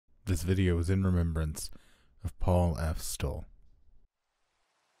This video is in remembrance of Paul F. Stoll.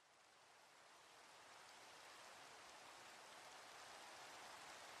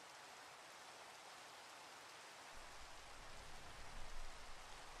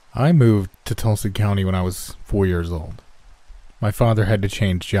 I moved to Tulsa County when I was 4 years old. My father had to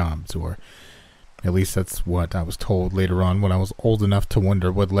change jobs, or at least that's what I was told later on when I was old enough to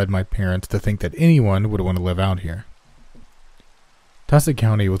wonder what led my parents to think that anyone would want to live out here. Tulsa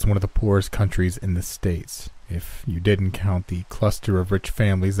County was one of the poorest countries in the States, if you didn't count the cluster of rich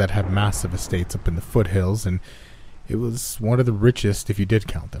families that had massive estates up in the foothills, and it was one of the richest if you did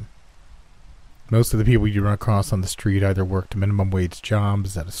count them. Most of the people you run across on the street either worked minimum wage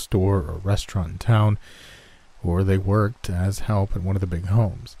jobs at a store or restaurant in town, or they worked as help at one of the big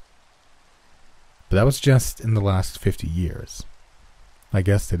homes. But that was just in the last 50 years. I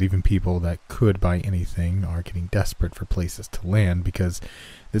guess that even people that could buy anything are getting desperate for places to land, because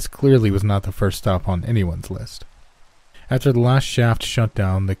this clearly was not the first stop on anyone's list. After the last shaft shut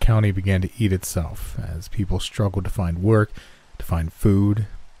down, the county began to eat itself as people struggled to find work, to find food,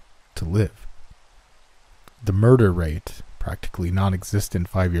 to live. The murder rate, practically non-existent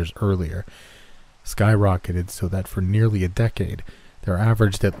 5 years earlier, skyrocketed so that for nearly a decade, there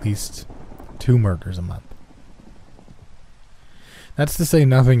averaged at least 2 murders a month. That's to say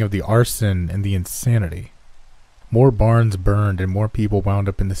nothing of the arson and the insanity. More barns burned and more people wound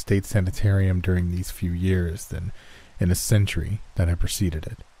up in the state sanitarium during these few years than in a century that had preceded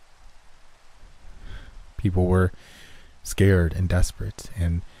it. People were scared and desperate,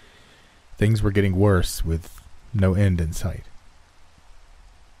 and things were getting worse with no end in sight.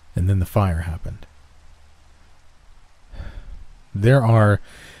 And then the fire happened. There are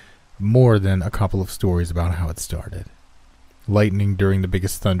more than a couple of stories about how it started. Lightning during the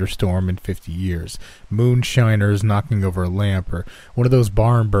biggest thunderstorm in 50 years, moonshiners knocking over a lamp, or one of those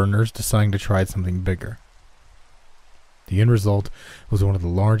barn burners deciding to try something bigger. The end result was one of the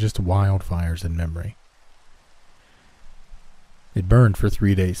largest wildfires in memory. It burned for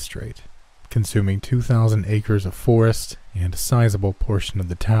 3 days straight, consuming 2,000 acres of forest and a sizable portion of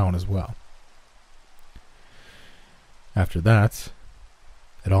the town as well. After that,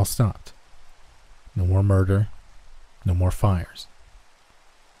 it all stopped. No more murder, no more fires.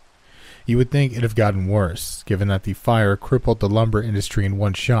 You would think it'd have gotten worse, given that the fire crippled the lumber industry in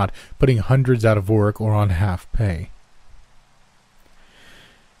one shot, putting hundreds out of work or on half pay.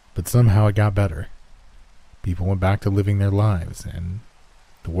 But somehow it got better. People went back to living their lives, and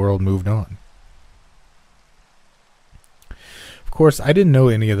the world moved on. Of course, I didn't know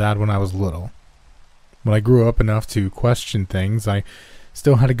any of that when I was little. When I grew up enough to question things, I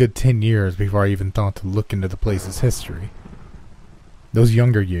still had a good 10 years before I even thought to look into the place's history. Those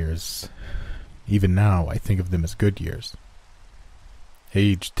younger years, even now, I think of them as good years.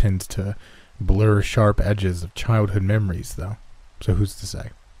 Age tends to blur sharp edges of childhood memories, though, so who's to say?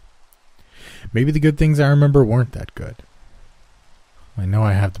 Maybe the good things I remember weren't that good. I know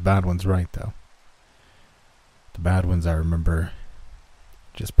I have the bad ones right, though. The bad ones I remember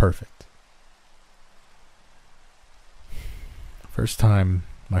just perfect. First time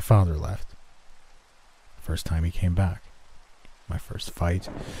my father left. First time he came back. My first fight.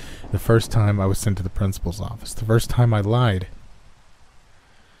 The first time I was sent to the principal's office. The first time I lied.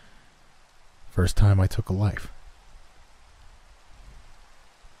 First time I took a life.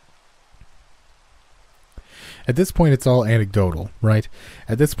 At this point, it's all anecdotal, right?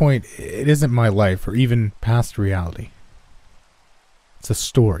 At this point, it isn't my life or even past reality. It's a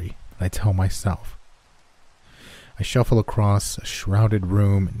story that I tell myself. I shuffle across a shrouded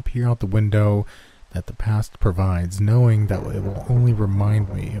room and peer out the window that the past provides, knowing that it will only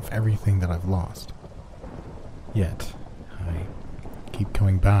remind me of everything that I've lost. Yet, I keep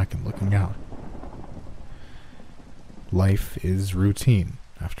coming back and looking out. Life is routine,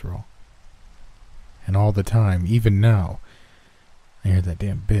 after all. And all the time, even now, I hear that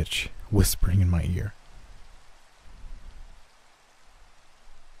damn bitch whispering in my ear.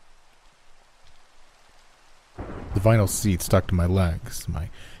 The vinyl seat stuck to my legs, my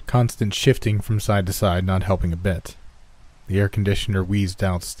constant shifting from side to side not helping a bit. The air conditioner wheezed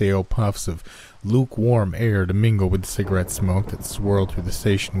out stale puffs of lukewarm air to mingle with the cigarette smoke that swirled through the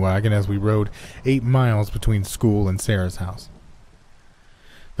station wagon as we rode 8 miles between school and Sarah's house.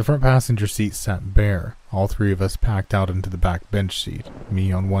 The front passenger seat sat bare, all 3 of us packed out into the back bench seat,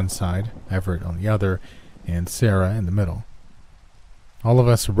 me on one side, Everett on the other, and Sarah in the middle. All of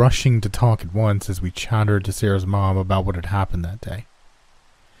us rushing to talk at once as we chattered to Sarah's mom about what had happened that day.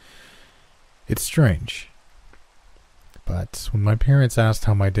 It's strange, but when my parents asked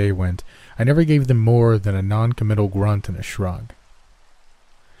how my day went, I never gave them more than a non-committal grunt and a shrug.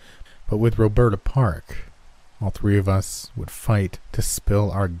 But with Roberta Park, all three of us would fight to spill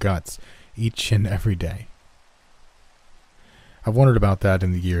our guts each and every day. I've wondered about that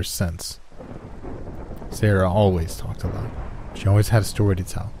in the years since. Sarah always talked a lot. She always had a story to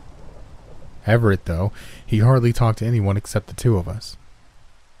tell. Everett, though, he hardly talked to anyone except the two of us.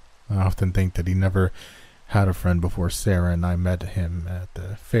 I often think that he never had a friend before Sarah and I met him at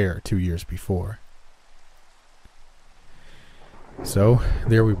the fair 2 years before. So,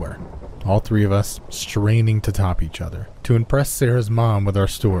 there we were, all three of us straining to top each other, to impress Sarah's mom with our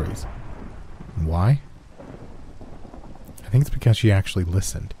stories. And why? I think it's because she actually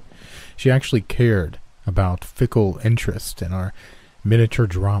listened. She actually cared about fickle interest in our miniature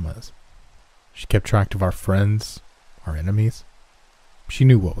dramas. She kept track of our friends, our enemies. She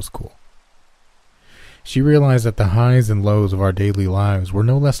knew what was cool. She realized that the highs and lows of our daily lives were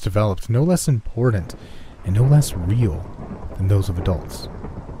no less developed, no less important, and no less real than those of adults.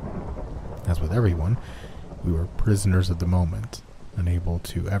 As with everyone, we were prisoners of the moment, unable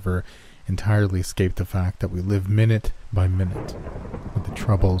to ever entirely escape the fact that we live minute by minute, with the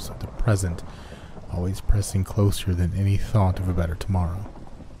troubles of the present always pressing closer than any thought of a better tomorrow.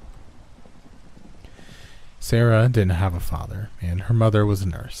 Sarah didn't have a father, and her mother was a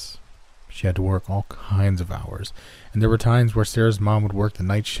nurse. She had to work all kinds of hours, and there were times where Sarah's mom would work the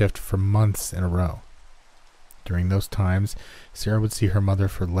night shift for months in a row. During those times, Sarah would see her mother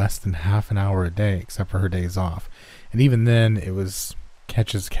for less than half an hour a day, except for her days off, and even then it was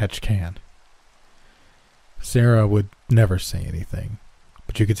catch as catch can. Sarah would never say anything,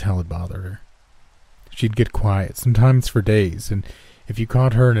 but you could tell it bothered her. She'd get quiet, sometimes for days, and if you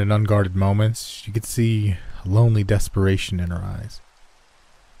caught her in an unguarded moment, you could see a lonely desperation in her eyes.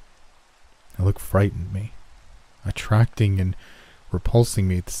 Her look frightened me, attracting and repulsing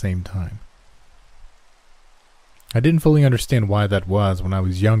me at the same time. I didn't fully understand why that was when I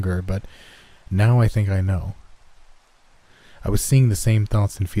was younger, but now I think I know. I was seeing the same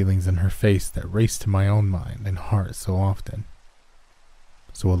thoughts and feelings in her face that raced to my own mind and heart so often.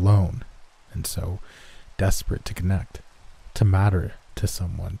 So alone, and so desperate to connect, to matter to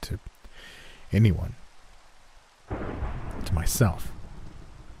someone, to anyone, to myself.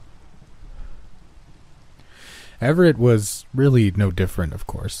 Everett was really no different, of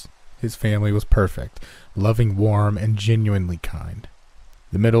course. His family was perfect, loving, warm, and genuinely kind.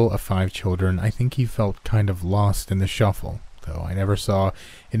 The middle of 5 children, I think he felt kind of lost in the shuffle, though I never saw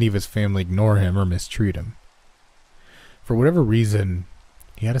any of his family ignore him or mistreat him. For whatever reason,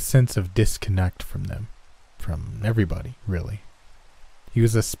 he had a sense of disconnect from them, from everybody, really. He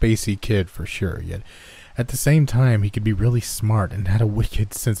was a spacey kid for sure, yet at the same time he could be really smart and had a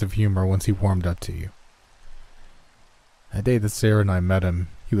wicked sense of humor once he warmed up to you. That day that Sarah and I met him,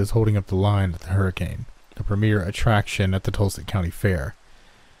 he was holding up the line at the Hurricane, the premier attraction at the Tulsa County Fair.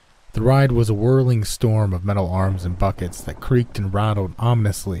 The ride was a whirling storm of metal arms and buckets that creaked and rattled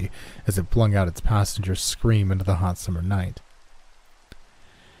ominously as it flung out its passengers' scream into the hot summer night.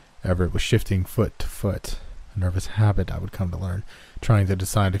 Everett was shifting foot to foot, a nervous habit I would come to learn, trying to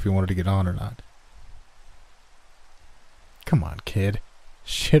decide if he wanted to get on or not. "Come on, kid.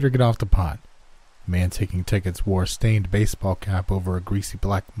 Shit or get off the pot." The man taking tickets wore a stained baseball cap over a greasy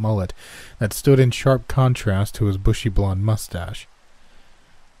black mullet that stood in sharp contrast to his bushy blonde mustache.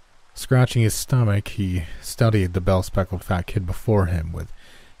 Scratching his stomach, he studied the bell-speckled fat kid before him with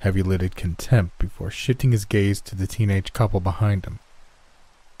heavy-lidded contempt before shifting his gaze to the teenage couple behind him.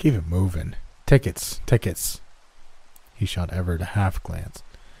 "Keep it moving. Tickets, tickets." He shot Everett a half-glance.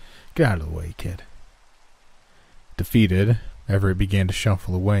 "Get out of the way, kid." Defeated, Everett began to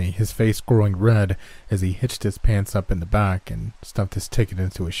shuffle away, his face growing red as he hitched his pants up in the back and stuffed his ticket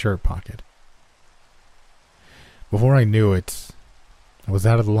into his shirt pocket. Before I knew it, I was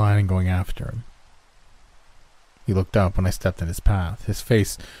out of the line and going after him. He looked up when I stepped in his path, his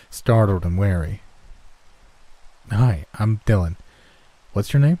face startled and wary. "Hi, I'm Dylan.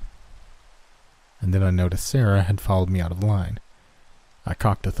 What's your name?" And then I noticed Sarah had followed me out of line. I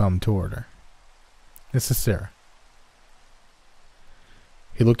cocked a thumb toward her. "This is Sarah."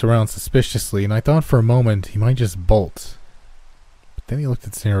 He looked around suspiciously, and I thought for a moment he might just bolt. But then he looked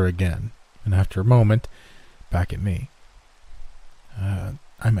at Sarah again, and after a moment, back at me.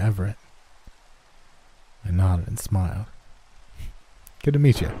 I'm Everett." I nodded and smiled. "Good to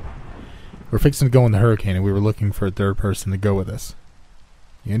meet you. We're fixing to go on the Hurricane, and we were looking for a third person to go with us.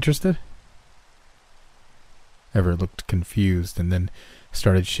 You interested?" Everett looked confused and then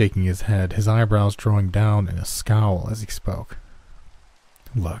started shaking his head, his eyebrows drawing down in a scowl as he spoke.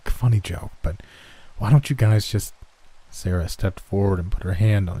 "Look, funny joke, but why don't you guys just..." Sarah stepped forward and put her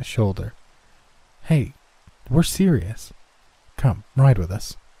hand on his shoulder. "Hey, we're serious. Come, ride with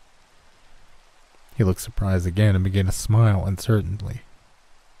us." He looked surprised again and began to smile uncertainly.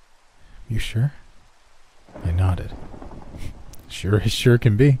 You sure? I nodded. Sure as sure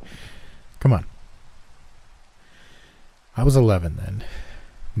can be. Come on. I was 11 then,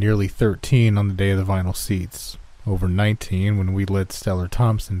 nearly 13 on the day of the vinyl seats, over 19 when we led Stellar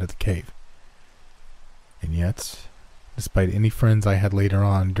Thompson to the cave. And yet, despite any friends I had later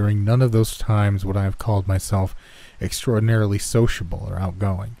on, during none of those times would I have called myself extraordinarily sociable or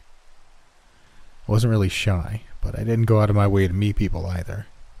outgoing. I wasn't really shy, but I didn't go out of my way to meet people either.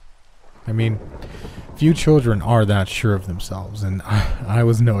 I mean, few children are that sure of themselves, and I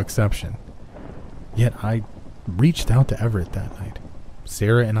was no exception. Yet I reached out to Everett that night.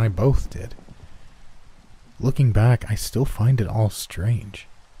 Sarah and I both did. Looking back, I still find it all strange.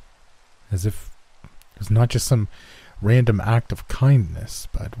 As if it was not just some random act of kindness,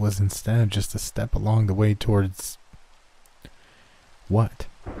 but was instead just a step along the way towards... what?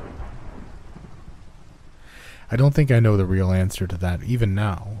 I don't think I know the real answer to that even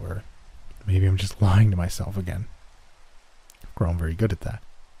now, or maybe I'm just lying to myself again. I've grown very good at that.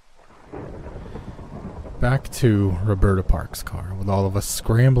 Back to Roberta Park's car, with all of us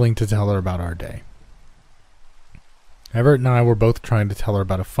scrambling to tell her about our day. Everett and I were both trying to tell her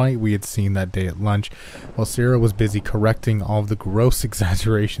about a fight we had seen that day at lunch, while Sarah was busy correcting all of the gross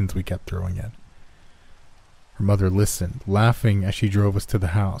exaggerations we kept throwing in. Her mother listened, laughing as she drove us to the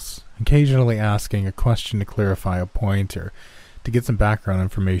house, occasionally asking a question to clarify a point or to get some background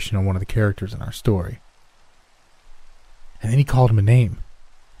information on one of the characters in our story. And then he called him a name.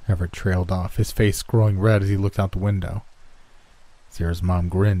 Everett trailed off, his face growing red as he looked out the window. Sarah's mom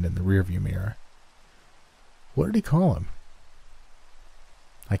grinned in the rearview mirror. What did he call him?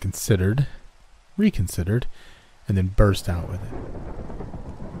 I considered, reconsidered, and then burst out with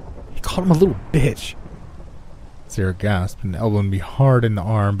it. He called him a little bitch. Sarah gasped and elbowed me hard in the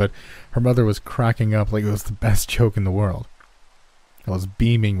arm, but her mother was cracking up like it was the best joke in the world. I was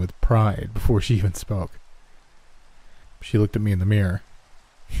beaming with pride before she even spoke. She looked at me in the mirror.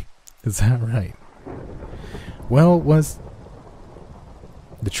 Is that right? Well, was...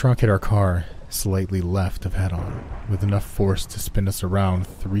 The truck hit our car slightly left of head-on, with enough force to spin us around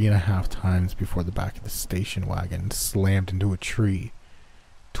 3.5 times before the back of the station wagon slammed into a tree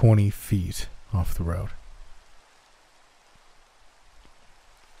 20 feet off the road.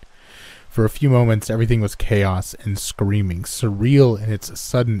 For a few moments, everything was chaos and screaming, surreal in its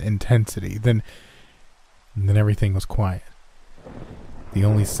sudden intensity. Then everything was quiet. The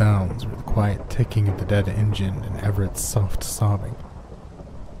only sounds were the quiet ticking of the dead engine and Everett's soft sobbing.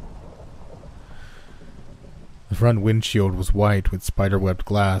 The front windshield was white with spiderwebbed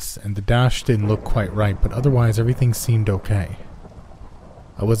glass, and the dash didn't look quite right, but otherwise everything seemed okay.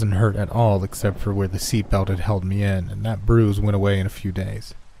 I wasn't hurt at all except for where the seatbelt had held me in, and that bruise went away in a few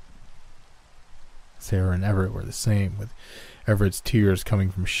days. Sarah and Everett were the same, with Everett's tears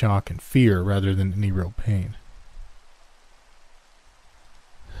coming from shock and fear rather than any real pain.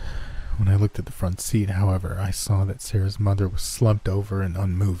 When I looked at the front seat, however, I saw that Sarah's mother was slumped over and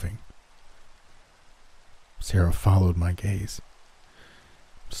unmoving. Sarah followed my gaze,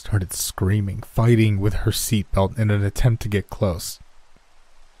 started screaming, fighting with her seatbelt in an attempt to get close.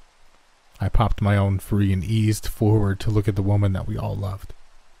 I popped my own free and eased forward to look at the woman that we all loved.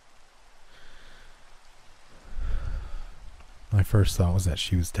 My first thought was that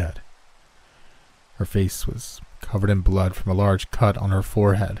she was dead. Her face was covered in blood from a large cut on her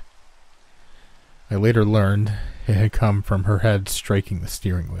forehead. I later learned it had come from her head striking the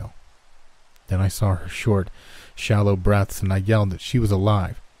steering wheel. Then I saw her short, shallow breaths, and I yelled that she was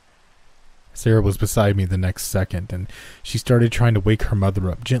alive. Sarah was beside me the next second, and she started trying to wake her mother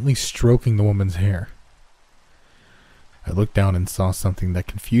up, gently stroking the woman's hair. I looked down and saw something that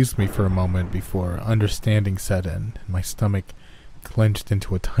confused me for a moment before understanding set in, and my stomach clenched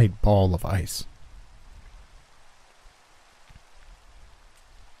into a tight ball of ice.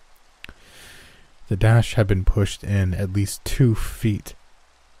 The dash had been pushed in at least 2 feet.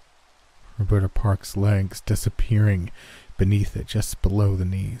 Roberta Park's legs disappearing beneath it just below the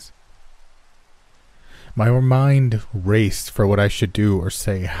knees. My mind raced for what I should do or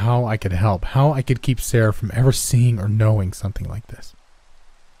say, how I could help, how I could keep Sarah from ever seeing or knowing something like this.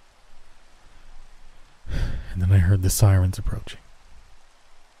 And then I heard the sirens approaching.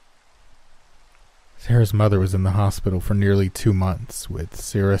 Sarah's mother was in the hospital for nearly 2 months, with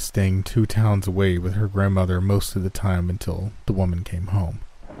Sarah staying 2 towns away with her grandmother most of the time until the woman came home.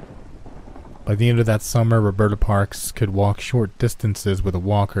 By the end of that summer, Roberta Parks could walk short distances with a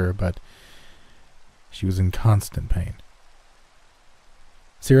walker, but she was in constant pain.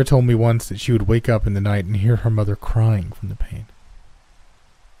 Sarah told me once that she would wake up in the night and hear her mother crying from the pain.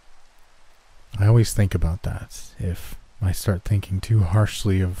 I always think about that if I start thinking too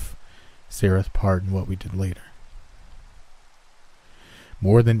harshly of Sarah's part in what we did later.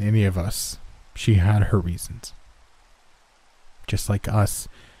 More than any of us, she had her reasons. Just like us,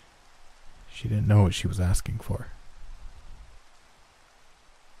 she didn't know what she was asking for.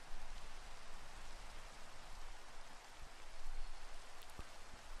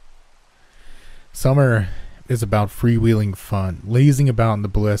 Summer is about freewheeling fun, lazing about in the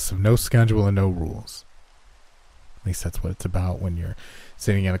bliss of no schedule and no rules. At least that's what it's about when you're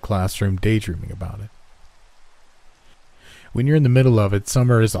sitting in a classroom daydreaming about it. When you're in the middle of it,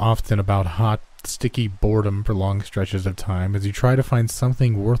 summer is often about hot, sticky boredom for long stretches of time as you try to find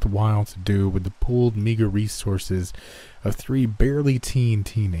something worthwhile to do with the pooled, meager resources of 3 barely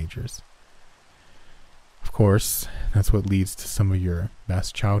teenagers. Of course, that's what leads to some of your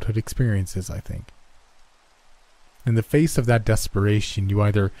best childhood experiences, I think. In the face of that desperation, you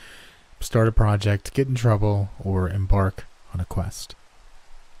either start a project, get in trouble, or embark on a quest.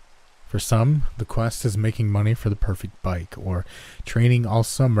 For some, the quest is making money for the perfect bike, or training all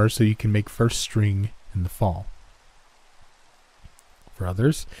summer so you can make first string in the fall. For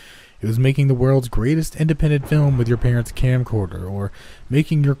others, it was making the world's greatest independent film with your parents' camcorder, or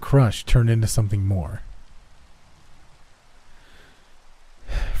making your crush turn into something more.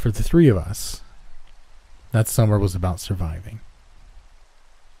 For the 3 of us, that summer was about surviving.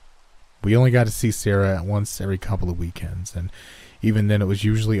 We only got to see Sarah once every couple of weekends, and even then it was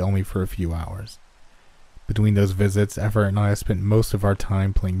usually only for a few hours. Between those visits, Everett and I spent most of our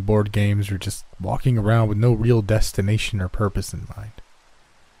time playing board games or just walking around with no real destination or purpose in mind.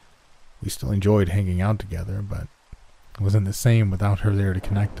 We still enjoyed hanging out together, but it wasn't the same without her there to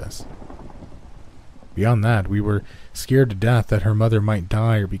connect us. Beyond that, we were scared to death that her mother might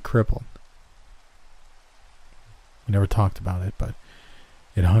die or be crippled. We never talked about it, but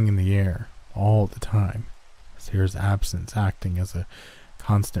it hung in the air all the time, Sarah's absence acting as a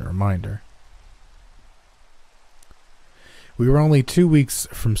constant reminder. We were only 2 weeks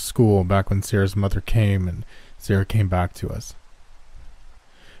from school back when Sarah's mother came, and Sarah came back to us.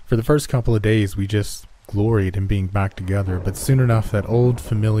 For the first couple of days, we just gloried in being back together, but soon enough that old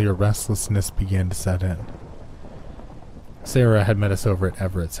familiar restlessness began to set in. Sarah had met us over at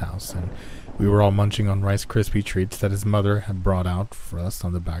Everett's house, and we were all munching on Rice Krispie treats that his mother had brought out for us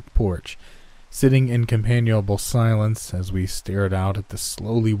on the back porch, sitting in companionable silence as we stared out at the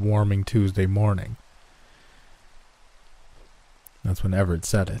slowly warming Tuesday morning. That's when Everett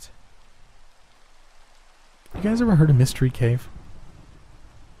said it. You guys ever heard of Mystery Cave?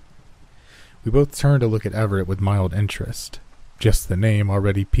 We both turned to look at Everett with mild interest, just the name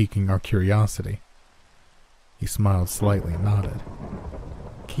already piquing our curiosity. He smiled slightly and nodded.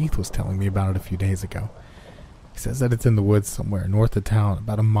 Keith was telling me about it a few days ago. He says that it's in the woods somewhere north of town,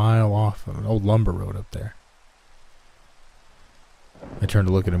 about a mile off of an old lumber road up there. I turned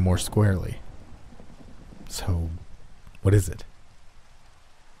to look at him more squarely. So, what is it?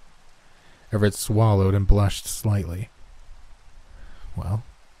 Everett swallowed and blushed slightly. Well,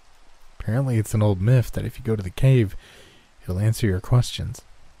 apparently it's an old myth that if you go to the cave, it'll answer your questions.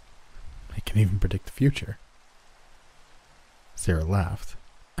 It can even predict the future. Sarah laughed.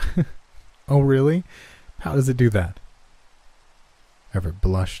 Oh, really? How does it do that? Everett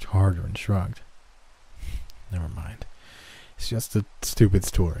blushed harder and shrugged. Never mind. It's just a stupid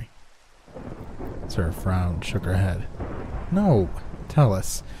story. Sarah frowned, shook her head. No, tell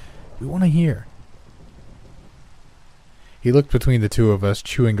us. We want to hear. He looked between the two of us,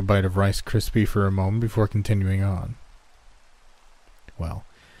 chewing a bite of Rice Krispie for a moment before continuing on. Well,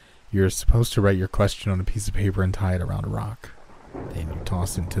 you're supposed to write your question on a piece of paper and tie it around a rock. Then you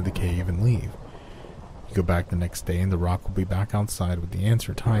toss it into the cave and leave. You go back the next day and the rock will be back outside with the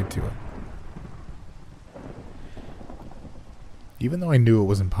answer tied to it. Even though I knew it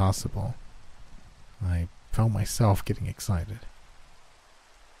was impossible, I felt myself getting excited.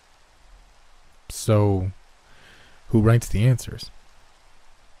 So, who writes the answers?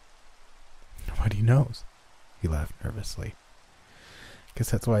 Nobody knows. He laughed nervously.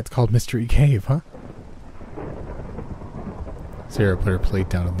 Guess that's why it's called Mystery Cave, huh? Sarah put her plate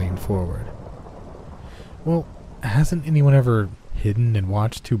down and leaned forward. Well, hasn't anyone ever hidden and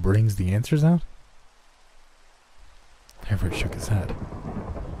watched who brings the answers out? Everett shook his head.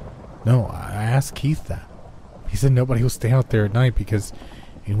 No, I asked Keith that. He said nobody will stay out there at night because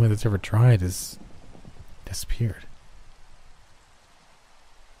anyone that's ever tried has disappeared.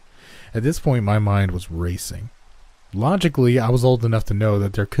 At this point, my mind was racing. Logically, I was old enough to know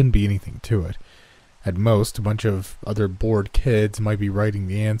that there couldn't be anything to it. At most, a bunch of other bored kids might be writing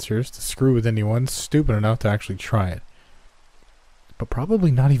the answers to screw with anyone stupid enough to actually try it. But probably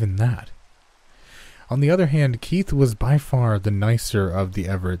not even that. On the other hand, Keith was by far the nicer of the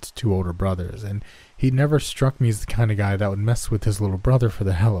Everett's two older brothers, and he never struck me as the kind of guy that would mess with his little brother for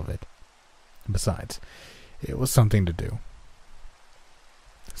the hell of it. Besides, it was something to do.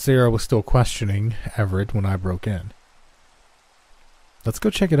 Sarah was still questioning Everett when I broke in. Let's go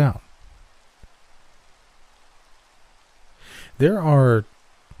check it out. There are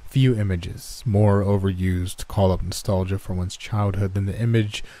few images more overused to call up nostalgia for one's childhood than the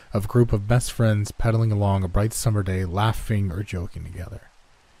image of a group of best friends pedaling along a bright summer day, laughing or joking together.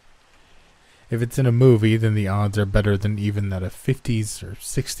 If it's in a movie, then the odds are better than even that a 50s or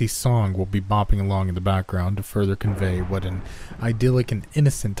 60s song will be bopping along in the background to further convey what an idyllic and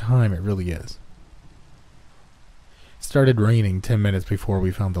innocent time it really is. It started raining 10 minutes before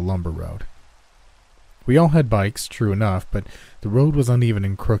we found the lumber road. We all had bikes, true enough, but the road was uneven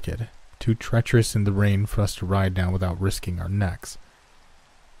and crooked, too treacherous in the rain for us to ride down without risking our necks.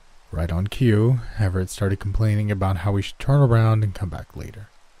 Right on cue, Everett started complaining about how we should turn around and come back later.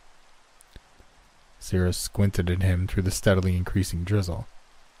 Sarah squinted at him through the steadily increasing drizzle.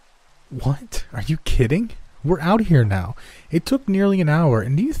 What? Are you kidding? We're out here now. It took nearly an hour,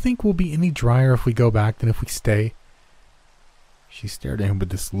 and do you think we'll be any drier if we go back than if we stay? She stared at him with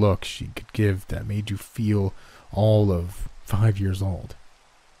this look she could give that made you feel all of 5 years old.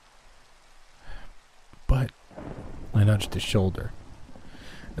 But, I nudged his shoulder.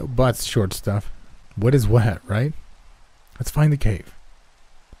 No buts, short stuff. Wet is wet, right? Let's find the cave.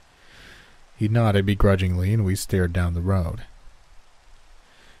 He nodded begrudgingly, and we stared down the road.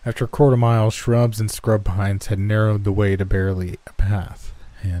 After a quarter mile, shrubs and scrub pines had narrowed the way to barely a path,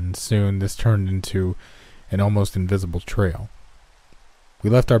 and soon this turned into an almost invisible trail. We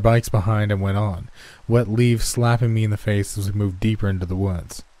left our bikes behind and went on, wet leaves slapping me in the face as we moved deeper into the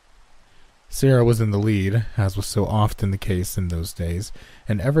woods. Sarah was in the lead, as was so often the case in those days,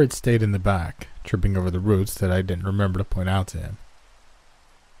 and Everett stayed in the back, tripping over the roots that I didn't remember to point out to him.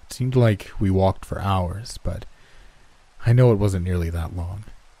 It seemed like we walked for hours, but I know it wasn't nearly that long.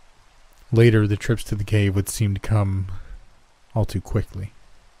 Later, the trips to the cave would seem to come all too quickly.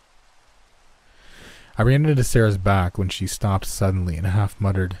 I ran into Sarah's back when she stopped suddenly and half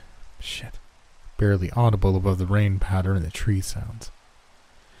muttered, "Shit," barely audible above the rain patter and the tree sounds.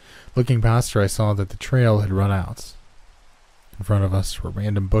 Looking past her, I saw that the trail had run out. In front of us were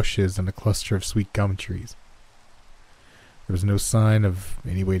random bushes and a cluster of sweet gum trees. There was no sign of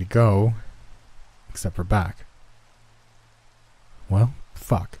any way to go, except for back. Well,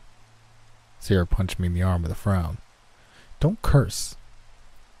 fuck. Sarah punched me in the arm with a frown. Don't curse.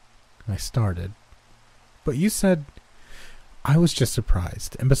 I started. But you said... I was just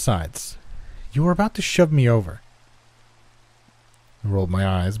surprised, and besides, you were about to shove me over. I rolled my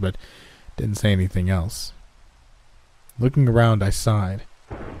eyes, but didn't say anything else. Looking around, I sighed.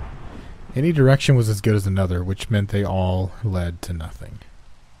 Any direction was as good as another, which meant they all led to nothing.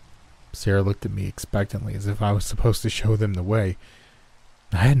 Sarah looked at me expectantly, as if I was supposed to show them the way.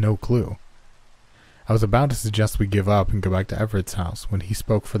 I had no clue. I was about to suggest we give up and go back to Everett's house when he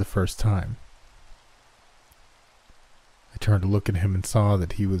spoke for the first time. I turned to look at him and saw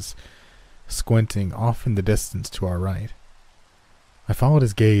that he was squinting off in the distance to our right. I followed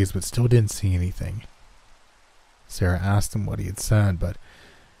his gaze but still didn't see anything. Sarah asked him what he had said, but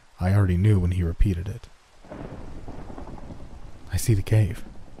I already knew when he repeated it. I see the cave.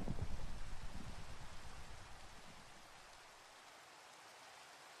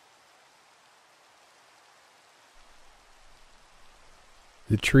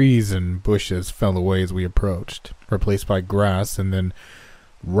 The trees and bushes fell away as we approached, replaced by grass and then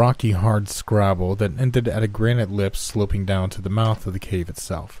rocky hard scrabble that ended at a granite lip sloping down to the mouth of the cave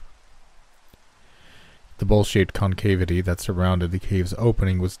itself. The bowl-shaped concavity that surrounded the cave's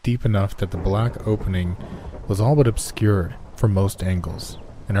opening was deep enough that the black opening was all but obscured from most angles,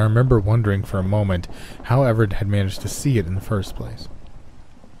 and I remember wondering for a moment how Everett had managed to see it in the first place.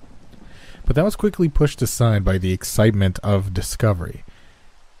 But that was quickly pushed aside by the excitement of discovery.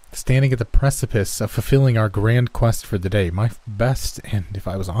 Standing at the precipice of fulfilling our grand quest for the day, my best, and if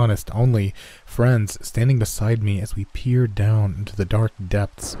I was honest, only friends standing beside me as we peered down into the dark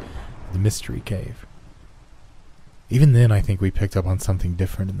depths of the mystery cave. Even then, I think we picked up on something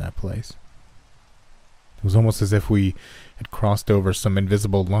different in that place. It was almost as if we had crossed over some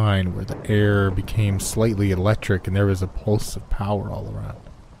invisible line where the air became slightly electric and there was a pulse of power all around.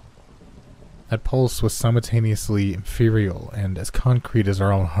 That pulse was simultaneously ethereal and as concrete as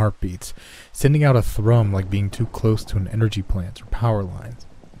our own heartbeats, sending out a thrum like being too close to an energy plant or power lines.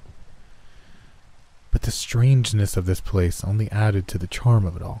 But the strangeness of this place only added to the charm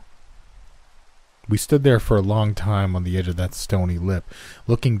of it all. We stood there for a long time on the edge of that stony lip,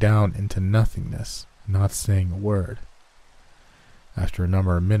 looking down into nothingness not saying a word. After a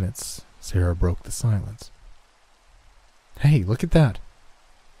number of minutes, Sarah broke the silence. "Hey, look at that."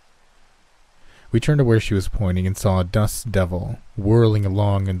 We turned to where she was pointing and saw a dust devil whirling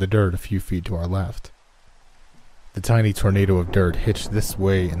along in the dirt a few feet to our left. The tiny tornado of dirt hitched this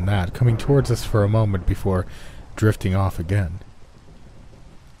way and that, coming towards us for a moment before drifting off again.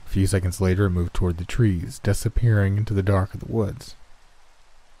 A few seconds later, it moved toward the trees, disappearing into the dark of the woods.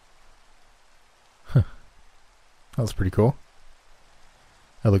 Huh. That was pretty cool.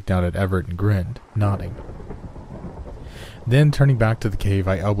 I looked down at Everett and grinned, nodding. Then, turning back to the cave,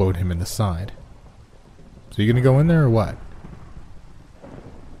 I elbowed him in the side. "So you gonna go in there or what?"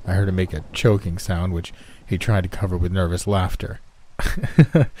 I heard him make a choking sound, which he tried to cover with nervous laughter.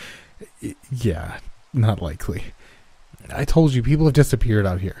 "Yeah, not likely. I told you, people have disappeared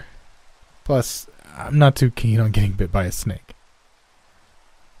out here. Plus, I'm not too keen on getting bit by a snake."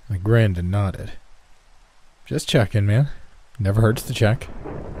 I grinned and nodded. "Just checking, man. Never hurts to check."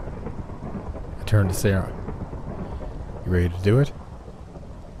 I turned to Sarah. "You ready to do it?"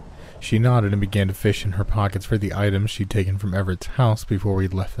 She nodded and began to fish in her pockets for the items she'd taken from Everett's house before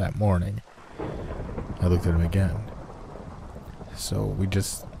we'd left that morning. I looked at him again. "So we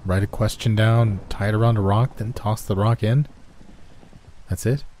just write a question down, tie it around a rock, then toss the rock in? That's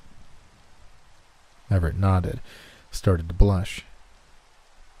it?" Everett nodded, started to blush.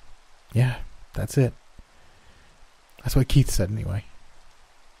 "Yeah, that's it. That's what Keith said anyway."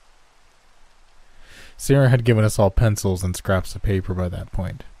 Sarah had given us all pencils and scraps of paper by that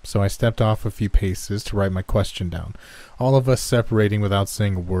point, so I stepped off a few paces to write my question down, all of us separating without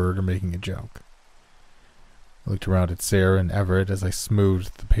saying a word or making a joke. I looked around at Sarah and Everett as I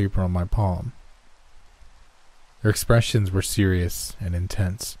smoothed the paper on my palm. Their expressions were serious and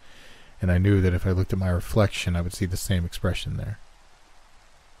intense, and I knew that if I looked at my reflection, I would see the same expression there.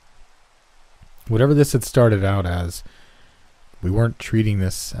 Whatever this had started out as, we weren't treating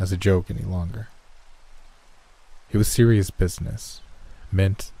this as a joke any longer. It was serious business,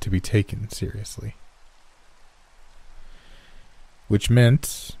 meant to be taken seriously. Which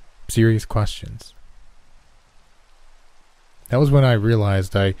meant serious questions. That was when I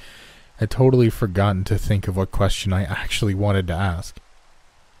realized I had totally forgotten to think of what question I actually wanted to ask.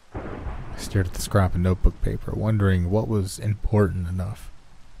 I stared at the scrap of notebook paper, wondering what was important enough.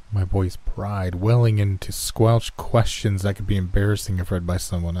 My boy's pride welling into squelched questions that could be embarrassing if read by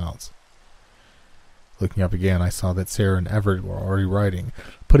someone else. Looking up again, I saw that Sarah and Everett were already writing,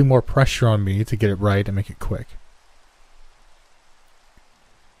 putting more pressure on me to get it right and make it quick.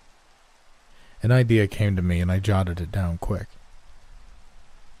 An idea came to me and I jotted it down quick.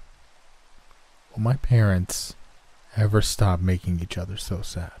 Will my parents ever stop making each other so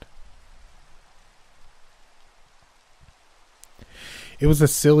sad? It was a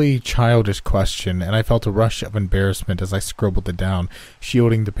silly, childish question, and I felt a rush of embarrassment as I scribbled it down,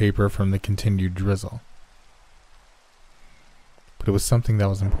 shielding the paper from the continued drizzle. But it was something that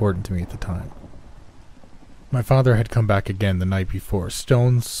was important to me at the time. My father had come back again the night before,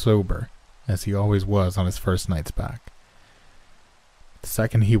 stone sober, as he always was on his first nights back. The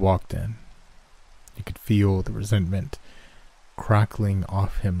second he walked in, you could feel the resentment crackling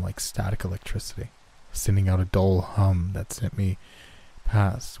off him like static electricity, sending out a dull hum that sent me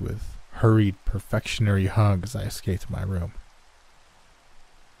past with hurried perfectionary hugs as I escaped my room.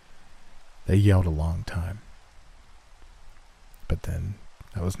 They yelled a long time. But then,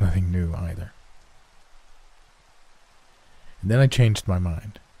 that was nothing new either. And then I changed my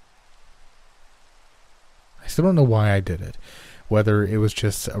mind. I still don't know why I did it, whether it was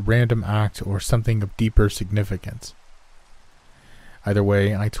just a random act or something of deeper significance. Either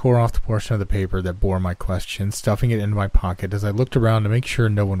way, I tore off the portion of the paper that bore my question, stuffing it into my pocket as I looked around to make sure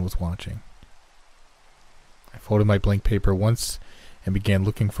no one was watching. I folded my blank paper once and began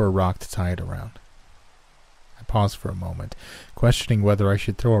looking for a rock to tie it around. I paused for a moment, questioning whether I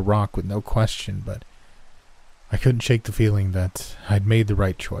should throw a rock with no question, but I couldn't shake the feeling that I'd made the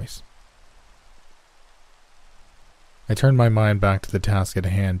right choice. I turned my mind back to the task at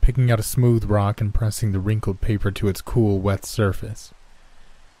hand, picking out a smooth rock and pressing the wrinkled paper to its cool, wet surface.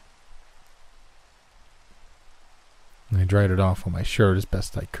 I dried it off on my shirt as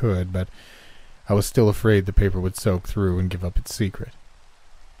best I could, but I was still afraid the paper would soak through and give up its secret.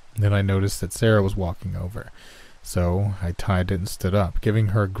 Then I noticed that Sarah was walking over, so I tied it and stood up, giving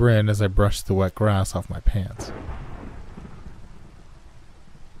her a grin as I brushed the wet grass off my pants.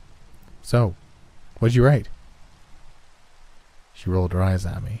 "So, what'd you write?" She rolled her eyes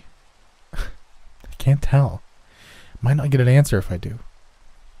at me. "I can't tell. Might not get an answer if I do."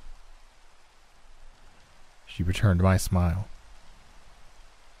 She returned my smile.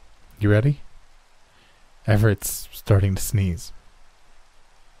 "You ready?" Everett's starting to sneeze.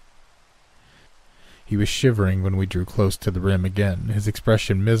 He was shivering when we drew close to the rim again, his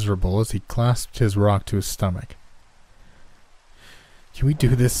expression miserable as he clasped his rock to his stomach. Can we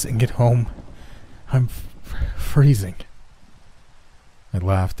do this and get home? I'm freezing. I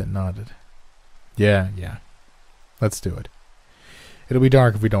laughed and nodded. Yeah. Let's do it. It'll be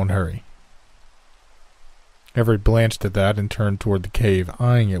dark if we don't hurry. Everett blanched at that and turned toward the cave,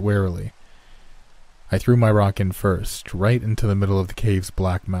 eyeing it warily. I threw my rock in first, right into the middle of the cave's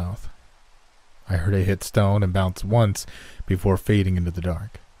black mouth. I heard it hit stone and bounce once before fading into the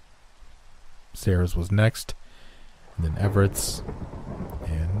dark. Sarah's was next, and then Everett's,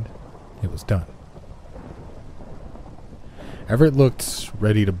 and it was done. Everett looked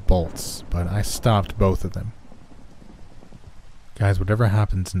ready to bolt, but I stopped both of them. Guys, whatever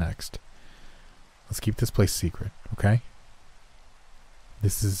happens next, let's keep this place secret, okay?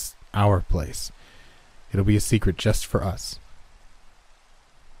 This is our place. It'll be a secret just for us.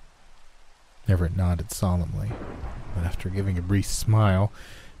 Everett nodded solemnly, but after giving a brief smile,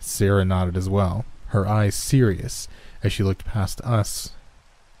 Sarah nodded as well, her eyes serious as she looked past us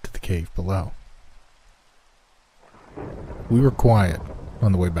to the cave below. We were quiet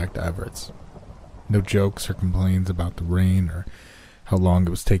on the way back to Everett's. No jokes or complaints about the rain or how long it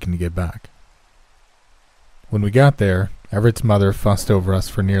was taking to get back. When we got there, Everett's mother fussed over us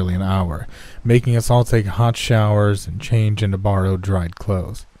for nearly an hour, making us all take hot showers and change into borrowed dried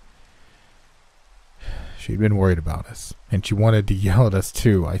clothes. She'd been worried about us, and she wanted to yell at us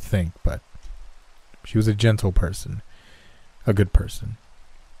too, I think, but she was a gentle person, a good person.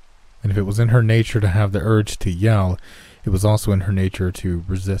 And if it was in her nature to have the urge to yell, it was also in her nature to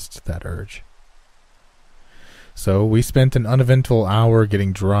resist that urge. So we spent an uneventful hour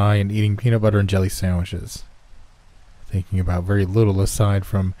getting dry and eating peanut butter and jelly sandwiches, thinking about very little aside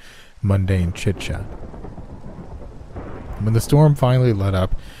from mundane chit-chat. When the storm finally let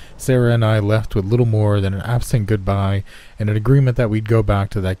up, Sarah and I left with little more than an absent goodbye and an agreement that we'd go back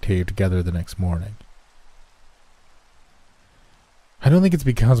to that cave together the next morning. I don't think it's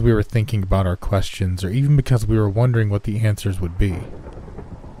because we were thinking about our questions or even because we were wondering what the answers would be.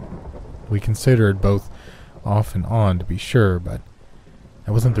 We considered both off and on to be sure, but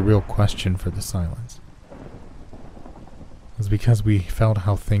that wasn't the real question for the silence. It was because we felt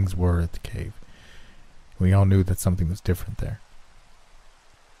how things were at the cave. We all knew that something was different there.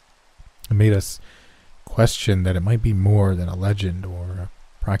 It made us question that it might be more than a legend or a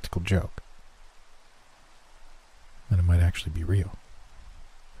practical joke. That it might actually be real.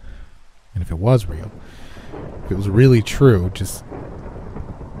 And if it was real, if it was really true, just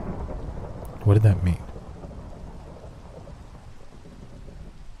what did that mean?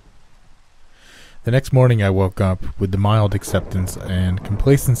 The next morning I woke up with the mild acceptance and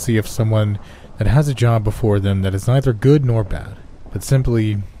complacency of someone that has a job before them that is neither good nor bad, but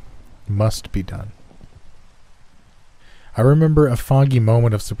simply must be done. I remember a foggy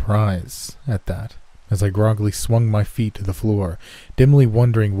moment of surprise at that, as I groggily swung my feet to the floor, dimly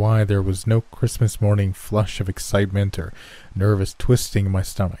wondering why there was no Christmas morning flush of excitement or nervous twisting in my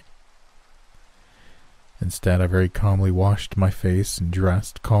stomach. Instead, I very calmly washed my face and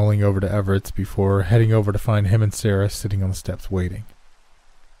dressed, calling over to Everett's before heading over to find him and Sarah sitting on the steps waiting.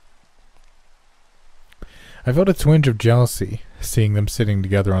 I felt a twinge of jealousy seeing them sitting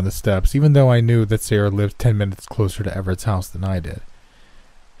together on the steps, even though I knew that Sarah lived 10 minutes closer to Everett's house than I did.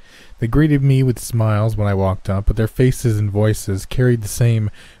 They greeted me with smiles when I walked up, but their faces and voices carried the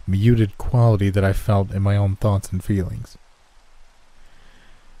same muted quality that I felt in my own thoughts and feelings.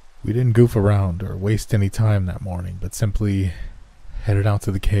 We didn't goof around or waste any time that morning, but simply headed out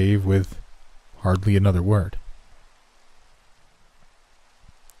to the cave with hardly another word.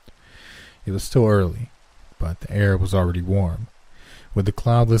 It was still early, but the air was already warm, with the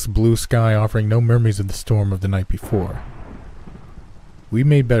cloudless blue sky offering no memories of the storm of the night before. We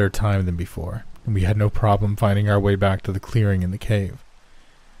made better time than before, and we had no problem finding our way back to the clearing in the cave.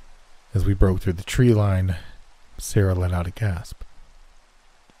 As we broke through the tree line, Sarah let out a gasp.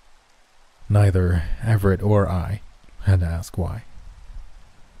 Neither Everett or I had to ask why.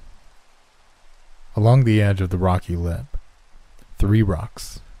 Along the edge of the rocky lip, 3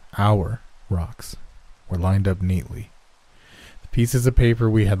 rocks, our rocks, were lined up neatly, the pieces of paper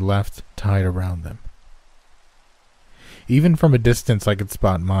we had left tied around them. Even from a distance I could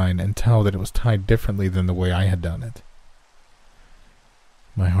spot mine and tell that it was tied differently than the way I had done it.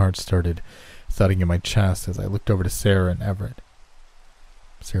 My heart started thudding in my chest as I looked over to Sarah and Everett.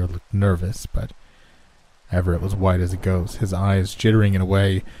 Sarah looked nervous, but Everett was white as a ghost, his eyes jittering in a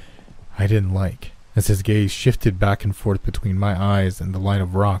way I didn't like, as his gaze shifted back and forth between my eyes and the line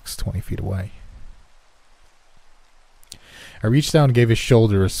of rocks 20 feet away. I reached out and gave his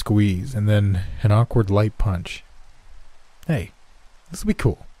shoulder a squeeze, and then an awkward light punch. Hey, this will be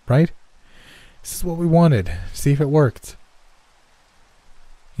cool, right? This is what we wanted. See if it worked.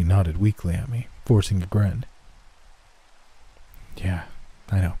 He nodded weakly at me, forcing a grin. Yeah,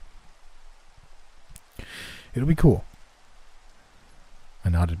 I know. It'll be cool. I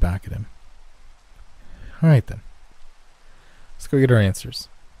nodded back at him. Alright then. Let's go get our answers.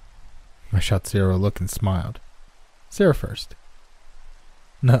 I shot Sarah a look and smiled. Sarah first.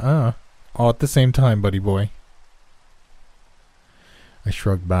 Nuh-uh. All at the same time, buddy boy. I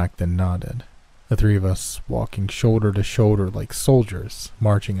shrugged back, then nodded. The three of us walking shoulder to shoulder like soldiers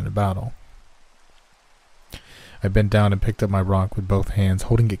marching in a battle. I bent down and picked up my rock with both hands,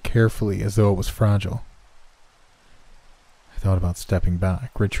 holding it carefully as though it was fragile. I thought about stepping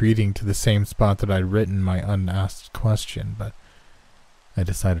back, retreating to the same spot that I'd written my unasked question, but I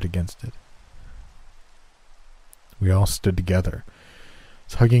decided against it. We all stood together,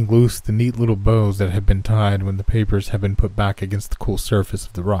 tugging loose the neat little bows that had been tied when the papers had been put back against the cool surface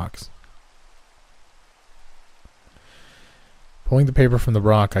of the rocks. Pulling the paper from the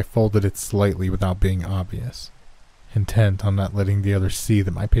rock, I folded it slightly without being obvious, intent on not letting the others see that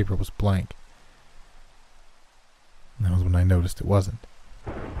my paper was blank. And that was when I noticed it wasn't.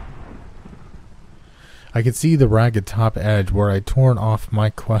 I could see the ragged top edge where I'd torn off my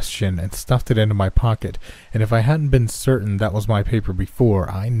question and stuffed it into my pocket, and if I hadn't been certain that was my paper before,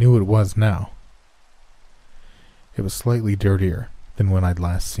 I knew it was now. It was slightly dirtier than when I'd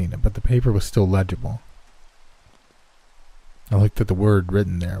last seen it, but the paper was still legible. I looked at the word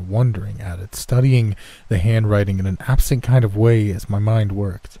written there, wondering at it, studying the handwriting in an absent kind of way as my mind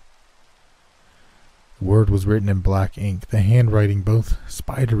worked. The word was written in black ink, the handwriting both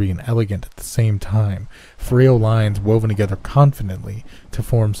spidery and elegant at the same time, frail lines woven together confidently to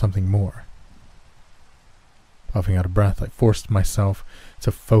form something more. Puffing out of breath, I forced myself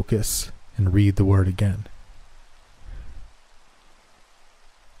to focus and read the word again.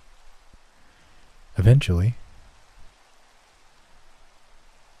 Eventually,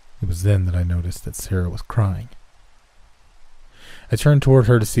 it was then that I noticed that Sarah was crying. I turned toward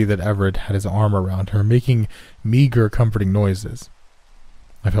her to see that Everett had his arm around her, making meager, comforting noises.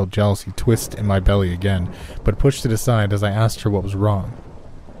 I felt jealousy twist in my belly again, but pushed it aside as I asked her what was wrong.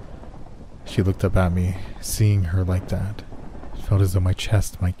 She looked up at me, seeing her like that. It felt as though my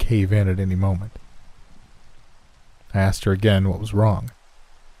chest might cave in at any moment. I asked her again what was wrong.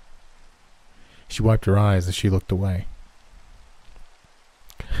 She wiped her eyes as she looked away.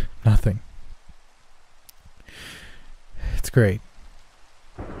 Nothing. It's great.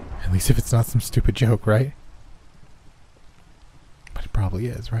 At least if it's not some stupid joke, right? But it probably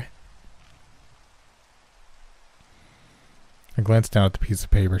is, right? I glanced down at the piece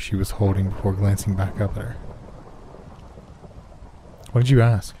of paper she was holding before glancing back up at her. What did you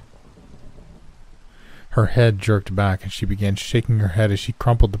ask? Her head jerked back and she began shaking her head as she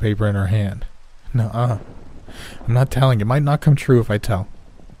crumpled the paper in her hand. Nuh-uh. I'm not telling. It might not come true if I tell.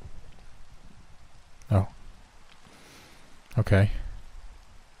 Oh. Okay.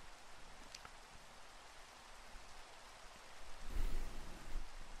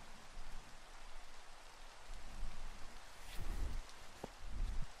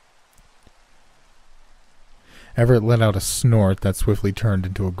 Everett let out a snort that swiftly turned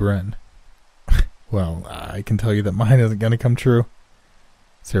into a grin. Well, I can tell you that mine isn't going to come true.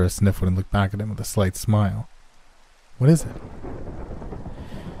 Sarah sniffled and looked back at him with a slight smile. What is it?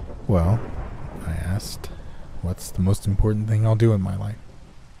 Well, I asked, what's the most important thing I'll do in my life?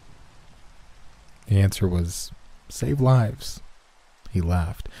 The answer was, save lives. He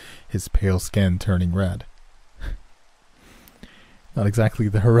laughed, his pale skin turning red. Not exactly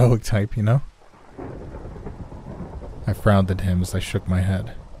the heroic type, you know? I frowned at him as I shook my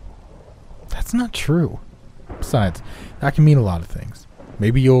head. That's not true. Besides, that can mean a lot of things.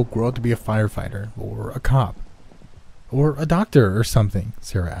 Maybe you'll grow up to be a firefighter, or a cop, or a doctor or something,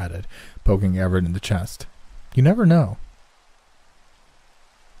 Sarah added, poking Everett in the chest. You never know.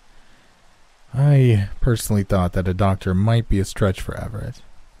 I personally thought that a doctor might be a stretch for Everett.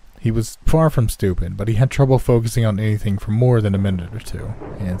 He was far from stupid, but he had trouble focusing on anything for more than a minute or two,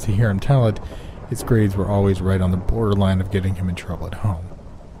 and to hear him tell it, his grades were always right on the borderline of getting him in trouble at home.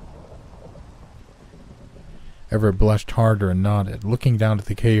 Everett blushed harder and nodded, looking down at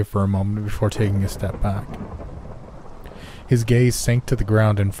the cave for a moment before taking a step back. His gaze sank to the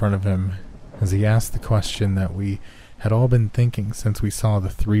ground in front of him as he asked the question that we had all been thinking since we saw the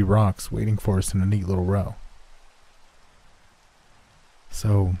 3 rocks waiting for us in a neat little row.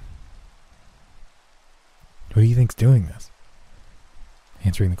 So, who do you think's doing this?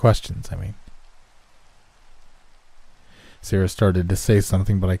 Answering the questions, I mean. Sarah started to say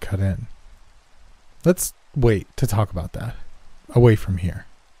something, but I cut in. Let's wait to talk about that. Away from here.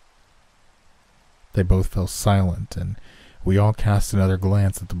 They both fell silent, and we all cast another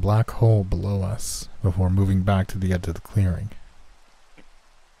glance at the black hole below us before moving back to the edge of the clearing.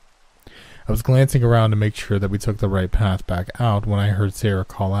 I was glancing around to make sure that we took the right path back out when I heard Sarah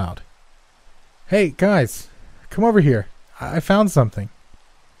call out, "Hey, guys, come over here. I found something."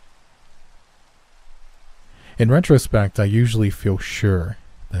 In retrospect, I usually feel sure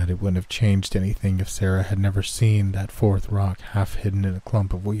that it wouldn't have changed anything if Sarah had never seen that fourth rock half hidden in a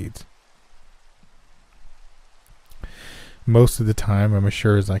clump of weeds. Most of the time, I'm as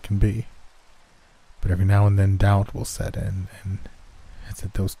sure as I can be. But every now and then doubt will set in, and it's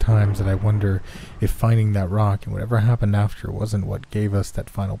at those times that I wonder if finding that rock and whatever happened after wasn't what gave us that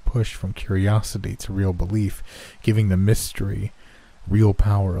final push from curiosity to real belief, giving the mystery real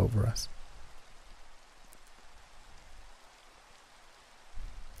power over us.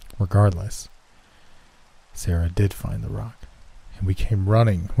 Regardless, Sarah did find the rock, and we came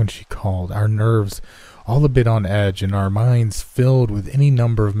running when she called, our nerves all a bit on edge and our minds filled with any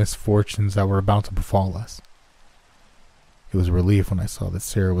number of misfortunes that were about to befall us. It was a relief when I saw that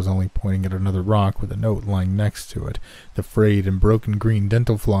Sarah was only pointing at another rock with a note lying next to it, the frayed and broken green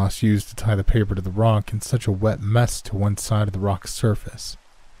dental floss used to tie the paper to the rock in such a wet mess to one side of the rock's surface.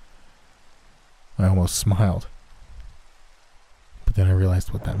 I almost smiled. But then I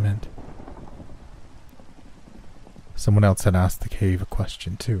realized what that meant. Someone else had asked the cave a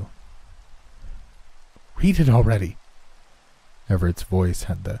question too. "Read it already." Everett's voice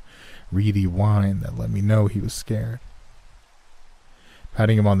had the reedy whine that let me know he was scared.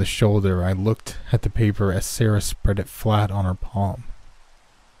 Patting him on the shoulder, I looked at the paper as Sarah spread it flat on her palm.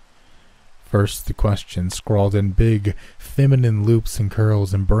 First, the question scrawled in big, feminine loops and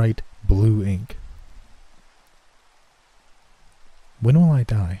curls in bright blue ink. "When will I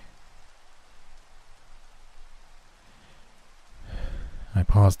die?" I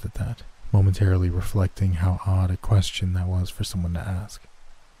paused at that, momentarily reflecting how odd a question that was for someone to ask.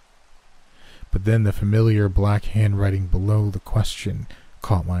 But then the familiar black handwriting below the question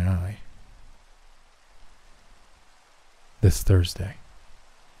caught my eye. "This Thursday."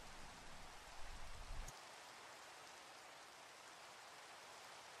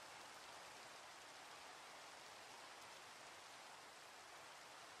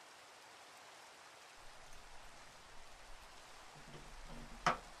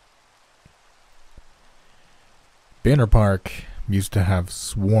 Banner Park used to have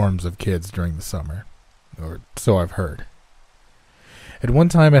swarms of kids during the summer, or so I've heard. At one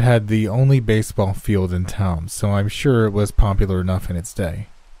time it had the only baseball field in town, so I'm sure it was popular enough in its day.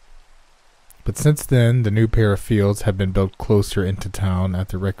 But since then, the new pair of fields have been built closer into town at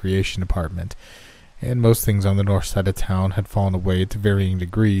the recreation department, and most things on the north side of town had fallen away to varying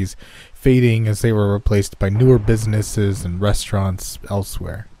degrees, fading as they were replaced by newer businesses and restaurants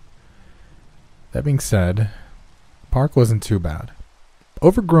elsewhere. That being said, the park wasn't too bad.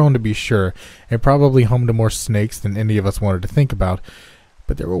 Overgrown to be sure, and probably home to more snakes than any of us wanted to think about,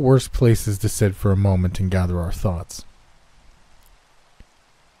 but there were worse places to sit for a moment and gather our thoughts.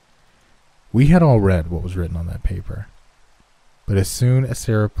 We had all read what was written on that paper, but as soon as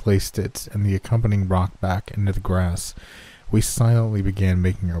Sarah placed it and the accompanying rock back into the grass, we silently began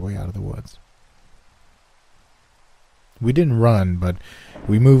making our way out of the woods. We didn't run, but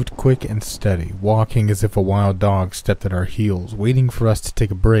we moved quick and steady, walking as if a wild dog stepped at our heels, waiting for us to take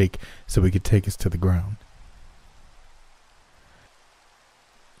a break so he could take us to the ground.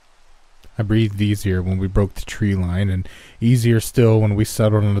 I breathed easier when we broke the tree line, and easier still when we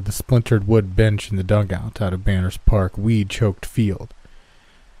settled onto the splintered wood bench in the dugout out of Banner's Park weed-choked field.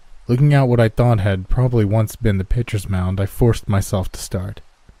 Looking out what I thought had probably once been the pitcher's mound, I forced myself to start.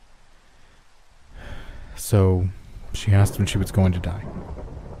 "So," she asked when she was going to die.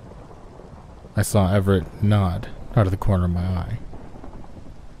 I saw Everett nod out of the corner of my eye.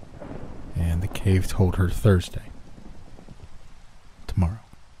 And the cave told her Thursday. Tomorrow.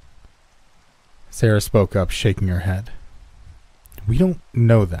 Sarah spoke up, shaking her head. "We don't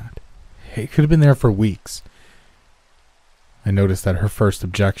know that. It could have been there for weeks." I noticed that her first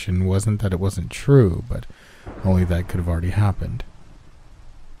objection wasn't that it wasn't true, but only that it could have already happened.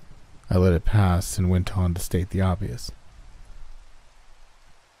 I let it pass and went on to state the obvious.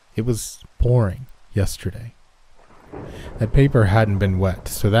 It was pouring yesterday. That paper hadn't been wet,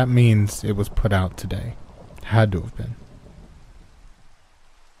 so that means it was put out today. Had to have been.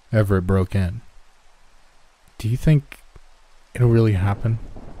 Everett broke in. "Do you think it'll really happen?"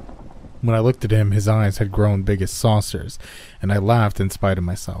 When I looked at him, his eyes had grown big as saucers, and I laughed in spite of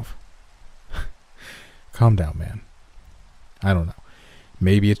myself. "Calm down, man. I don't know.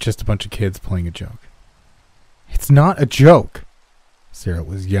 Maybe it's just a bunch of kids playing a joke. It's not a joke, Sarah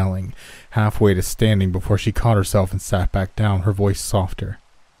was yelling, halfway to standing before she caught herself and sat back down, her voice softer.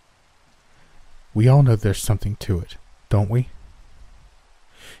 We all know there's something to it, don't we?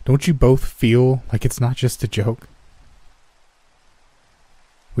 Don't you both feel like it's not just a joke?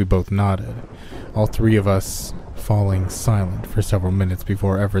 We both nodded, all three of us falling silent for several minutes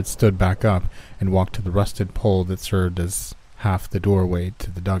before Everett stood back up and walked to the rusted pole that served as half the doorway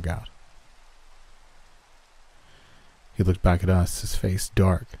to the dugout. He looked back at us, his face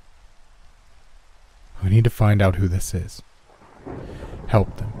dark. We need to find out who this is.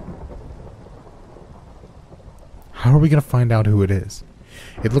 Help them. How are we going to find out who it is?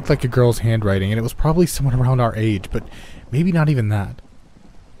 It looked like a girl's handwriting, and it was probably someone around our age, but maybe not even that.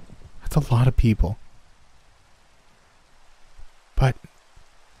 That's a lot of people. But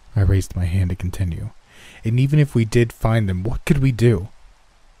I raised my hand to continue. And even if we did find them, what could we do?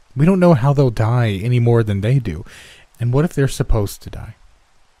 We don't know how they'll die any more than they do. And what if they're supposed to die?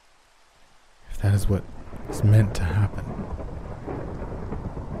 If that is what is meant to happen.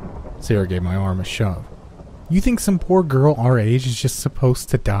 Sarah gave my arm a shove. You think some poor girl our age is just supposed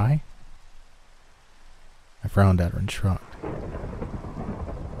to die? I frowned at her and shrugged.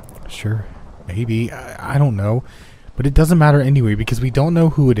 Sure, maybe, I don't know. But it doesn't matter anyway because we don't know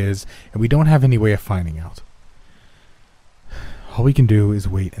who it is and we don't have any way of finding out. All we can do is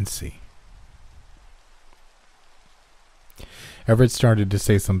wait and see. Everett started to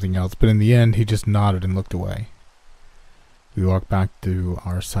say something else, but in the end he just nodded and looked away. We walked back to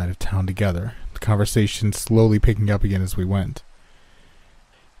our side of town together, the conversation slowly picking up again as we went.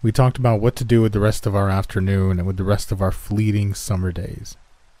 We talked about what to do with the rest of our afternoon and with the rest of our fleeting summer days.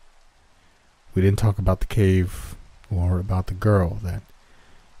 We didn't talk about the cave or about the girl that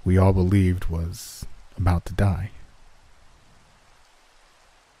we all believed was about to die.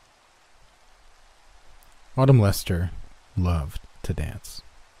 Autumn Lester loved to dance.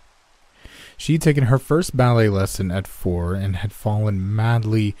 She'd taken her first ballet lesson at 4 and had fallen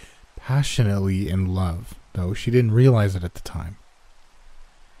madly, passionately in love, though she didn't realize it at the time.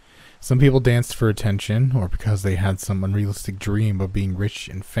 Some people danced for attention or because they had some unrealistic dream of being rich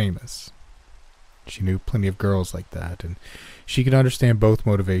and famous. She knew plenty of girls like that, and she could understand both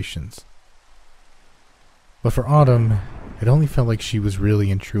motivations. But for Autumn, it only felt like she was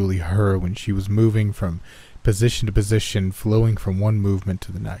really and truly her when she was moving from position to position, flowing from one movement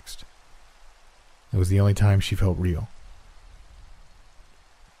to the next. It was the only time she felt real.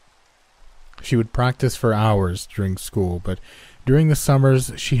 She would practice for hours during school, but during the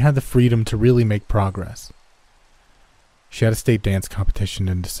summers, she had the freedom to really make progress. She had a state dance competition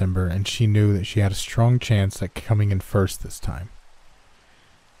in December, and she knew that she had a strong chance at coming in first this time.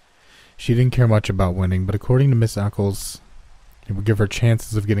 She didn't care much about winning, but according to Miss Eccles, it would give her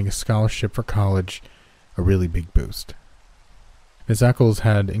chances of getting a scholarship for college a really big boost. Miss Eccles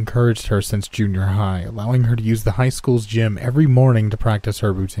had encouraged her since junior high, allowing her to use the high school's gym every morning to practice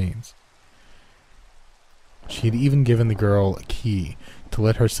her routines. She had even given the girl a key to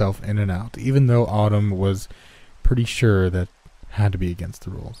let herself in and out, even though Autumn was pretty sure that had to be against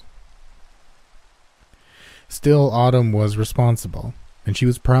the rules. Still, Autumn was responsible, and she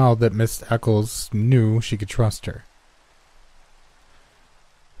was proud that Miss Eccles knew she could trust her.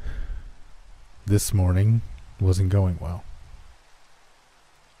 This morning wasn't going well.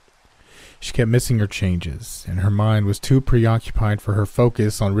 She kept missing her changes, and her mind was too preoccupied for her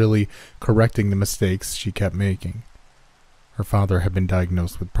focus on really correcting the mistakes she kept making. Her father had been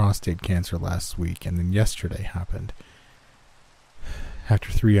diagnosed with prostate cancer last week, and then yesterday happened.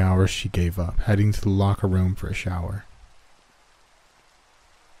 After 3 hours, she gave up, heading to the locker room for a shower.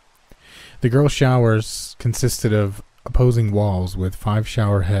 The girls' showers consisted of opposing walls with 5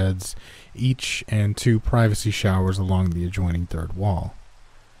 shower heads each and 2 privacy showers along the adjoining third wall.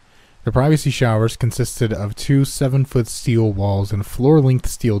 The privacy showers consisted of 2 7-foot steel walls and a floor-length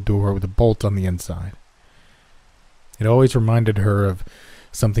steel door with a bolt on the inside. It always reminded her of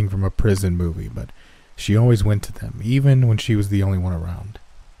something from a prison movie, but she always went to them, even when she was the only one around.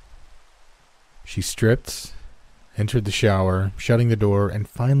 She stripped, entered the shower, shutting the door, and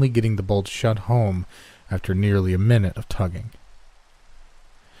finally getting the bolt shut home after nearly a minute of tugging.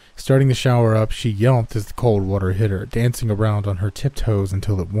 Starting the shower up, she yelped as the cold water hit her, dancing around on her tiptoes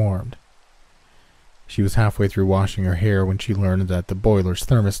until it warmed. She was halfway through washing her hair when she learned that the boiler's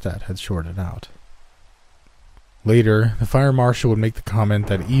thermostat had shorted out. Later, the fire marshal would make the comment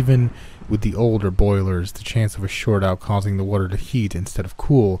that even with the older boilers, the chance of a short out causing the water to heat instead of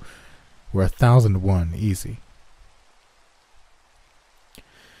cool were 1,000 to 1 easy.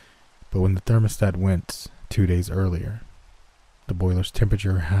 But when the thermostat went 2 days earlier, The boiler's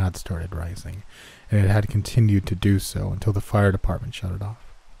temperature had started rising, and it had continued to do so until the fire department shut it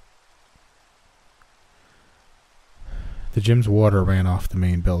off. The gym's water ran off the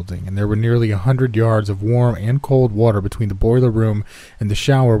main building, and there were nearly 100 yards of warm and cold water between the boiler room and the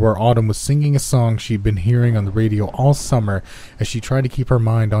shower where Autumn was singing a song she'd been hearing on the radio all summer as she tried to keep her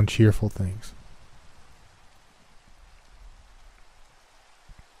mind on cheerful things.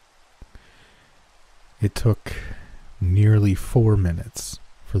 It took nearly 4 minutes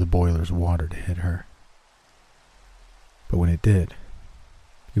for the boiler's water to hit her. But when it did,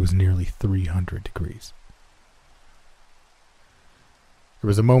 it was nearly 300 degrees. There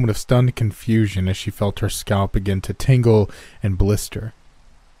was a moment of stunned confusion as she felt her scalp begin to tingle and blister,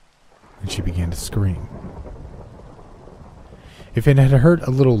 and she began to scream. If it had hurt a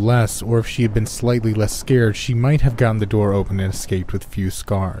little less, or if she had been slightly less scared, she might have gotten the door open and escaped with few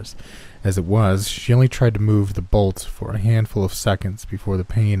scars. As it was, she only tried to move the bolt for a handful of seconds before the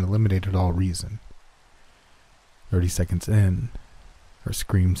pain eliminated all reason. 30 seconds in, her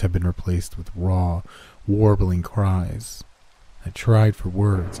screams had been replaced with raw, warbling cries that tried for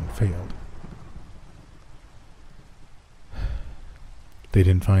words and failed. They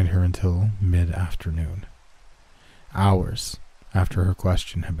didn't find her until mid-afternoon, hours after her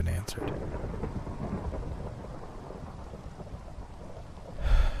question had been answered.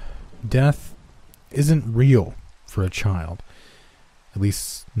 Death isn't real for a child, at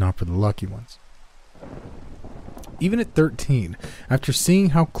least not for the lucky ones. Even at 13, after seeing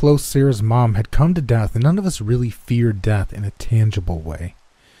how close Sarah's mom had come to death, none of us really feared death in a tangible way.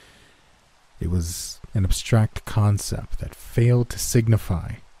 It was an abstract concept that failed to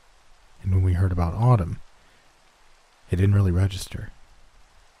signify, and when we heard about Autumn, it didn't really register.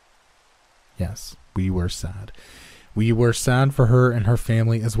 Yes, we were sad. We were sad for her and her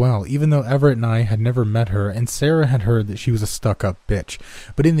family as well, even though Everett and I had never met her, and Sarah had heard that she was a stuck-up bitch.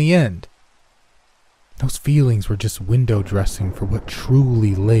 But in the end, those feelings were just window dressing for what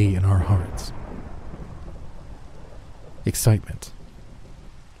truly lay in our hearts. Excitement.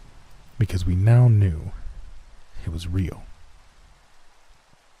 Because we now knew it was real.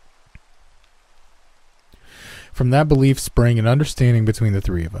 From that belief sprang an understanding between the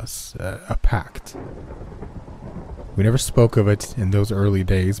three of us, a pact. We never spoke of it in those early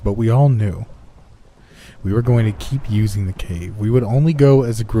days, but we all knew. We were going to keep using the cave. We would only go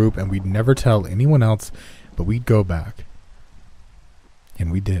as a group, and we'd never tell anyone else, but we'd go back.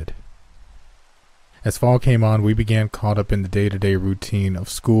 And we did. As fall came on, we began caught up in the day-to-day routine of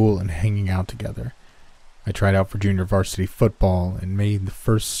school and hanging out together. I tried out for junior varsity football and made the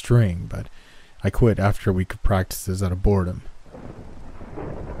first string, but I quit after a week of practices out of boredom.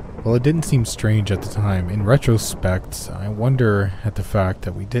 While it didn't seem strange at the time, in retrospect, I wonder at the fact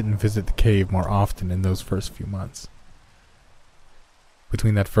that we didn't visit the cave more often in those first few months.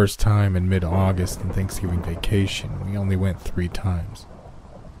 Between that first time in mid-August and Thanksgiving vacation, we only went 3 times.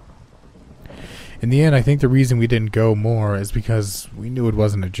 In the end, I think the reason we didn't go more is because we knew it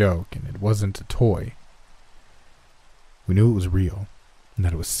wasn't a joke and it wasn't a toy. We knew it was real and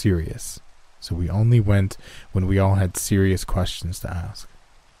that it was serious, so we only went when we all had serious questions to ask.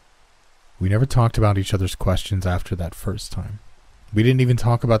 We never talked about each other's questions after that first time. We didn't even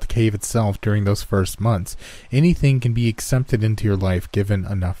talk about the cave itself during those first months. Anything can be accepted into your life given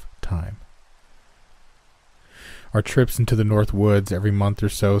enough time. Our trips into the North Woods every month or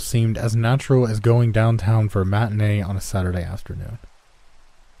so seemed as natural as going downtown for a matinee on a Saturday afternoon.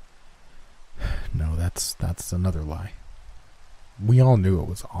 No, that's another lie. We all knew it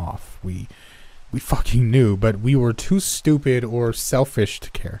was off. We fucking knew, but we were too stupid or selfish to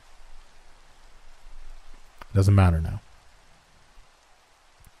care. Doesn't matter now.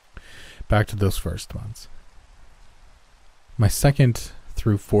 Back to those first months. My second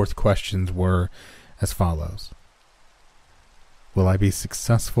through fourth questions were as follows. Will I be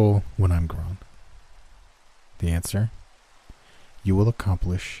successful when I'm grown? The answer, you will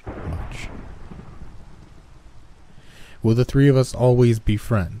accomplish much. Will the three of us always be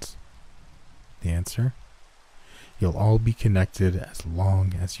friends? The answer, you'll all be connected as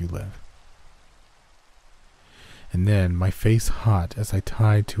long as you live. And then, my face hot as I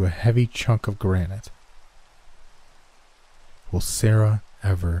tied to a heavy chunk of granite. Will Sarah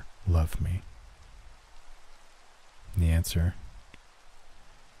ever love me? And the answer,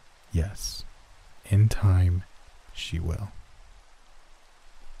 yes. In time, she will.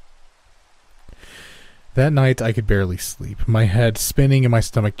 That night, I could barely sleep, my head spinning and my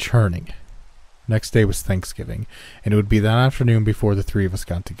stomach churning. Next day was Thanksgiving, and it would be that afternoon before the three of us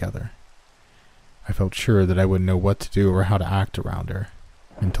got together. I felt sure that I wouldn't know what to do or how to act around her.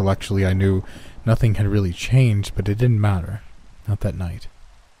 Intellectually, I knew nothing had really changed, but it didn't matter. Not that night.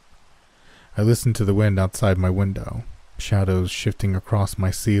 I listened to the wind outside my window, shadows shifting across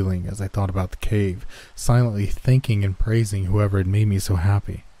my ceiling as I thought about the cave, silently thanking and praising whoever had made me so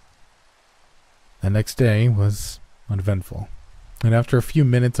happy. The next day was uneventful, and after a few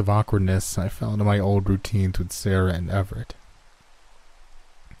minutes of awkwardness, I fell into my old routines with Sarah and Everett.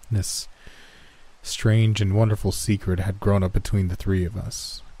 This strange and wonderful secret had grown up between the three of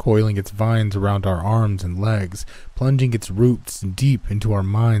us, coiling its vines around our arms and legs, plunging its roots deep into our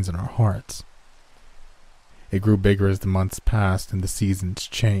minds and our hearts. It grew bigger as the months passed and the seasons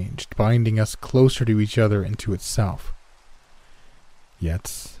changed, binding us closer to each other and to itself.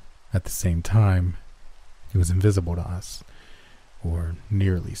 Yet, at the same time, it was invisible to us, or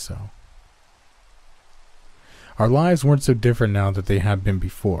nearly so. Our lives weren't so different now that they had been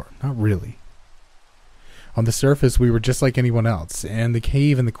before, not really. On the surface, we were just like anyone else, and the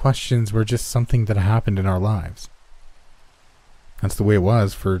cave and the questions were just something that happened in our lives. That's the way it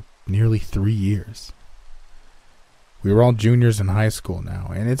was for nearly 3 years. We were all juniors in high school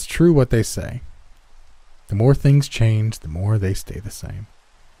now, and it's true what they say. The more things change, the more they stay the same.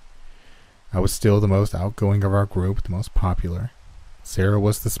 I was still the most outgoing of our group, the most popular. Sarah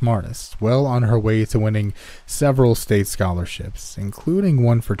was the smartest, well on her way to winning several state scholarships, including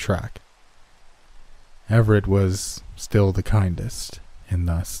one for track. Everett was still the kindest, and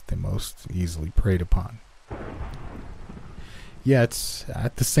thus the most easily preyed upon. Yet,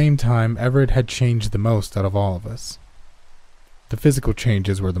 at the same time, Everett had changed the most out of all of us. The physical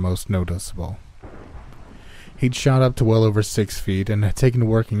changes were the most noticeable. He'd shot up to well over 6 feet and had taken to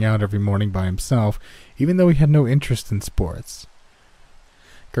working out every morning by himself, even though he had no interest in sports.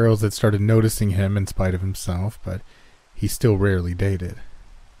 Girls had started noticing him in spite of himself, but he still rarely dated.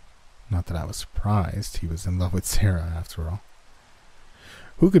 Not that I was surprised. He was in love with Sarah, after all.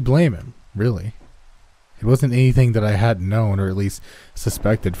 Who could blame him, really? It wasn't anything that I hadn't known, or at least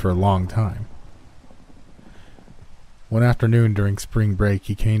suspected for a long time. One afternoon during spring break,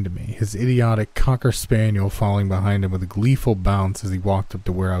 he came to me, his idiotic cocker spaniel following behind him with a gleeful bounce as he walked up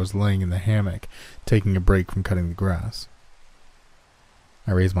to where I was laying in the hammock, taking a break from cutting the grass.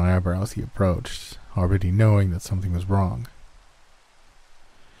 I raised my eyebrows as he approached, already knowing that something was wrong.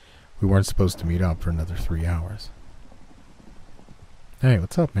 We weren't supposed to meet up for another 3 hours. Hey,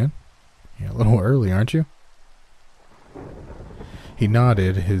 what's up, man? You're a little early, aren't you? He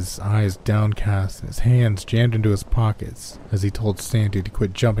nodded, his eyes downcast and his hands jammed into his pockets as he told Sandy to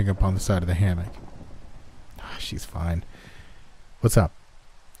quit jumping up on the side of the hammock. She's fine. What's up?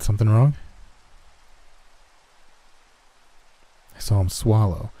 Something wrong? I saw him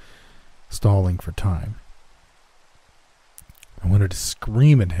swallow, stalling for time. I wanted to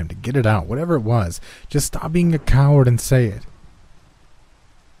scream at him to get it out, whatever it was. Just stop being a coward and say it.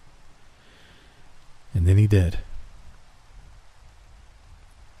 And then he did.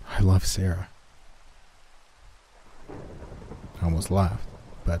 I love Sarah. I almost laughed,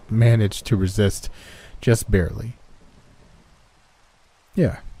 but managed to resist just barely.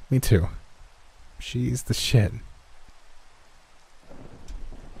 Yeah, me too. She's the shit.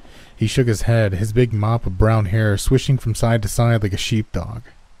 He shook his head, his big mop of brown hair swishing from side to side like a sheepdog.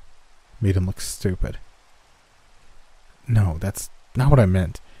 Made him look stupid. No, that's not what I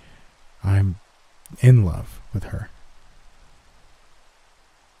meant. I'm in love with her.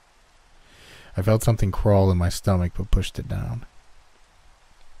 I felt something crawl in my stomach but pushed it down.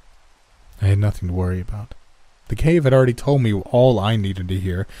 I had nothing to worry about. The cave had already told me all I needed to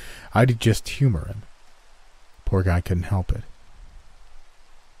hear. I'd just humor him. Poor guy couldn't help it.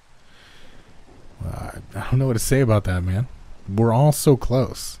 I don't know what to say about that, man. We're all so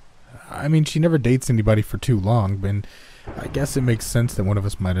close. I mean, she never dates anybody for too long, and I guess it makes sense that one of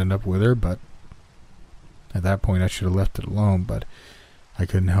us might end up with her, but at that point I should have left it alone, but I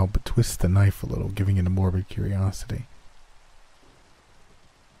couldn't help but twist the knife a little, giving it a morbid curiosity.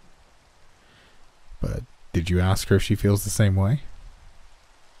 But did you ask her if she feels the same way?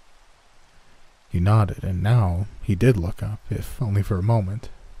 He nodded, and now he did look up, if only for a moment.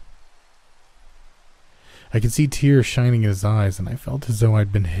 I could see tears shining in his eyes, and I felt as though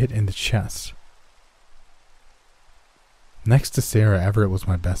I'd been hit in the chest. Next to Sarah, Everett was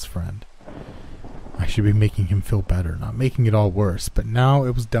my best friend. I should be making him feel better, not making it all worse, but now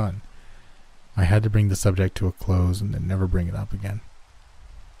it was done. I had to bring the subject to a close and then never bring it up again.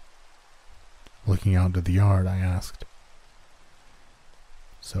 Looking out into the yard, I asked,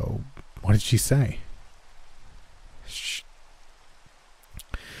 "So, what did she say?"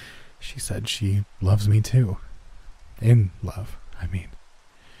 She said she loves me too. In love, I mean.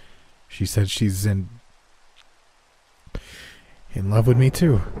 She said she's in love with me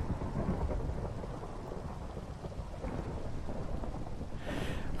too.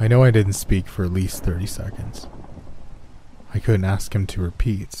 I know I didn't speak for at least 30 seconds. I couldn't ask him to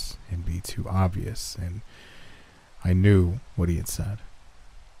repeat and be too obvious, and I knew what he had said.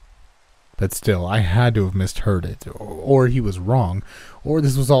 But still, I had to have misheard it, or he was wrong, or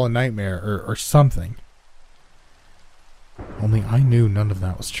this was all a nightmare, or something. Only I knew none of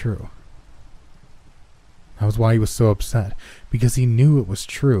that was true. That was why he was so upset, because he knew it was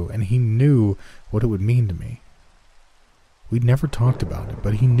true, and he knew what it would mean to me. We'd never talked about it,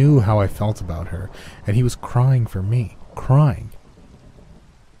 but he knew how I felt about her, and he was crying for me. Crying.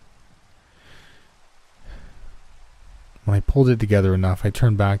 When I pulled it together enough, I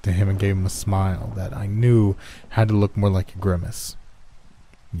turned back to him and gave him a smile that I knew had to look more like a grimace.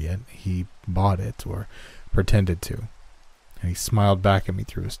 Yet he bought it, or pretended to, and he smiled back at me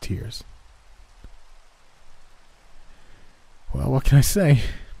through his tears. Well, what can I say?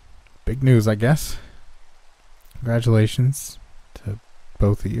 Big news, I guess. Congratulations to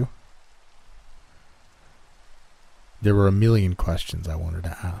both of you. There were a million questions I wanted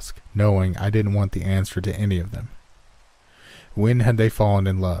to ask, knowing I didn't want the answer to any of them. When had they fallen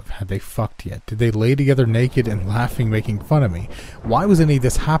in love? Had they fucked yet? Did they lay together naked and laughing, making fun of me? Why was any of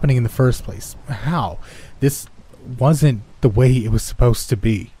this happening in the first place? How? This wasn't the way it was supposed to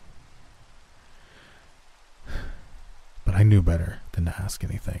be. But I knew better than to ask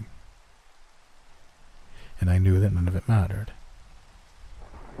anything. And I knew that none of it mattered.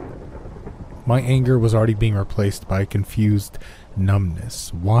 My anger was already being replaced by a confused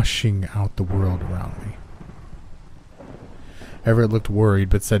numbness, washing out the world around me. Everett looked worried,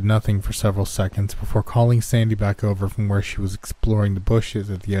 but said nothing for several seconds before calling Sandy back over from where she was exploring the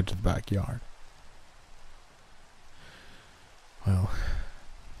bushes at the edge of the backyard. Well,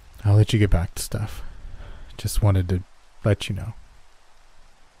 I'll let you get back to stuff. Just wanted to let you know.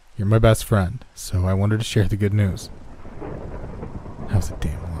 You're my best friend, so I wanted to share the good news. That was a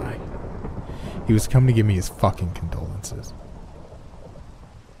damn lie. He was coming to give me his fucking condolences.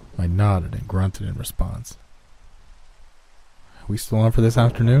 I nodded and grunted in response. Are we still on for this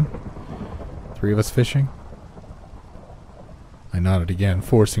afternoon? 3 of us fishing? I nodded again,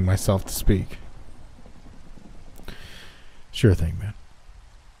 forcing myself to speak. Sure thing, man.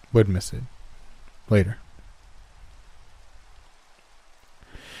 Would miss it. Later.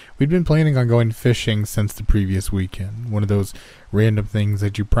 We'd been planning on going fishing since the previous weekend. One of those random things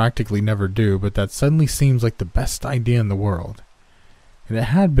that you practically never do, but that suddenly seems like the best idea in the world. And it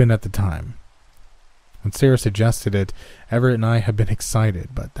had been at the time. When Sarah suggested it, Everett and I had been excited,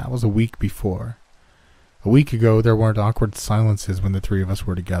 but that was a week before. A week ago, there weren't awkward silences when the 3 of us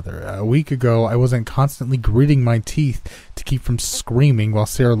were together. A week ago, I wasn't constantly gritting my teeth to keep from screaming while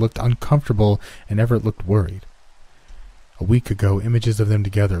Sarah looked uncomfortable and Everett looked worried. A week ago, images of them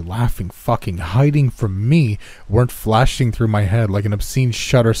together, laughing, fucking, hiding from me, weren't flashing through my head like an obscene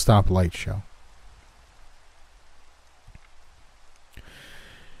Shutterstop light show.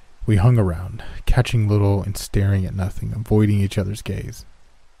 We hung around, catching little and staring at nothing, avoiding each other's gaze.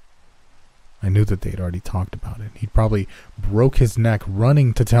 I knew that they had already talked about it. He'd probably broke his neck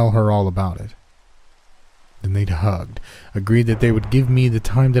running to tell her all about it. Then they'd hugged, agreed that they would give me the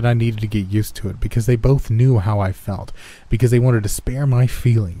time that I needed to get used to it, because they both knew how I felt, because they wanted to spare my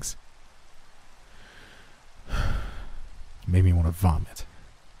feelings. It made me want to vomit.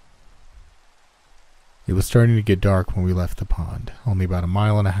 It was starting to get dark when we left the pond, only about 1.5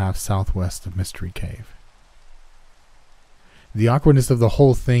 miles southwest of Mystery Cave. The awkwardness of the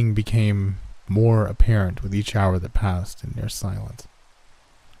whole thing became more apparent with each hour that passed in their silence.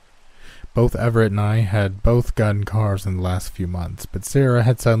 Both Everett and I had both gotten cars in the last few months, but Sarah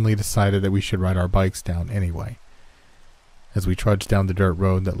had suddenly decided that we should ride our bikes down anyway. As we trudged down the dirt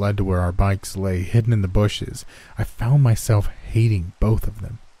road that led to where our bikes lay hidden in the bushes, I found myself hating both of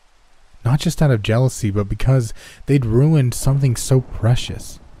them. Not just out of jealousy, but because they'd ruined something so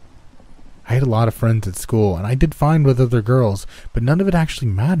precious. I had a lot of friends at school, and I did fine with other girls, but none of it actually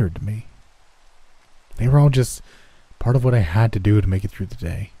mattered to me. They were all just part of what I had to do to make it through the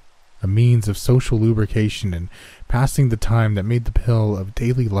day. A means of social lubrication and passing the time that made the pill of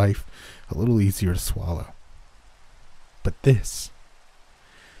daily life a little easier to swallow. But this,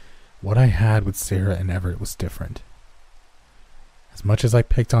 what I had with Sarah and Everett, was different. As much as I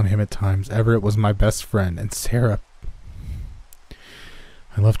picked on him at times, Everett was my best friend, and Sarah,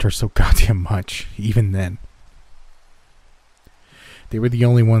 I loved her so goddamn much, even then. They were the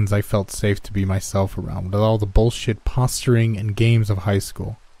only ones I felt safe to be myself around, with all the bullshit posturing and games of high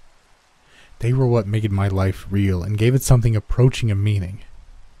school. They were what made my life real and gave it something approaching a meaning.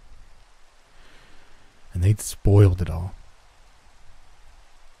 And they'd spoiled it all.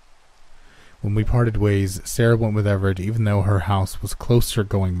 When we parted ways, Sarah went with Everett even though her house was closer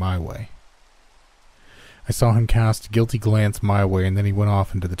going my way. I saw him cast a guilty glance my way and then he went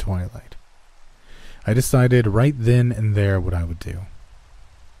off into the twilight. I decided right then and there what I would do.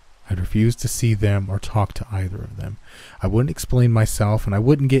 I'd refuse to see them or talk to either of them. I wouldn't explain myself and I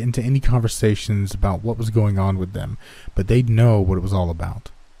wouldn't get into any conversations about what was going on with them, but they'd know what it was all about.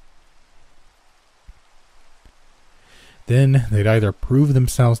 Then they'd either prove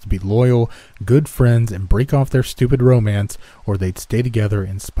themselves to be loyal, good friends and break off their stupid romance, or they'd stay together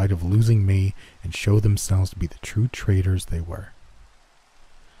in spite of losing me and show themselves to be the true traitors they were.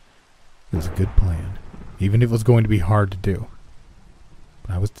 It was a good plan, even if it was going to be hard to do.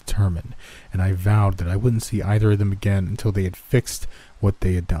 But I was determined, and I vowed that I wouldn't see either of them again until they had fixed what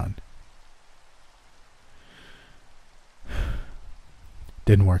they had done.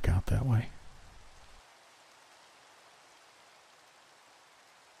 Didn't work out that way.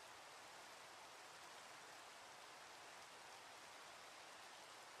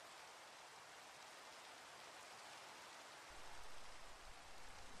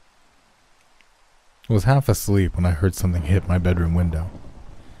 I was half asleep when I heard something hit my bedroom window.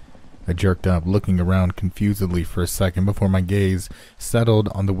 I jerked up, looking around confusedly for a second before my gaze settled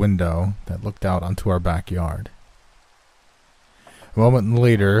on the window that looked out onto our backyard. A moment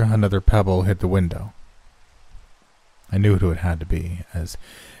later, another pebble hit the window. I knew who it had to be, as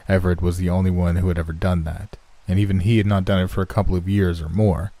Everett was the only one who had ever done that, and even he had not done it for a couple of years or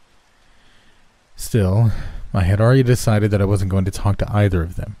more. Still, I had already decided that I wasn't going to talk to either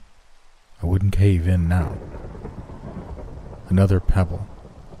of them. I wouldn't cave in now. Another pebble,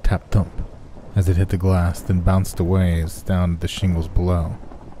 tap-thump, as it hit the glass, then bounced away as down the shingles below.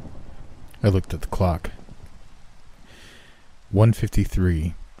 I looked at the clock.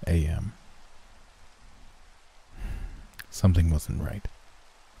 1:53 a.m. Something wasn't right.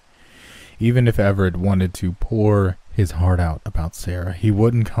 Even if Everett wanted to pour his heart out about Sarah, he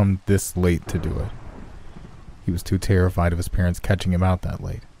wouldn't come this late to do it. He was too terrified of his parents catching him out that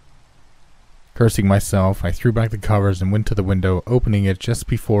late. Cursing myself, I threw back the covers and went to the window, opening it just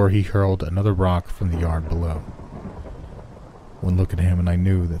before he hurled another rock from the yard below. One look at him and I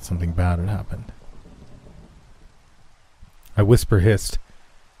knew that something bad had happened. I hissed,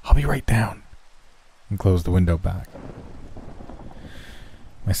 "I'll be right down," and closed the window back.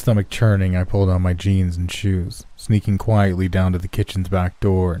 My stomach churning, I pulled on my jeans and shoes, sneaking quietly down to the kitchen's back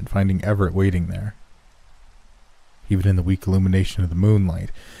door and finding Everett waiting there. Even in the weak illumination of the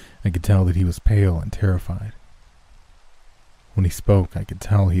moonlight, I could tell that he was pale and terrified. When he spoke, I could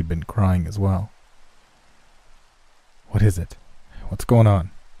tell he'd been crying as well. "What is it? What's going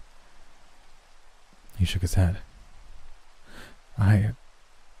on?" He shook his head. I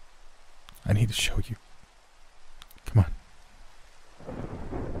need to show you. Come on."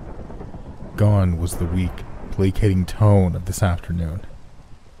 Gone was the weak, placating tone of this afternoon.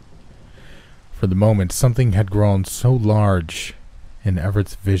 For the moment, something had grown so large in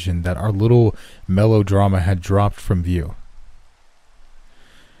Everett's vision that our little melodrama had dropped from view.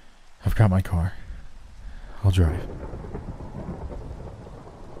 "I've got my car. I'll drive."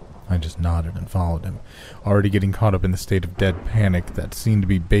 I just nodded and followed him, already getting caught up in the state of dead panic that seemed to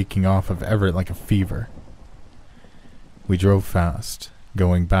be baking off of Everett like a fever. We drove fast,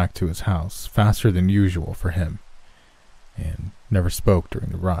 going back to his house, faster than usual for him, and never spoke during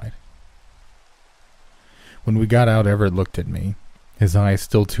the ride. When we got out, Everett looked at me, his eyes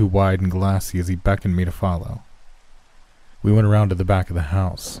still too wide and glassy as he beckoned me to follow. We went around to the back of the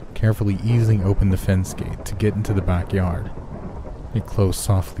house, carefully easing open the fence gate to get into the backyard. It closed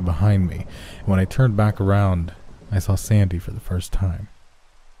softly behind me, and when I turned back around, I saw Sandy for the first time.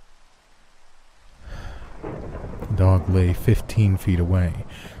 The dog lay 15 feet away,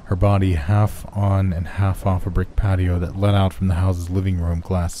 her body half on and half off a brick patio that led out from the house's living room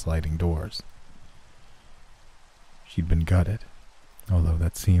glass sliding doors. She'd been gutted, although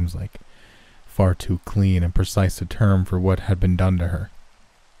that seems like far too clean and precise a term for what had been done to her.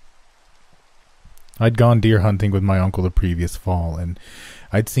 I'd gone deer hunting with my uncle the previous fall, and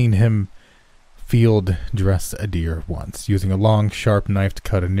I'd seen him field dress a deer once, using a long, sharp knife to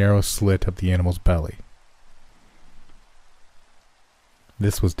cut a narrow slit up the animal's belly.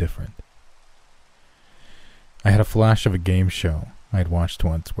 This was different. I had a flash of a game show I'd watched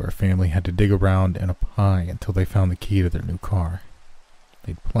once where a family had to dig around in a pie until they found the key to their new car.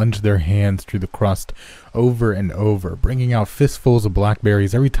 They'd plunge their hands through the crust over and over, bringing out fistfuls of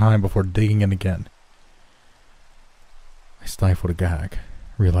blackberries every time before digging in again. I stifled a gag,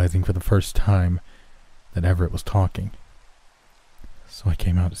 realizing for the first time that Everett was talking. So I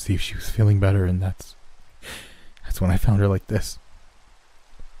came out to see if she was feeling better, and that's when I found her like this.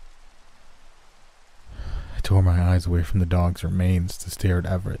 tore my eyes away from the dog's remains to stare at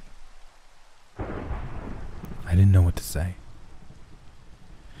Everett. I didn't know what to say.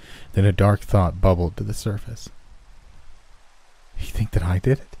 Then a dark thought bubbled to the surface. You think that I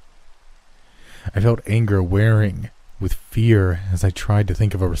did it? I felt anger wearing with fear as I tried to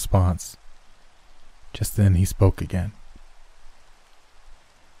think of a response. Just then he spoke again.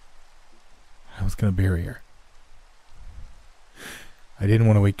 I was going to bury her. I didn't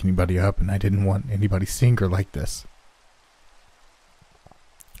want to wake anybody up, and I didn't want anybody seeing her like this.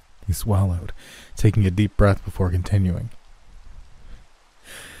 He swallowed, taking a deep breath before continuing.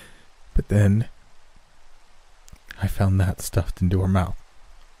 But then I found that stuffed into her mouth.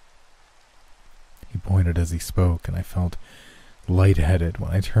 He pointed as he spoke, and I felt lightheaded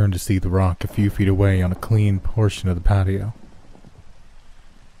when I turned to see the rock a few feet away on a clean portion of the patio.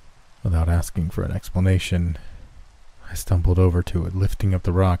 Without asking for an explanation, I stumbled over to it, lifting up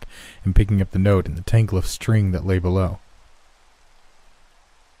the rock and picking up the note in the tangle of string that lay below.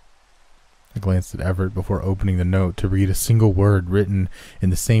 I glanced at Everett before opening the note to read a single word written in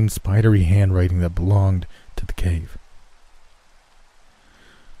the same spidery handwriting that belonged to the cave.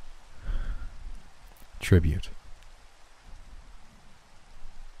 Tribute.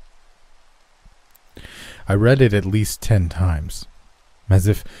 I read it at least 10 times, as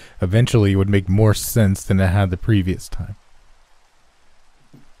if eventually it would make more sense than it had the previous time.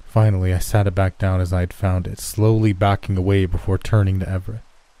 Finally, I sat it back down as I had found it, slowly backing away before turning to Everett.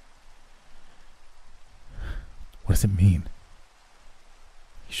 What does it mean?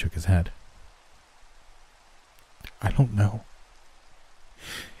 He shook his head. I don't know.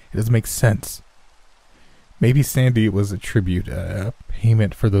 It doesn't make sense. Maybe Sandy was a tribute, a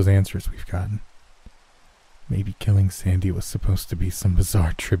payment for those answers we've gotten. Maybe killing Sandy was supposed to be some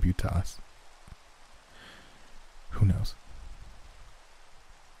bizarre tribute to us. Who knows?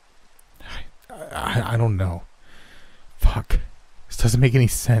 I don't know. Fuck. This doesn't make any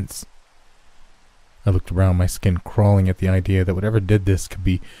sense. I looked around, my skin crawling at the idea that whatever did this could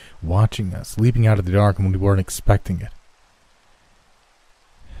be watching us, leaping out of the dark when we weren't expecting it.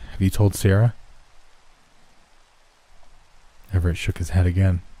 Have you told Sarah? Everett shook his head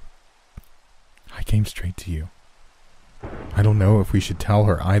again. I came straight to you. I don't know if we should tell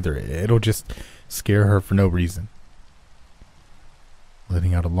her either. It'll just scare her for no reason.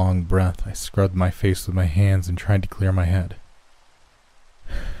 Letting out a long breath, I scrubbed my face with my hands and tried to clear my head.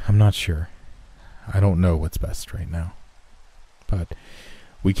 I'm not sure. I don't know what's best right now. But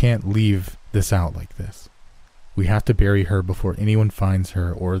we can't leave this out like this. We have to bury her before anyone finds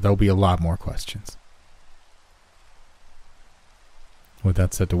her, or there'll be a lot more questions. With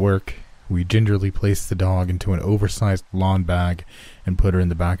that set to work, we gingerly placed the dog into an oversized lawn bag and put her in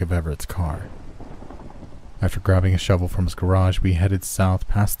the back of Everett's car. After grabbing a shovel from his garage, we headed south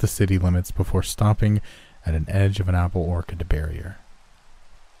past the city limits before stopping at an edge of an apple orchard to bury her.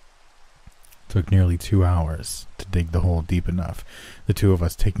 It took nearly 2 hours to dig the hole deep enough, the two of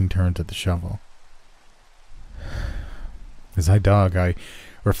us taking turns at the shovel. As I dug, I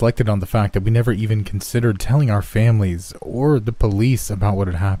reflected on the fact that we never even considered telling our families or the police about what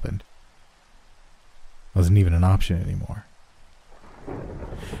had happened. It wasn't even an option anymore.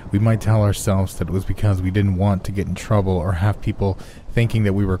 We might tell ourselves that it was because we didn't want to get in trouble or have people thinking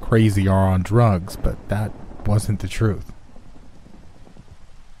that we were crazy or on drugs, but that wasn't the truth.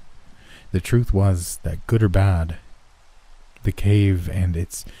 The truth was that, good or bad, the cave and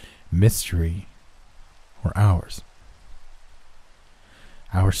its mystery were ours.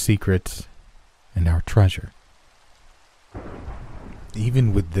 Our secret and our treasure.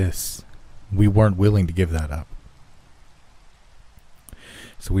 Even with this, we weren't willing to give that up.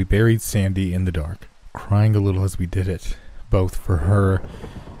 So we buried Sandy in the dark, crying a little as we did it, both for her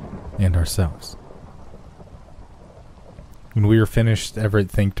and ourselves. When we were finished,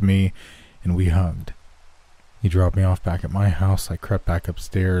 Everett thanked me and we hugged. He dropped me off back at my house. I crept back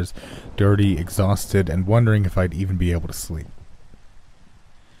upstairs, dirty, exhausted, and wondering if I'd even be able to sleep.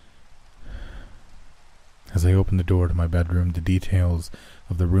 As I opened the door to my bedroom, the details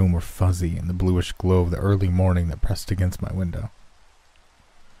of the room were fuzzy in the bluish glow of the early morning that pressed against my window.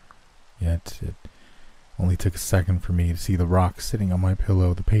 Yet it only took a second for me to see the rock sitting on my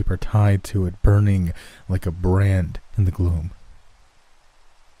pillow, the paper tied to it, burning like a brand in the gloom.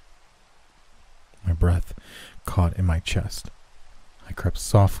 My breath caught in my chest. I crept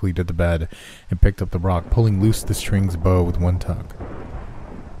softly to the bed and picked up the rock, pulling loose the string's bow with one tug.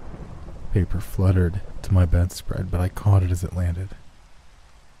 Paper fluttered to my bedspread, but I caught it as it landed.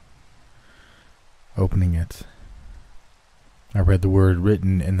 Opening it, I read the word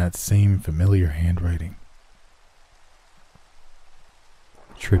written in that same familiar handwriting.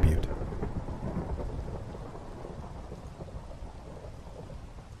 Tribute.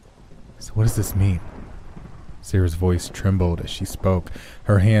 So what does this mean? Sarah's voice trembled as she spoke,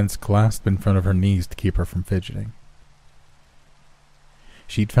 her hands clasped in front of her knees to keep her from fidgeting.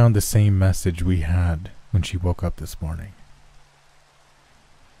 She'd found the same message we had when she woke up this morning.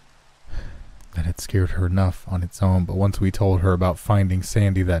 That had scared her enough on its own, but once we told her about finding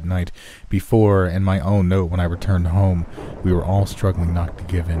Sandy that night before and my own note when I returned home, we were all struggling not to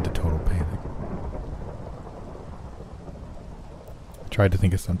give in to total panic. I tried to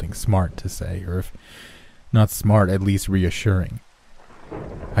think of something smart to say, or if not smart, at least reassuring.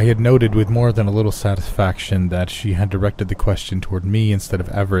 I had noted with more than a little satisfaction that she had directed the question toward me instead of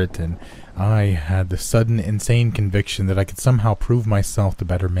Everett, and I had the sudden, insane conviction that I could somehow prove myself the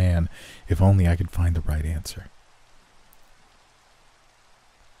better man if only I could find the right answer.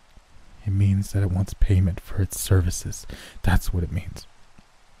 It means that it wants payment for its services. That's what it means.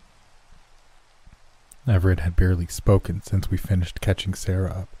 Everett had barely spoken since we finished catching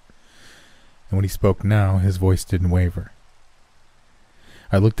Sarah up, and when he spoke now, his voice didn't waver.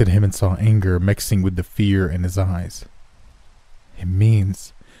 I looked at him and saw anger mixing with the fear in his eyes. It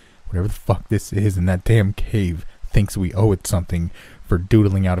means whatever the fuck this is in that damn cave thinks we owe it something for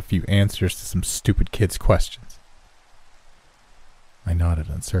doodling out a few answers to some stupid kid's questions. I nodded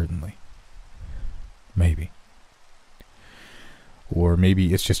uncertainly. Maybe. Or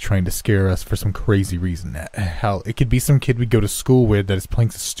maybe it's just trying to scare us for some crazy reason. Hell, it could be some kid we go to school with that is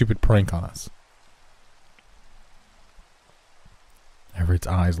playing some stupid prank on us. Everett's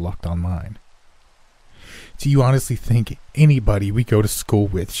eyes locked on mine. Do you honestly think anybody we go to school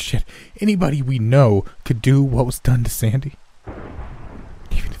with, anybody we know could do what was done to Sandy?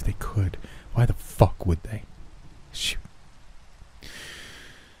 Even if they could, why the fuck would they? She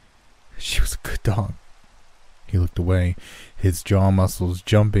was a good dog. He looked away, his jaw muscles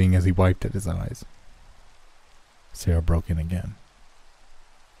jumping as he wiped at his eyes. Sarah broke in again.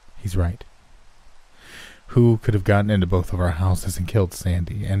 He's right. Who could have gotten into both of our houses and killed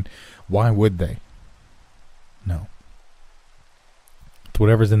Sandy? And why would they? No. It's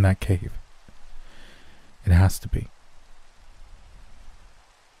whatever's in that cave. It has to be.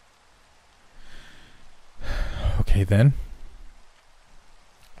 Okay, then.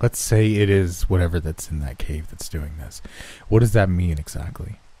 Let's say it is whatever that's in that cave that's doing this. What does that mean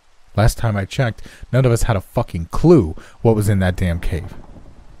exactly? Last time I checked, none of us had a fucking clue what was in that damn cave.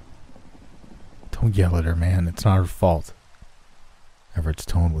 Don't yell at her, man. It's not her fault. Everett's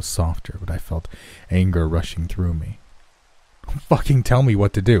tone was softer, but I felt anger rushing through me. Don't fucking tell me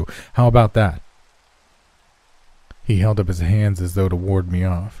what to do. How about that? He held up his hands as though to ward me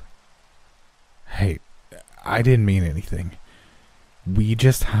off. Hey, I didn't mean anything. We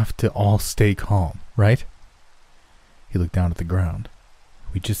just have to all stay calm, right? He looked down at the ground.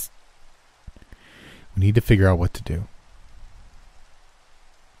 We need to figure out what to do.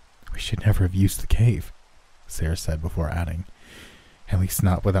 We should never have used the cave, Sarah said before adding. At least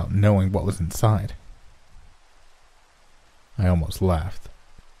not without knowing what was inside. I almost laughed.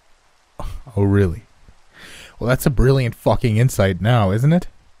 Oh, really? Well, that's a brilliant fucking insight now, isn't it?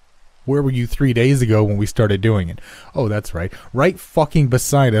 Where were you 3 days ago when we started doing it? Oh, that's right. Right fucking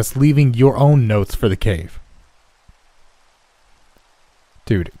beside us, leaving your own notes for the cave.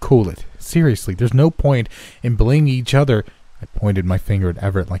 Dude, cool it. Seriously, there's no point in blaming each other. I pointed my finger at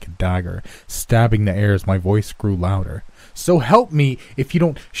Everett like a dagger, stabbing the air as my voice grew louder. So help me if you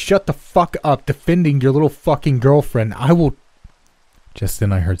don't shut the fuck up defending your little fucking girlfriend. I will... Just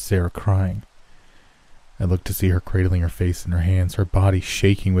then I heard Sarah crying. I looked to see her cradling her face in her hands, her body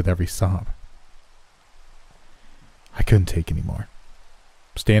shaking with every sob. I couldn't take any more.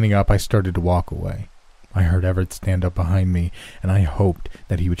 Standing up, I started to walk away. I heard Everett stand up behind me, and I hoped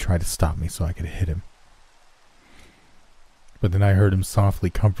that he would try to stop me so I could hit him. But then I heard him softly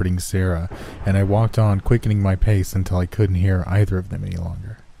comforting Sarah, and I walked on, quickening my pace until I couldn't hear either of them any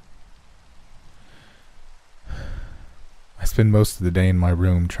longer. I spent most of the day in my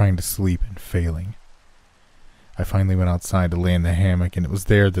room trying to sleep and failing. I finally went outside to lay in the hammock, and it was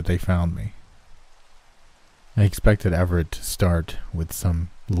there that they found me. I expected Everett to start with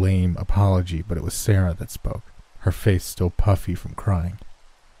some lame apology, but it was Sarah that spoke, her face still puffy from crying.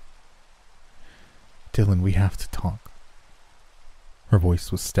 Dylan, we have to talk. Her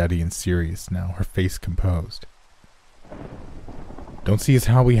voice was steady and serious now, her face composed. Don't see as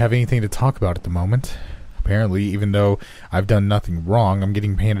how we have anything to talk about at the moment. Apparently, even though I've done nothing wrong, I'm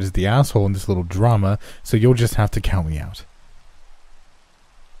getting painted as the asshole in this little drama, so you'll just have to count me out.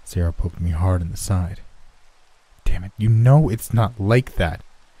 Sarah poked me hard in the side. Damn it, you know it's not like that.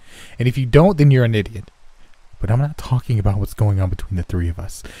 And if you don't, then you're an idiot. But I'm not talking about what's going on between the three of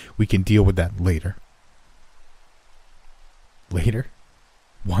us. We can deal with that later. Later?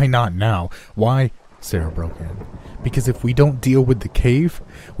 Why not now? Why? Sarah broke in. Because if we don't deal with the cave,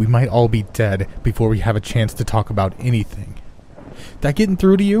 we might all be dead before we have a chance to talk about anything. That getting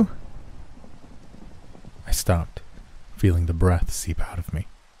through to you? I stopped, feeling the breath seep out of me.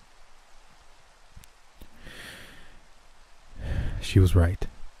 She was right.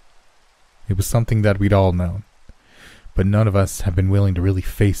 It was something that we'd all known, but none of us had been willing to really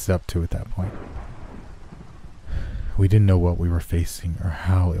face up to at that point. We didn't know what we were facing or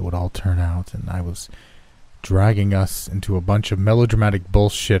how it would all turn out, and I was dragging us into a bunch of melodramatic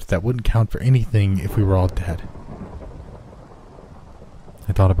bullshit that wouldn't count for anything if we were all dead.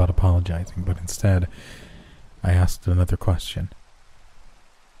 I thought about apologizing, but instead, I asked another question.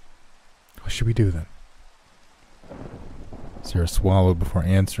 What should we do then? Sarah swallowed before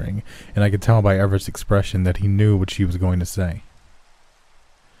answering, and I could tell by Everett's expression that he knew what she was going to say.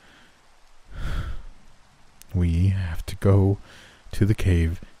 We have to go to the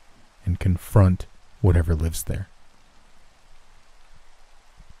cave and confront whatever lives there.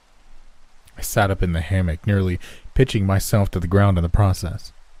 I sat up in the hammock, nearly pitching myself to the ground in the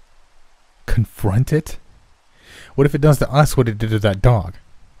process. Confront it? What if it does to us what it did to that dog?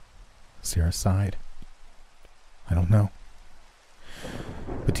 Sarah sighed. I don't know.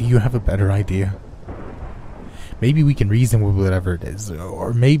 But do you have a better idea? Maybe we can reason with whatever it is,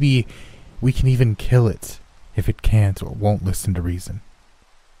 or maybe we can even kill it if it can't or won't listen to reason.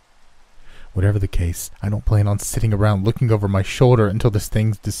 Whatever the case, I don't plan on sitting around looking over my shoulder until this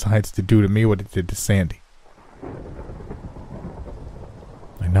thing decides to do to me what it did to Sandy.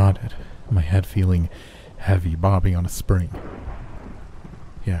 I nodded, my head feeling heavy, bobbing on a spring.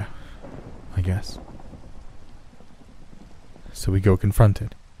 Yeah, I guess. So we go confront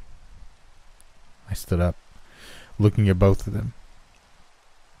it. I stood up, looking at both of them.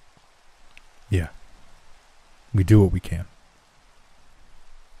 Yeah, we do what we can.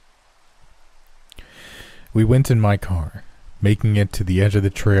 We went in my car, making it to the edge of the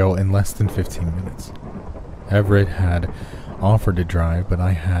trail in less than 15 minutes. Everett had offered to drive, but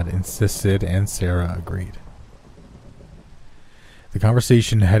I had insisted and Sarah agreed. The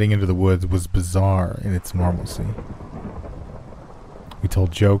conversation heading into the woods was bizarre in its normalcy. We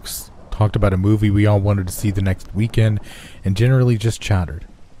told jokes, talked about a movie we all wanted to see the next weekend, and generally just chattered.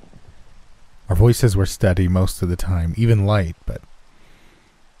 Our voices were steady most of the time, even light, but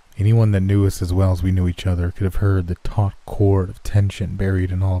anyone that knew us as well as we knew each other could have heard the taut chord of tension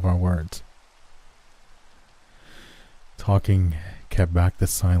buried in all of our words. Talking kept back the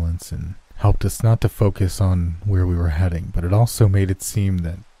silence and helped us not to focus on where we were heading, but it also made it seem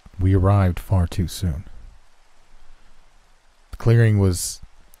that we arrived far too soon. The clearing was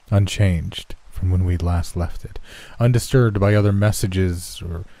unchanged from when we'd last left it, undisturbed by other messages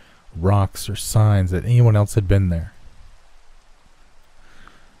or rocks or signs that anyone else had been there.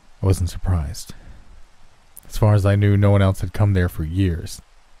 I wasn't surprised. As far as I knew, no one else had come there for years.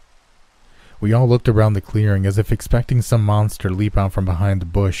 We all looked around the clearing as if expecting some monster to leap out from behind the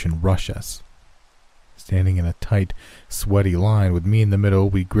bush and rush us. Standing in a tight, sweaty line with me in the middle,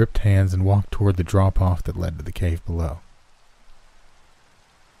 we gripped hands and walked toward the drop-off that led to the cave below.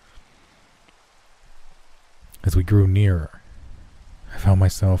 As we grew nearer, I found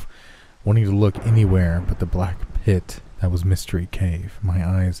myself wanting to look anywhere but the black pit that was Mystery Cave, my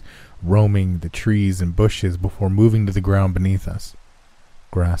eyes roaming the trees and bushes before moving to the ground beneath us,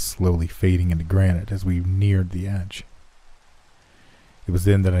 grass slowly fading into granite as we neared the edge. It was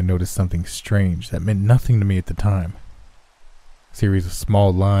then that I noticed something strange that meant nothing to me at the time. A series of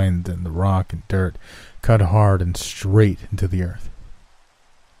small lines in the rock and dirt, cut hard and straight into the earth.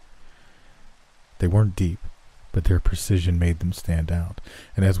 They weren't deep, but their precision made them stand out,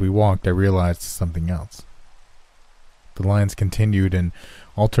 and as we walked I realized something else. The lines continued in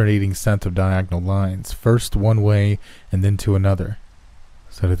alternating set of diagonal lines, first one way and then to another,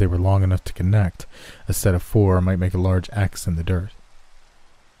 so that they were long enough to connect. A set of 4 might make a large X in the dirt.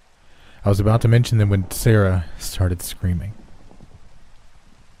 I was about to mention them when Sarah started screaming.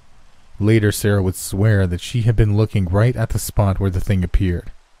 Later, Sarah would swear that she had been looking right at the spot where the thing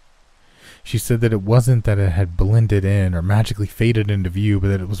appeared. She said that it wasn't that it had blended in or magically faded into view, but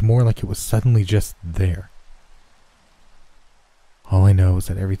that it was more like it was suddenly just there. All I know is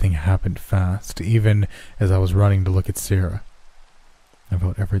that everything happened fast, even as I was running to look at Sarah. I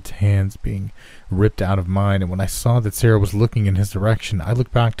felt Everett's hands being ripped out of mine, and when I saw that Sarah was looking in his direction, I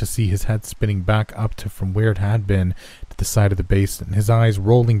looked back to see his head spinning back up to from where it had been to the side of the basin, his eyes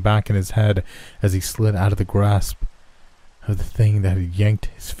rolling back in his head as he slid out of the grasp of the thing that had yanked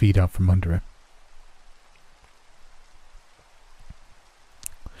his feet out from under him.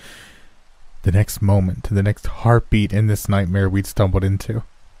 The next moment, the next heartbeat in this nightmare we'd stumbled into,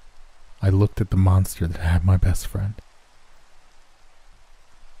 I looked at the monster that had my best friend.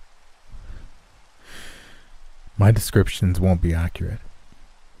 My descriptions won't be accurate.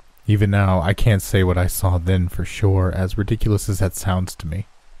 Even now, I can't say what I saw then for sure, as ridiculous as that sounds to me.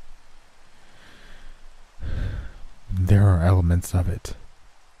 There are elements of it.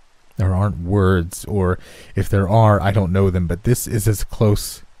 There aren't words, or if there are, I don't know them, but this is as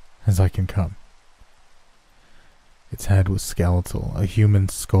close as I can come. Its head was skeletal, a human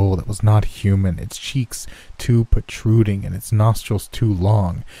skull that was not human, its cheeks too protruding and its nostrils too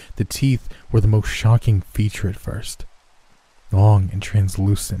long. The teeth were the most shocking feature at first. Long and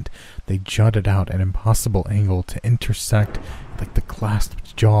translucent, they jutted out at an impossible angle to intersect like the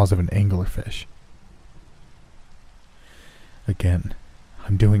clasped jaws of an anglerfish. Again,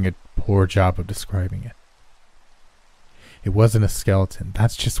 I'm doing a poor job of describing it. It wasn't a skeleton,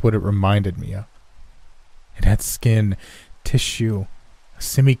 that's just what it reminded me of. It had skin, tissue,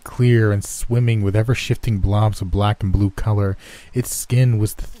 semi-clear and swimming with ever-shifting blobs of black and blue color. Its skin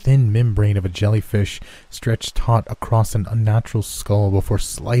was the thin membrane of a jellyfish stretched taut across an unnatural skull before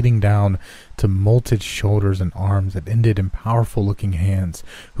sliding down to molted shoulders and arms that ended in powerful-looking hands,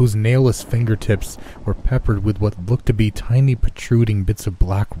 whose nailless fingertips were peppered with what looked to be tiny protruding bits of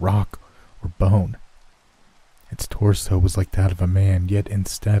black rock or bone. Its torso was like that of a man, yet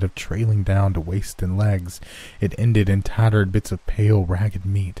instead of trailing down to waist and legs, it ended in tattered bits of pale, ragged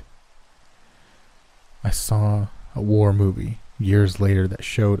meat. I saw a war movie years later that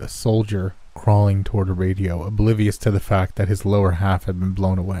showed a soldier crawling toward a radio, oblivious to the fact that his lower half had been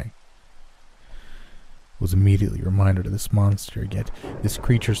blown away. I was immediately reminded of this monster, yet this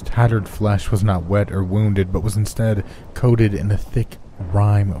creature's tattered flesh was not wet or wounded, but was instead coated in a thick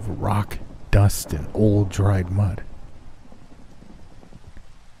rime of rock, dust, and old dried mud.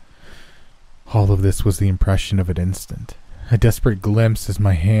 All of this was the impression of an instant. A desperate glimpse as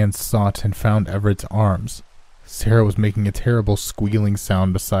my hands sought and found Everett's arms. Sarah was making a terrible squealing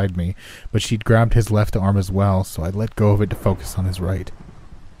sound beside me, but she'd grabbed his left arm as well, so I let go of it to focus on his right.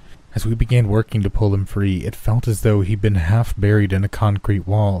 As we began working to pull him free, it felt as though he'd been half buried in a concrete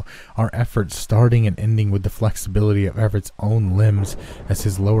wall, our efforts starting and ending with the flexibility of Everett's own limbs as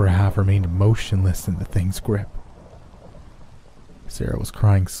his lower half remained motionless in the thing's grip. Sarah was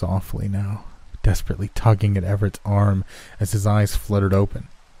crying softly now, desperately tugging at Everett's arm as his eyes fluttered open.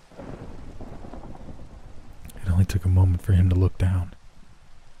 It only took a moment for him to look down.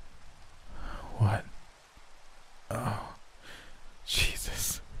 What? Oh,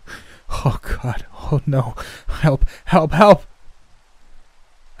 Jesus. Oh, God. Oh, no. Help. Help. Help.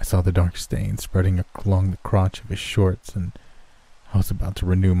 I saw the dark stain spreading along the crotch of his shorts, and I was about to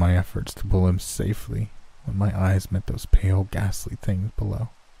renew my efforts to pull him safely when my eyes met those pale, ghastly things below.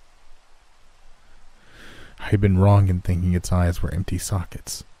 I had been wrong in thinking its eyes were empty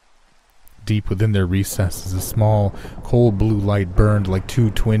sockets. Deep within their recesses, a small, cold blue light burned like two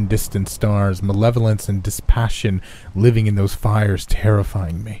twin distant stars, malevolence and dispassion living in those fires,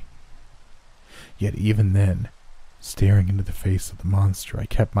 terrifying me. Yet even then, staring into the face of the monster, I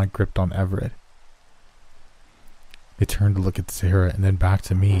kept my grip on Everett. It turned to look at Sarah and then back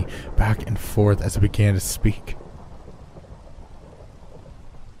to me, back and forth as it began to speak.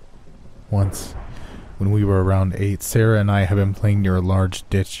 Once, when we were around 8, Sarah and I had been playing near a large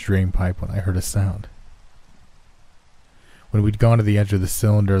ditch drain pipe when I heard a sound. When we'd gone to the edge of the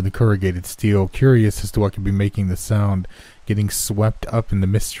cylinder of the corrugated steel, curious as to what could be making the sound, getting swept up in the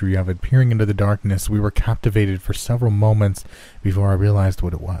mystery of it, peering into the darkness, we were captivated for several moments before I realized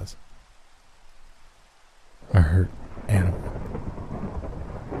what it was. A hurt animal.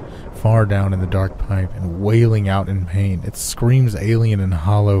 Far down in the dark pipe and wailing out in pain, its screams alien and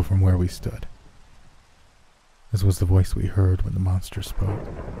hollow from where we stood. This was the voice we heard when the monster spoke.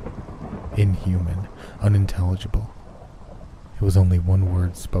 Inhuman, unintelligible. It was only one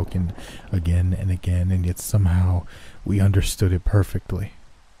word spoken again and again, and yet somehow we understood it perfectly.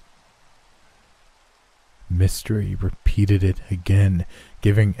 Mystery repeated it again,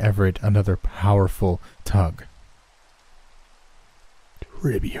 giving Everett another powerful tug.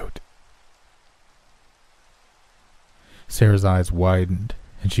 Tribute. Sarah's eyes widened,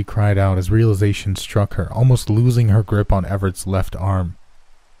 and she cried out as realization struck her, almost losing her grip on Everett's left arm.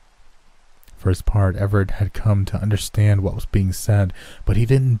 For his part, Everett had come to understand what was being said, but he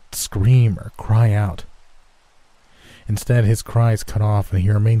didn't scream or cry out. Instead, his cries cut off, and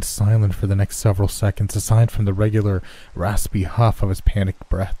he remained silent for the next several seconds, aside from the regular, raspy huff of his panicked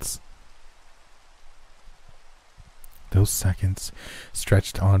breaths. Those seconds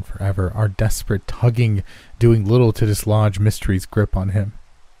stretched on forever, our desperate tugging doing little to dislodge Mystery's grip on him.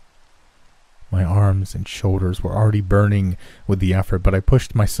 My arms and shoulders were already burning with the effort, but I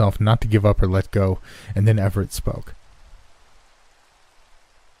pushed myself not to give up or let go, and then Everett spoke.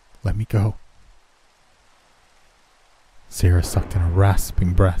 "Let me go." Sarah sucked in a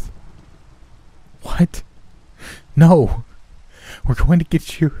rasping breath. "What? No! We're going to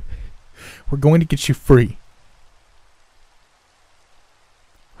get you free."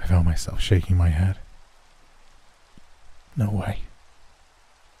 I felt myself shaking my head. No way.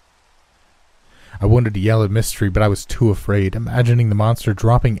 I wanted to yell at Mystery, but I was too afraid, imagining the monster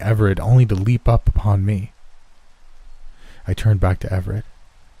dropping Everett only to leap up upon me. I turned back to Everett.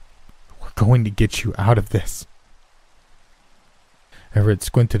 "We're going to get you out of this." Everett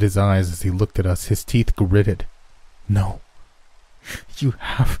squinted his eyes as he looked at us, his teeth gritted. "No. You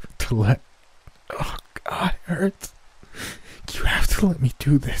have to let... Oh, God, it hurts. You have to let me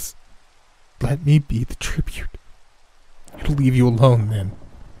do this. Let me be the tribute. It'll leave you alone then."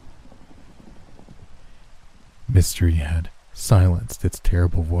 Mystery had silenced its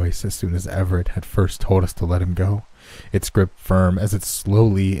terrible voice as soon as Everett had first told us to let him go, its grip firm as it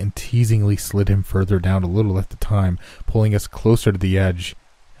slowly and teasingly slid him further down a little at a time, pulling us closer to the edge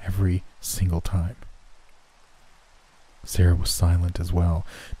every single time. Sarah was silent as well,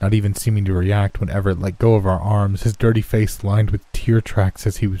 not even seeming to react when Everett let go of our arms, his dirty face lined with tear tracks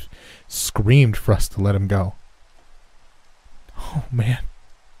as he screamed for us to let him go. "Oh, man.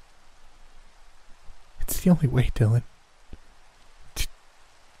 It's the only way, Dylan.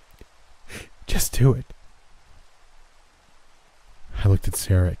 Just do it." I looked at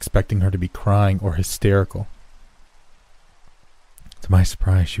Sarah, expecting her to be crying or hysterical. To my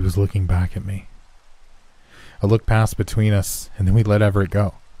surprise, she was looking back at me. A look passed between us, and then we let Everett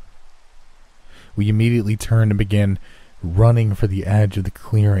go. We immediately turned and began running for the edge of the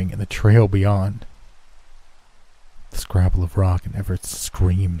clearing and the trail beyond. The scrabble of rock and Everett's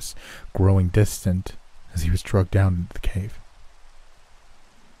screams growing distant as he was dragged down into the cave.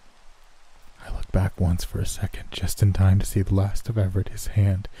 I looked back once for a second, just in time to see the last of Everett, his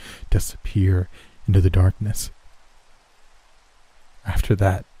hand, disappear into the darkness. After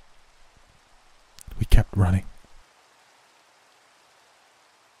that, we kept running.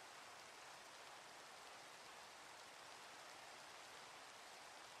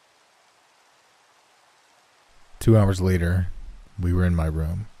 Two hours later, we were in my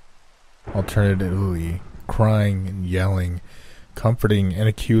room, alternatively crying and yelling, comforting and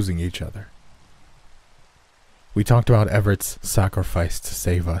accusing each other. We talked about Everett's sacrifice to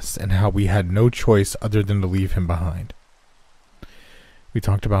save us and how we had no choice other than to leave him behind. We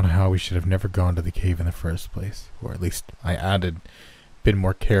talked about how we should have never gone to the cave in the first place, or at least I added, been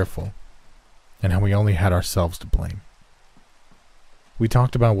more careful, and how we only had ourselves to blame. We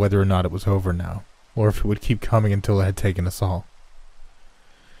talked about whether or not it was over now, or if it would keep coming until it had taken us all.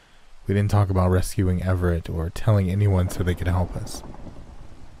 We didn't talk about rescuing Everett or telling anyone so they could help us.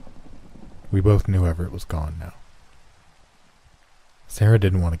 We both knew Everett was gone now. Sarah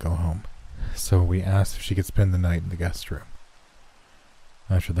didn't want to go home, so we asked if she could spend the night in the guest room.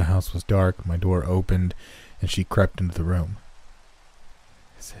 After the house was dark, my door opened and she crept into the room.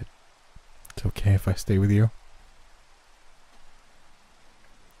 "Is it okay if I stay with you?"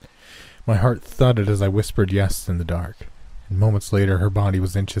 My heart thudded as I whispered yes in the dark, and moments later her body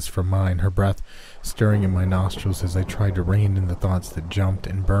was inches from mine, her breath stirring in my nostrils as I tried to rein in the thoughts that jumped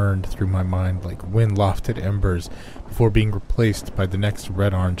and burned through my mind like wind-lofted embers before being replaced by the next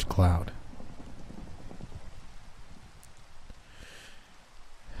red-orange cloud.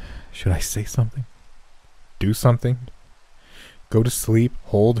 Should I say something? Do something? Go to sleep,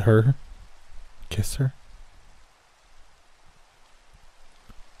 hold her, kiss her?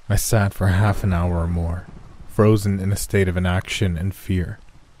 I sat for half an hour or more, frozen in a state of inaction and fear.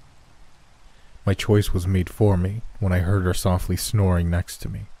 My choice was made for me when I heard her softly snoring next to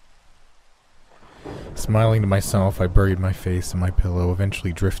me. Smiling to myself, I buried my face in my pillow,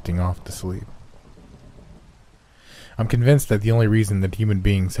 eventually drifting off to sleep. I'm convinced that the only reason that human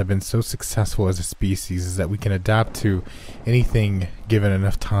beings have been so successful as a species is that we can adapt to anything given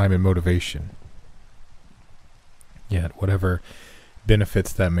enough time and motivation. Yet, whatever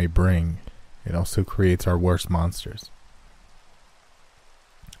benefits that may bring, it also creates our worst monsters.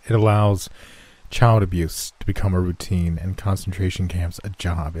 It allows child abuse to become a routine and concentration camps a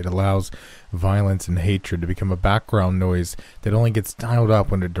job. It allows violence and hatred to become a background noise that only gets dialed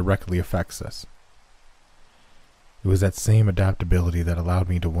up when it directly affects us. It was that same adaptability that allowed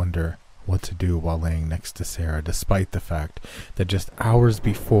me to wonder what to do while laying next to Sarah, despite the fact that just hours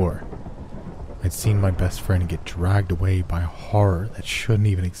before, I'd seen my best friend get dragged away by a horror that shouldn't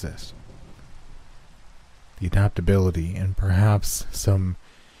even exist. The adaptability and perhaps some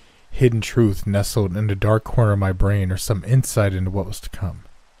hidden truth nestled in a dark corner of my brain, or some insight into what was to come.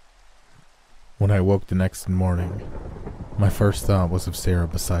 When I woke the next morning, my first thought was of Sarah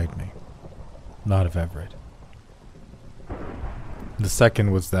beside me, not of Everett. The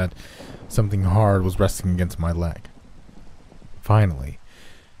second was that something hard was resting against my leg. Finally,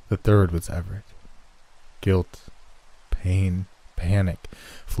 the third was Everett. Guilt, pain, panic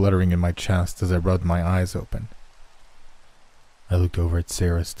fluttering in my chest as I rubbed my eyes open. I looked over at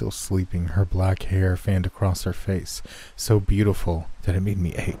Sarah, still sleeping, her black hair fanned across her face, so beautiful that it made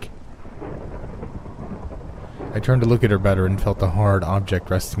me ache. I turned to look at her better and felt the hard object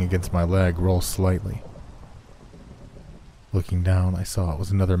resting against my leg roll slightly. Looking down, I saw it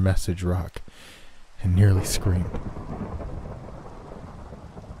was another message rock, and nearly screamed.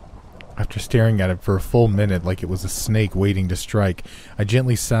 After staring at it for a full minute like it was a snake waiting to strike, I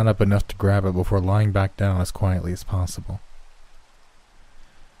gently sat up enough to grab it before lying back down as quietly as possible.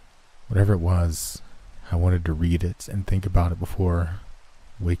 Whatever it was, I wanted to read it and think about it before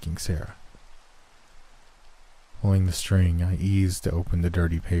waking Sarah. Pulling the string, I eased to open the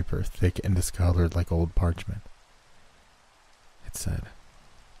dirty paper, thick and discolored like old parchment. It said,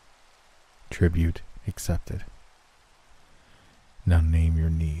 "Tribute accepted. Now name your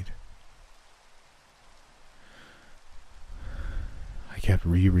need." I kept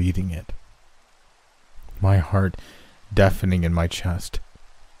rereading it, my heart deafening in my chest.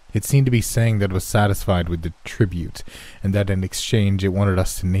 It seemed to be saying that it was satisfied with the tribute, and that in exchange it wanted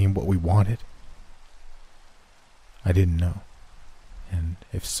us to name what we wanted. I didn't know, and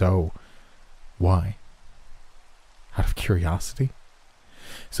if so, why? Out of curiosity?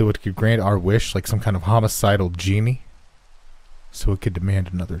 So it could grant our wish like some kind of homicidal genie? So it could demand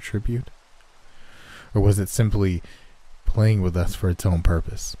another tribute? Or was it simply playing with us for its own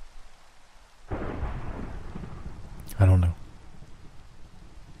purpose? I don't know.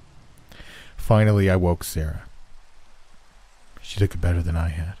 Finally, I woke Sarah. She took it better than I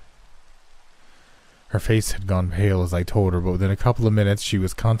had. Her face had gone pale as I told her, but within a couple of minutes she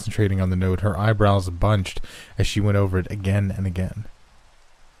was concentrating on the note, her eyebrows bunched as she went over it again and again.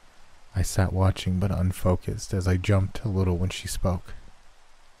 I sat watching but unfocused as I jumped a little when she spoke.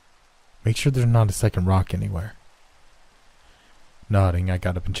 "Make sure there's not a second rock anywhere." Nodding, I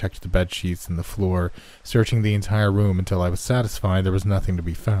got up and checked the bed sheets and the floor, searching the entire room until I was satisfied there was nothing to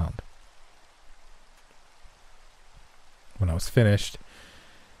be found. When I was finished,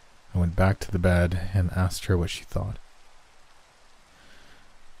 I went back to the bed and asked her what she thought.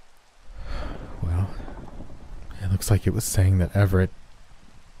 Well, it looks like it was saying that Everett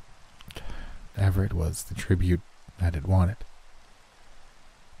was the tribute that it wanted.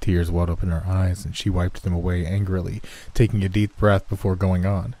 Tears welled up in her eyes, and she wiped them away angrily, taking a deep breath before going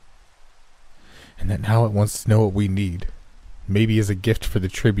on. And that now it wants to know what we need. Maybe as a gift for the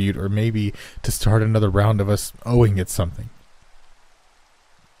tribute, or maybe to start another round of us owing it something.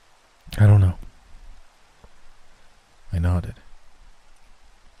 I don't know. I nodded.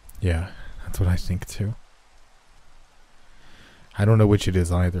 Yeah, that's what I think too. I don't know which it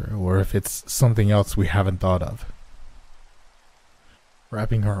is either, or if it's something else we haven't thought of.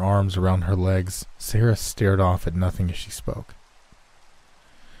 Wrapping her arms around her legs, Sarah stared off at nothing as she spoke.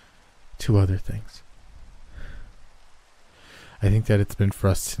 Two other things. I think that it's been for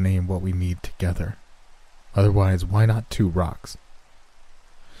us to name what we need together. Otherwise, why not two rocks?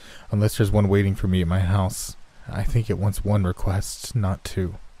 Unless there's one waiting for me at my house, I think it wants one request, not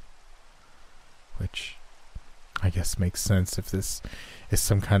two. Which, I guess, makes sense if this is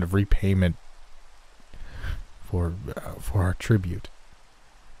some kind of repayment for our tribute.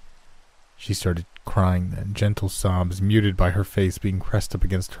 She started crying then, gentle sobs muted by her face being pressed up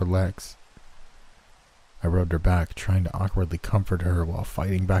against her legs. I rubbed her back, trying to awkwardly comfort her while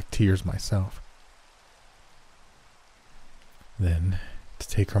fighting back tears myself. Then, to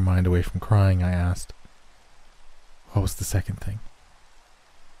take her mind away from crying, I asked, "What was the second thing?"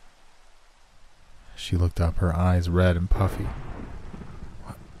 She looked up, her eyes red and puffy.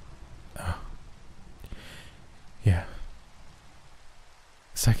 "What? Oh. Yeah.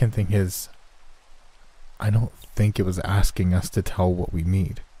 Second thing is, I don't think it was asking us to tell what we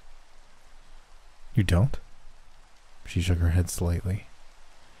need." "You don't?" She shook her head slightly.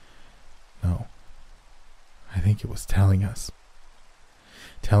 "No. I think it was telling us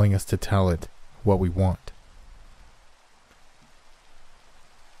to tell it what we want."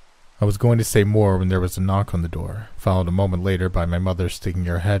 I was going to say more when there was a knock on the door, followed a moment later by my mother sticking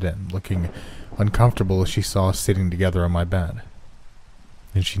her head in, looking uncomfortable as she saw us sitting together on my bed.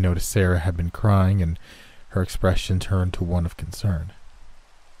 Then she noticed Sarah had been crying, and her expression turned to one of concern.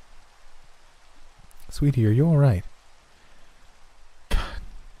 "Sweetie, are you all right?" "God,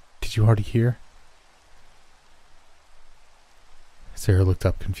 did Did you already hear? Sarah looked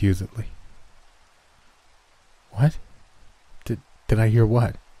up confusedly. What? Did I hear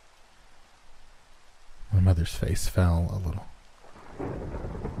what? My mother's face fell a little.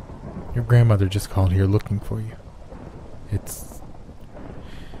 Your grandmother just called here looking for you. It's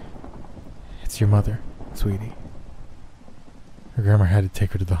your mother, sweetie. Her grandma had to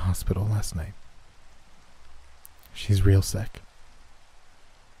take her to the hospital last night. She's real sick.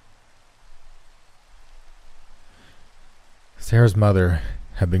 Sarah's mother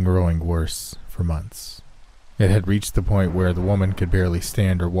had been growing worse for months. It had reached the point where the woman could barely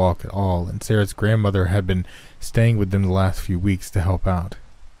stand or walk at all, and Sarah's grandmother had been staying with them the last few weeks to help out.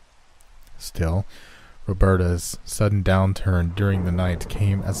 Still, Roberta's sudden downturn during the night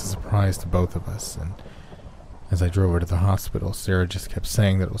came as a surprise to both of us, and as I drove her to the hospital, Sarah just kept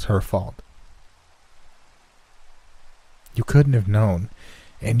saying that it was her fault. You couldn't have known,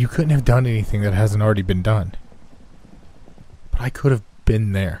 and you couldn't have done anything that hasn't already been done. But I could have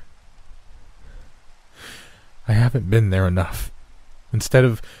been there. I haven't been there enough. Instead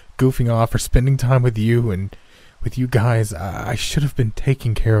of goofing off or spending time with you and with you guys, I should have been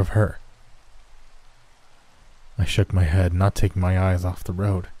taking care of her. I shook my head, not taking my eyes off the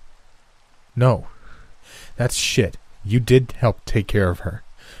road. No, that's shit. You did help take care of her,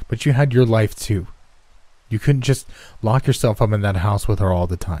 but you had your life too. You couldn't just lock yourself up in that house with her all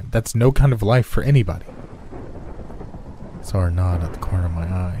the time. That's no kind of life for anybody. I saw her nod at the corner of my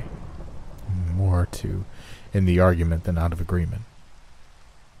eye, more to in the argument than out of agreement.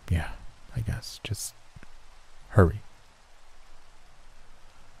 Yeah, I guess. Just hurry.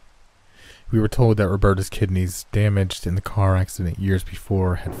 We were told that Roberta's kidneys, damaged in the car accident years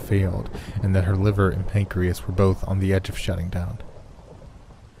before, had failed, and that her liver and pancreas were both on the edge of shutting down.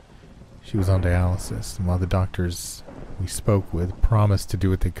 She was on dialysis, and while the doctors we spoke with promised to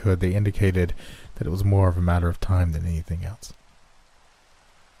do what they could, they indicated that it was more of a matter of time than anything else.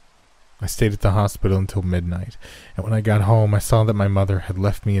 I stayed at the hospital until midnight, and when I got home, I saw that my mother had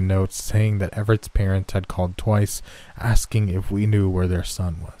left me a note saying that Everett's parents had called twice, asking if we knew where their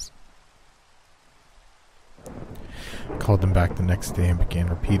son was. I called them back the next day and began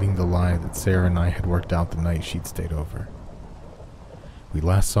repeating the lie that Sarah and I had worked out the night she'd stayed over. We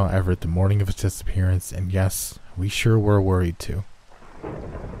last saw Everett the morning of his disappearance, and yes, we sure were worried too.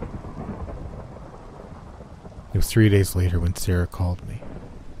 It was 3 days later when Sarah called me.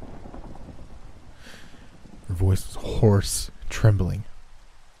 Her voice was hoarse, trembling.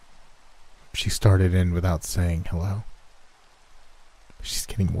 She started in without saying hello. She's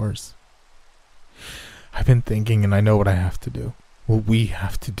getting worse. I've been thinking, and I know what I have to do. What we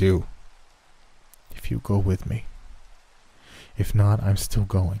have to do. If you go with me. If not, I'm still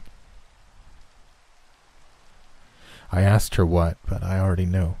going. I asked her what, but I already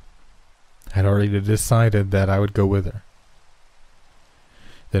knew. I'd already decided that I would go with her.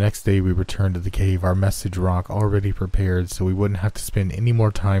 The next day we returned to the cave, our message rock already prepared so we wouldn't have to spend any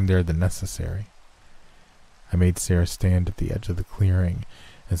more time there than necessary. I made Sarah stand at the edge of the clearing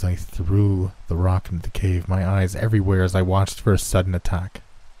as I threw the rock into the cave, my eyes everywhere as I watched for a sudden attack.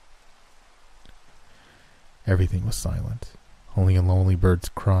 Everything was silent, only a lonely bird's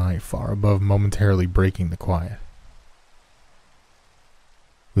cry far above momentarily breaking the quiet.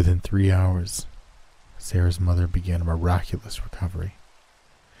 Within 3 hours, Sarah's mother began a miraculous recovery.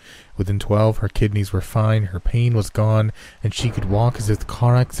 Within 12, her kidneys were fine, her pain was gone, and she could walk as if the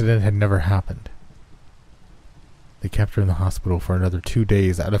car accident had never happened. They kept her in the hospital for another 2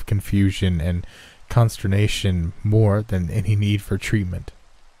 days out of confusion and consternation more than any need for treatment.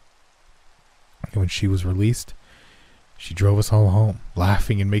 And when she was released, she drove us all home,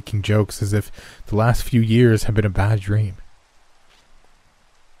 laughing and making jokes as if the last few years had been a bad dream.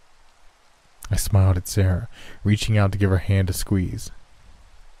 I smiled at Sarah, reaching out to give her hand a squeeze.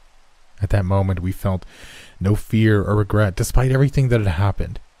 At that moment, we felt no fear or regret, despite everything that had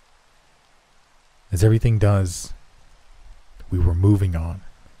happened. As everything does, we were moving on.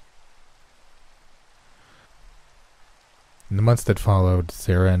 In the months that followed,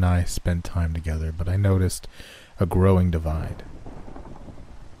 Sarah and I spent time together, but I noticed a growing divide.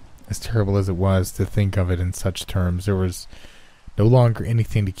 As terrible as it was to think of it in such terms, there was no longer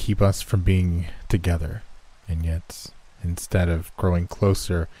anything to keep us from being together, and yet, instead of growing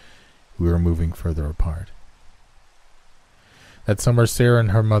closer, we were moving further apart. That summer, Sarah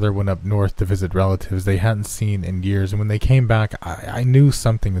and her mother went up north to visit relatives they hadn't seen in years, and when they came back, I knew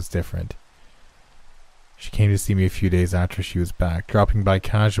something was different. She came to see me a few days after she was back, dropping by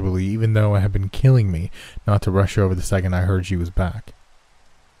casually, even though it had been killing me not to rush over the second I heard she was back.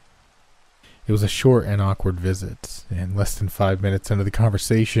 It was a short and awkward visit, and less than 5 minutes into the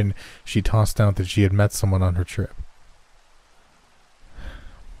conversation, she tossed out that she had met someone on her trip.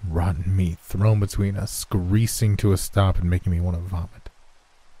 Rotten meat thrown between us, greasing to a stop and making me want to vomit.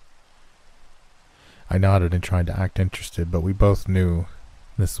 I nodded and tried to act interested, but we both knew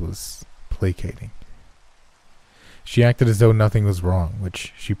this was placating. She acted as though nothing was wrong,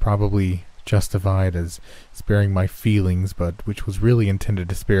 which she probably justified as sparing my feelings, but which was really intended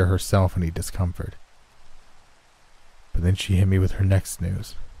to spare herself any discomfort. But then she hit me with her next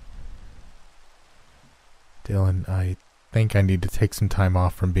news. Dylan, I think I need to take some time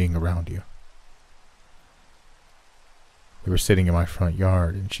off from being around you. We were sitting in my front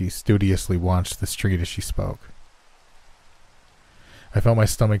yard, and she studiously watched the street as she spoke. I felt my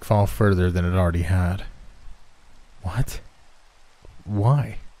stomach fall further than it already had. What?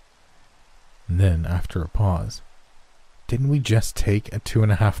 Why? And then, after a pause, didn't we just take a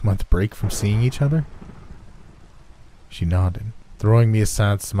 2.5-month break from seeing each other? She nodded, throwing me a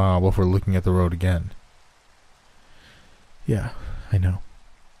sad smile before looking at the road again. Yeah, I know.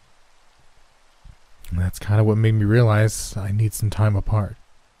 And that's kind of what made me realize I need some time apart.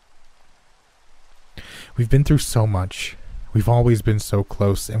 We've been through so much. We've always been so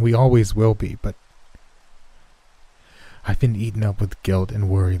close, and we always will be, but I've been eaten up with guilt and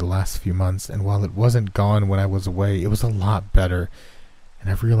worry the last few months, and while it wasn't gone when I was away, it was a lot better, and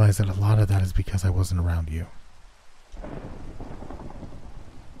I've realized that a lot of that is because I wasn't around you.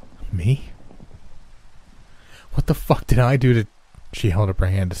 Me? What the fuck did I do to... She held up her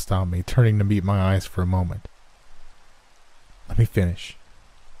hand to stop me, turning to meet my eyes for a moment. Let me finish.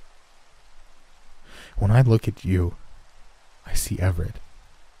 When I look at you, I see Everett.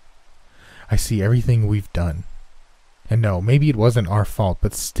 I see everything we've done. And no, maybe it wasn't our fault,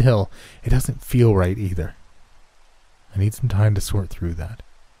 but still, it doesn't feel right either. I need some time to sort through that.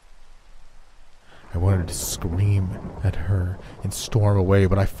 I wanted to scream at her and storm away,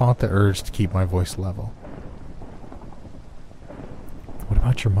 but I fought the urge to keep my voice level. What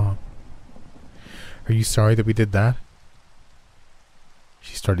about your mom? Are you sorry that we did that?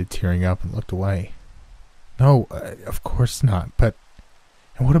 She started tearing up and looked away. No, of course not, but...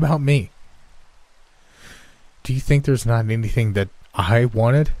 And what about me? Do you think there's not anything that I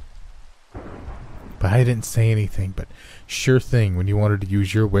wanted? But I didn't say anything, but sure thing, when you wanted to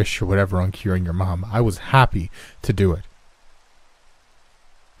use your wish or whatever on curing your mom, I was happy to do it.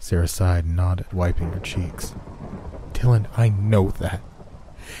 Sarah sighed and nodded, wiping her cheeks. Dylan, I know that.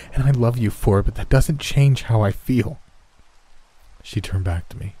 And I love you for it, but that doesn't change how I feel. She turned back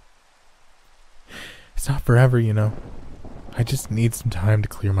to me. It's not forever, you know. I just need some time to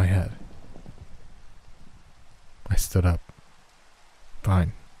clear my head. I stood up.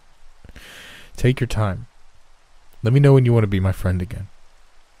 Fine. Take your time. Let me know when you want to be my friend again.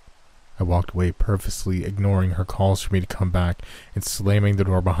 I walked away, purposely ignoring her calls for me to come back and slamming the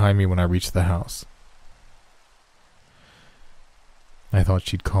door behind me when I reached the house. I thought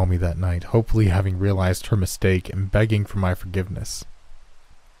she'd call me that night, hopefully having realized her mistake and begging for my forgiveness.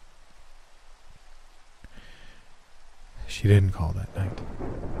 She didn't call that night,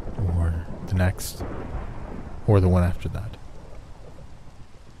 or the next, or the one after that.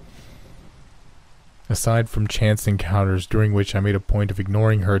 Aside from chance encounters during which I made a point of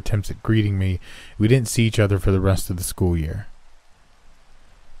ignoring her attempts at greeting me, we didn't see each other for the rest of the school year.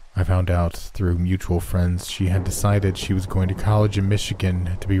 I found out through mutual friends she had decided she was going to college in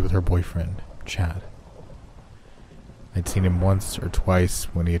Michigan to be with her boyfriend, Chad. I'd seen him once or twice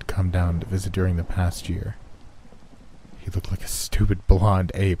when he had come down to visit during the past year. He looked like a stupid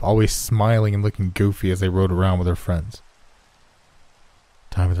blonde ape, always smiling and looking goofy as they rode around with her friends.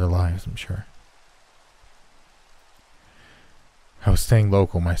 Time of their lives, I'm sure. I was staying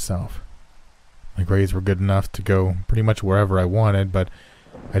local myself. My grades were good enough to go pretty much wherever I wanted, but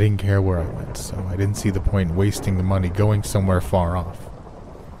I didn't care where I went, so I didn't see the point in wasting the money going somewhere far off.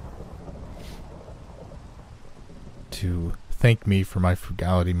 To thank me for my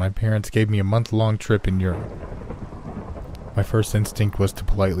frugality, my parents gave me a month-long trip in Europe. My first instinct was to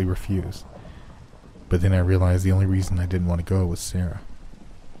politely refuse, but then I realized the only reason I didn't want to go was Sarah.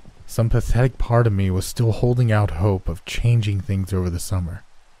 Some pathetic part of me was still holding out hope of changing things over the summer.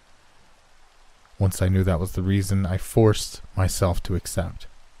 Once I knew that was the reason, I forced myself to accept.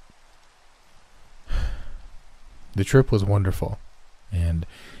 The trip was wonderful, and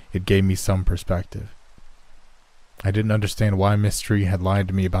it gave me some perspective. I didn't understand why Mystery had lied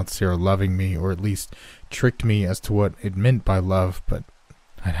to me about Sarah loving me, or at least tricked me as to what it meant by love, but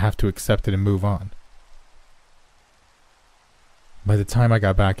I'd have to accept it and move on. By the time I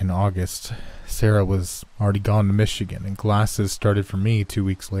got back in August, Sarah was already gone to Michigan, and classes started for me 2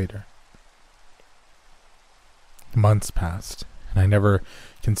 weeks later. Months passed, and I never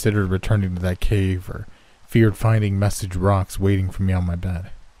considered returning to that cave or feared finding message rocks waiting for me on my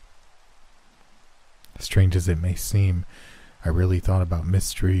bed. Strange as it may seem, I really thought about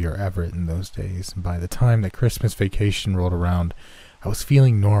Mystery or Everett in those days, and by the time that Christmas vacation rolled around, I was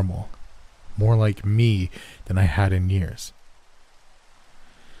feeling normal, more like me than I had in years.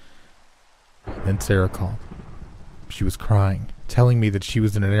 Then Sarah called. She was crying, telling me that she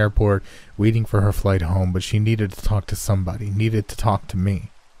was in an airport waiting for her flight home, but she needed to talk to somebody, needed to talk to me.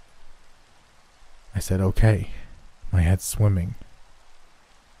 I said, okay, my head swimming.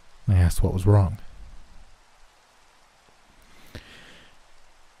 I asked what was wrong.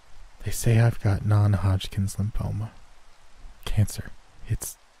 They say I've got non-Hodgkin's lymphoma. Cancer.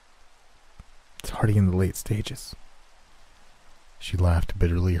 It's already in the late stages. She laughed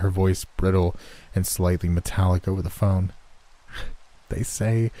bitterly, her voice brittle and slightly metallic over the phone. They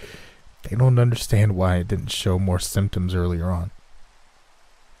say they don't understand why it didn't show more symptoms earlier on.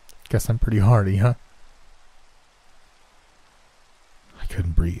 Guess I'm pretty hardy, huh? I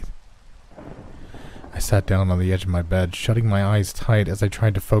couldn't breathe. I sat down on the edge of my bed, shutting my eyes tight as I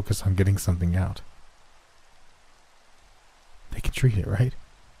tried to focus on getting something out. They can treat it, right?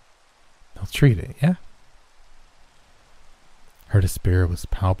 They'll treat it, yeah? Her despair was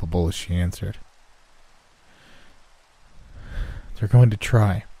palpable as she answered. They're going to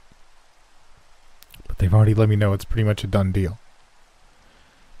try. But they've already let me know it's pretty much a done deal.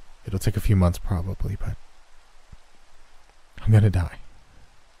 It'll take a few months probably, but I'm gonna die.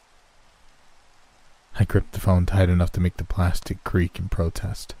 I gripped the phone tight enough to make the plastic creak in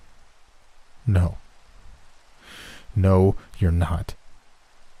protest. No. No, you're not.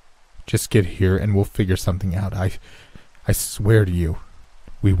 Just get here and we'll figure something out. I swear to you,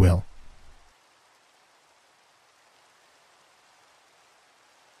 we will.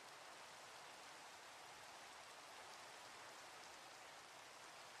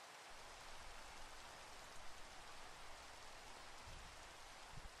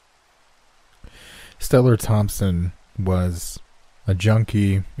 Stellar Thompson was a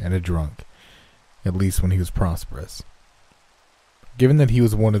junkie and a drunk, at least when he was prosperous. Given that he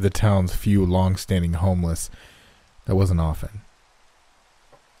was one of the town's few long-standing homeless, that wasn't often.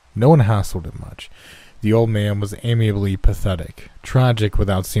 No one hassled him much. The old man was amiably pathetic, tragic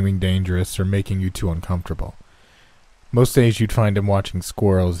without seeming dangerous or making you too uncomfortable. Most days you'd find him watching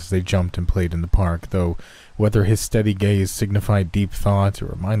squirrels as they jumped and played in the park, though whether his steady gaze signified deep thought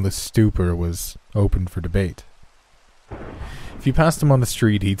or a mindless stupor was open for debate. If you passed him on the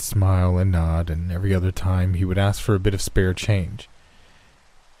street, he'd smile and nod, and every other time he would ask for a bit of spare change.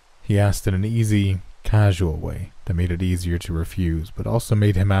 He asked in an easy, casual way that made it easier to refuse, but also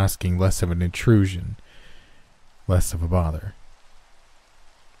made him asking less of an intrusion, less of a bother.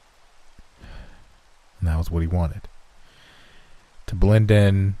 And that was what he wanted. To blend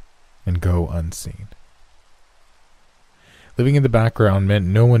in and go unseen. Living in the background meant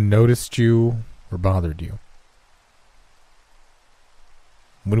no one noticed you or bothered you.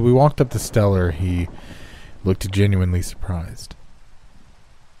 When we walked up to Stellar, he looked genuinely surprised.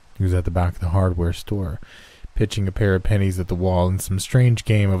 He was at the back of the hardware store, pitching a pair of pennies at the wall in some strange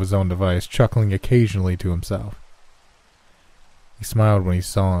game of his own device, chuckling occasionally to himself. He smiled when he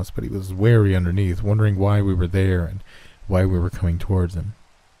saw us, but he was wary underneath, wondering why we were there and why we were coming towards him.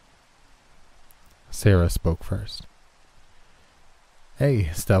 Sarah spoke first. Hey,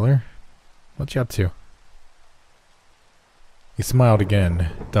 Stellar. What you up to? He smiled again,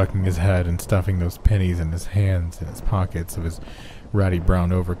 ducking his head and stuffing those pennies in his hands in his pockets of his ratty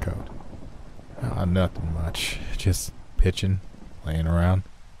brown overcoat. Nothing much. Just pitching, laying around.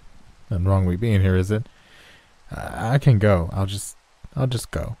 Nothing wrong with being here, is it? I can go. I'll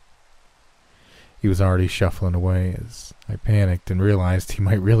just go. He was already shuffling away as I panicked and realized he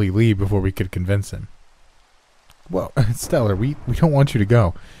might really leave before we could convince him. Well, Stellar, we don't want you to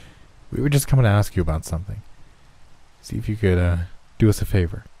go. We were just coming to ask you about something. See if you could do us a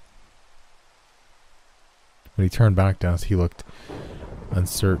favor. When he turned back to us, he looked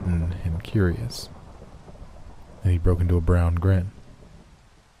uncertain and curious. Then he broke into a brown grin.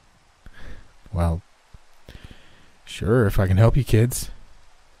 Well, sure, if I can help you kids.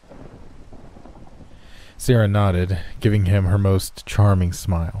 Sarah nodded, giving him her most charming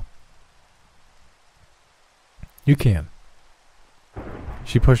smile. You can.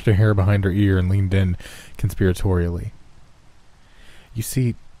 She pushed her hair behind her ear and leaned in conspiratorially. You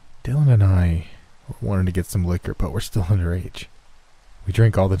see, Dylan and I wanted to get some liquor, but we're still underage. We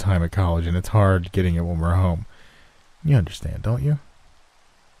drink all the time at college, and it's hard getting it when we're home. You understand, don't you?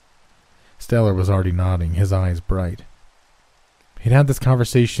 Stellar was already nodding, his eyes bright. He'd had this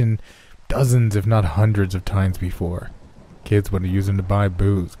conversation dozens, if not hundreds of times before. Kids would use him to buy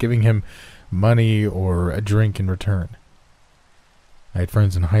booze, giving him money or a drink in return. I had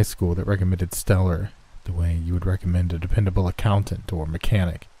friends in high school that recommended Stellar the way you would recommend a dependable accountant or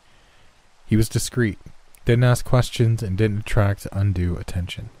mechanic. He was discreet, didn't ask questions, and didn't attract undue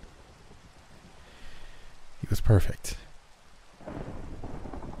attention. He was perfect.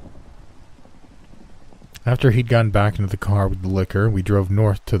 After he'd gotten back into the car with the liquor, we drove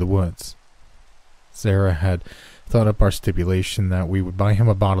north to the woods. Sarah had thought up our stipulation that we would buy him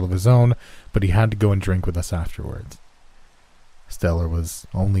a bottle of his own, but he had to go and drink with us afterwards. Stellar was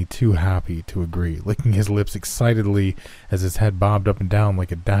only too happy to agree, licking his lips excitedly as his head bobbed up and down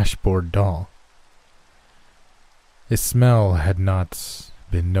like a dashboard doll. His smell had not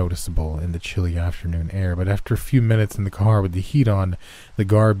been noticeable in the chilly afternoon air, but after a few minutes in the car with the heat on, the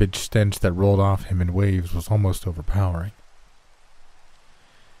garbage stench that rolled off him in waves was almost overpowering.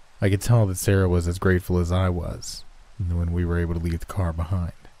 I could tell that Sarah was as grateful as I was when we were able to leave the car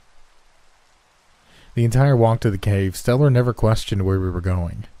behind. The entire walk to the cave, Stellar never questioned where we were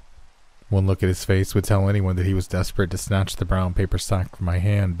going. One look at his face would tell anyone that he was desperate to snatch the brown paper sack from my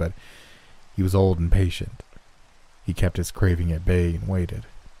hand, but he was old and patient. He kept his craving at bay and waited.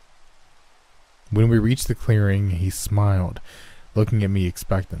 When we reached the clearing, he smiled, looking at me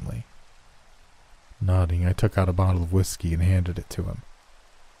expectantly. Nodding, I took out a bottle of whiskey and handed it to him.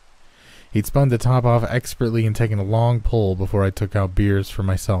 He'd spun the top off expertly and taken a long pull before I took out beers for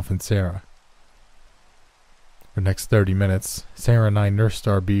myself and Sarah. For the next 30 minutes, Sarah and I nursed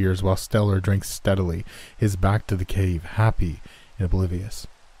our beers while Stellar drank steadily, his back to the cave, happy and oblivious.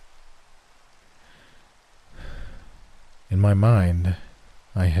 In my mind,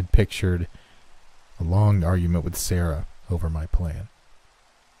 I had pictured a long argument with Sarah over my plan.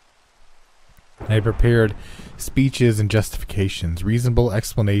 I had prepared speeches and justifications, reasonable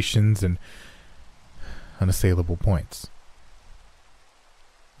explanations, and unassailable points.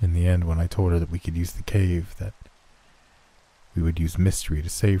 In the end, when I told her that we could use the cave, that we would use mystery to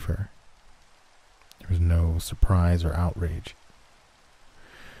save her, there was no surprise or outrage.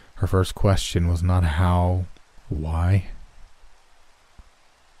 Her first question was not how, why.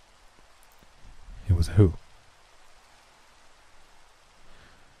 It was who.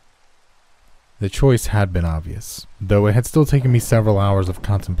 The choice had been obvious, though it had still taken me several hours of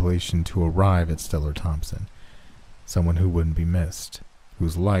contemplation to arrive at Stellar Thompson. Someone who wouldn't be missed,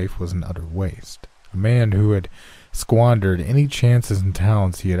 whose life was an utter waste. A man who had squandered any chances and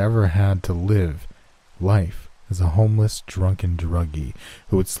talents he had ever had to live life as a homeless, drunken druggie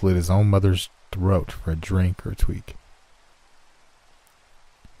who had slit his own mother's throat for a drink or a tweak.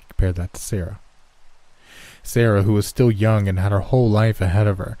 Compare that to Sarah. Sarah, who was still young and had her whole life ahead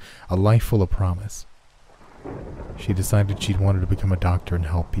of her, a life full of promise. She decided she'd wanted to become a doctor and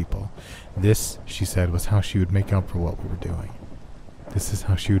help people. This, she said, was how she would make up for what we were doing. This is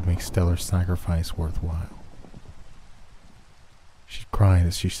how she would make Stellar's sacrifice worthwhile. She cried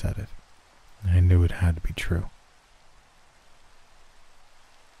as she said it. I knew it had to be true.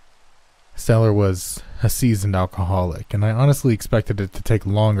 Stellar was a seasoned alcoholic, and I honestly expected it to take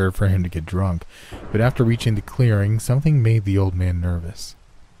longer for him to get drunk, but after reaching the clearing, something made the old man nervous.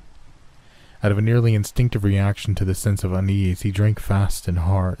 Out of a nearly instinctive reaction to the sense of unease, he drank fast and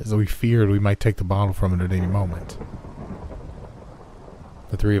hard, as though he feared we might take the bottle from him at any moment.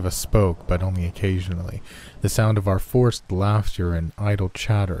 The three of us spoke, but only occasionally, the sound of our forced laughter and idle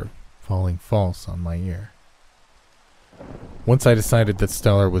chatter falling false on my ear. Once I decided that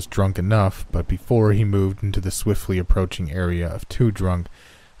Stellar was drunk enough, but before he moved into the swiftly approaching area of too drunk,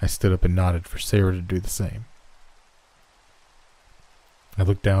 I stood up and nodded for Sarah to do the same. I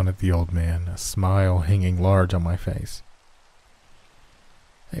looked down at the old man, a smile hanging large on my face.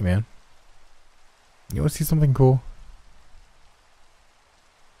 Hey man, you want to see something cool?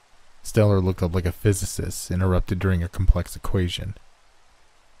 Stellar looked up like a physicist interrupted during a complex equation.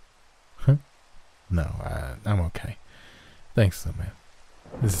 Huh? No, I'm okay. Thanks though, man.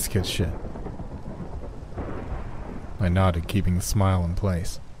 This is good shit. I nodded, keeping the smile in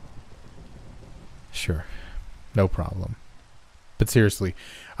place. Sure. No problem. But seriously,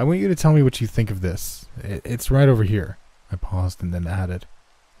 I want you to tell me what you think of this. It's right over here. I paused and then added,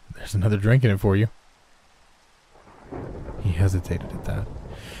 there's another drink in it for you. He hesitated at that.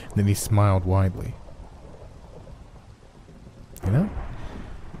 Then he smiled widely. You know,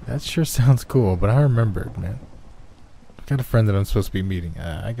 that sure sounds cool, but I remembered, man. I've got a friend that I'm supposed to be meeting.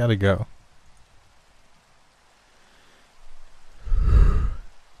 I gotta go.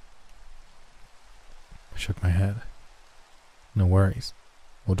 I shook my head. No worries.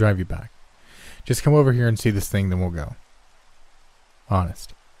 We'll drive you back. Just come over here and see this thing, then we'll go.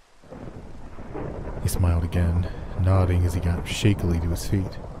 Honest. He smiled again, nodding as he got shakily to his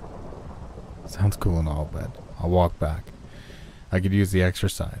feet. Sounds cool and all, but I'll walk back. I could use the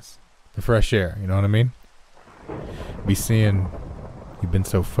exercise. The fresh air, you know what I mean? Be seeing he'd been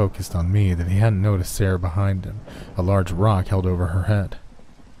so focused on me that he hadn't noticed Sarah behind him, a large rock held over her head.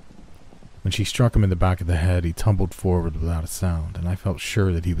 When she struck him in the back of the head, he tumbled forward without a sound, and I felt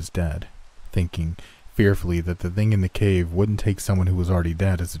sure that he was dead, thinking fearfully that the thing in the cave wouldn't take someone who was already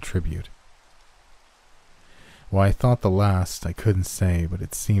dead as a tribute. Why I thought the last, I couldn't say, but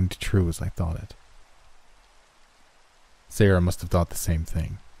it seemed true as I thought it. Sarah must have thought the same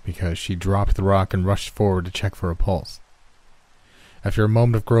thing, because she dropped the rock and rushed forward to check for a pulse. After a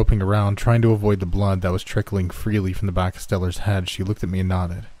moment of groping around, trying to avoid the blood that was trickling freely from the back of Stellar's head, she looked at me and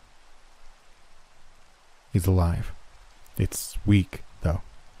nodded. He's alive. It's weak, though.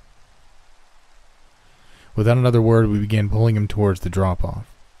 Without another word, we began pulling him towards the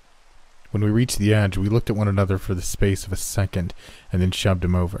drop-off. When we reached the edge, we looked at one another for the space of a second, and then shoved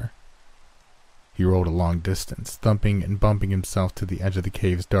him over. He rolled a long distance, thumping and bumping himself to the edge of the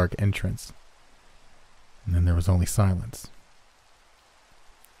cave's dark entrance. And then there was only silence.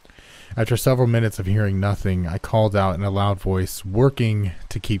 After several minutes of hearing nothing, I called out in a loud voice, working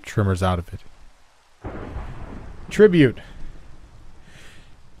to keep tremors out of it. Tribute!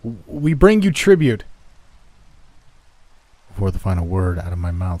 We bring you tribute! Before the final word out of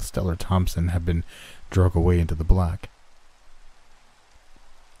my mouth, Stellar Thompson had been dragged away into the black.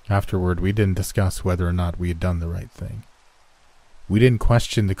 Afterward, we didn't discuss whether or not we had done the right thing. We didn't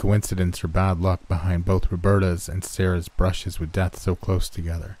question the coincidence or bad luck behind both Roberta's and Sarah's brushes with death so close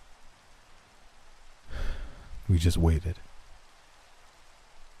together. We just waited.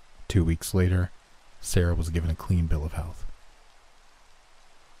 2 weeks later, Sarah was given a clean bill of health.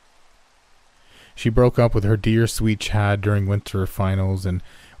 She broke up with her dear sweet Chad during winter finals, and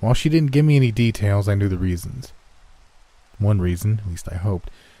while she didn't give me any details, I knew the reasons. One reason, at least I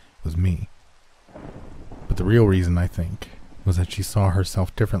hoped, was me. But the real reason, I think, was that she saw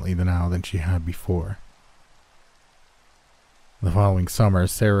herself differently now than she had before. The following summer,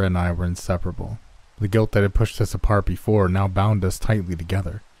 Sarah and I were inseparable. The guilt that had pushed us apart before now bound us tightly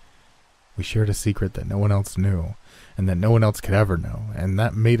together. We shared a secret that no one else knew, and that no one else could ever know, and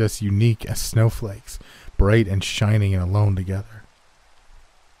that made us unique as snowflakes, bright and shining and alone together.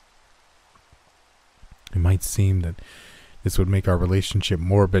 It might seem that this would make our relationship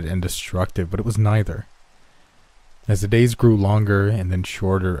morbid and destructive, but it was neither. As the days grew longer and then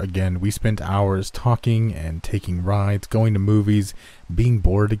shorter again, we spent hours talking and taking rides, going to movies, being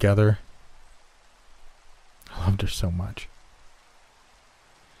bored together. I loved her so much.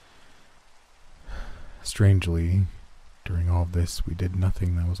 Strangely, during all of this, we did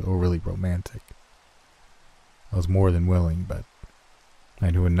nothing that was overly romantic. I was more than willing, but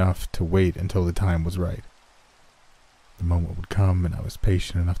I knew enough to wait until the time was right. The moment would come, and I was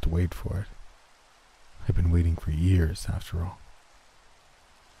patient enough to wait for it. I've been waiting for years, after all.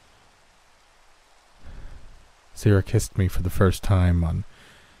 Sarah kissed me for the first time on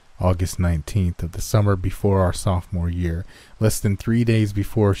August 19th of the summer before our sophomore year, less than 3 days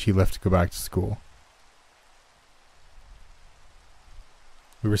before she left to go back to school.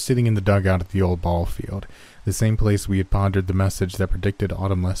 We were sitting in the dugout at the old ball field, the same place we had pondered the message that predicted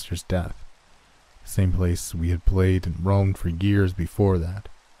Autumn Lester's death, the same place we had played and roamed for years before that.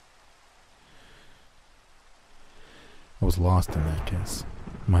 I was lost in that kiss,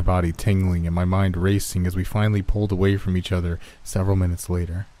 my body tingling and my mind racing as we finally pulled away from each other several minutes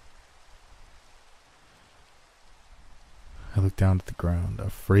later. I looked down at the ground,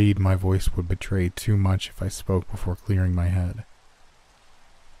 afraid my voice would betray too much if I spoke before clearing my head.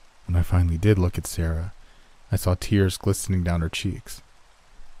 When I finally did look at Sarah, I saw tears glistening down her cheeks.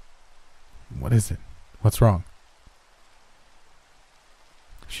 What is it? What's wrong?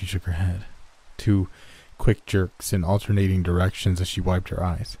 She shook her head, 2 quick jerks in alternating directions as she wiped her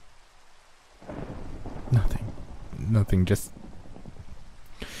eyes. Nothing, just...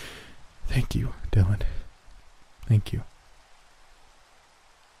 Thank you, Dylan. Thank you.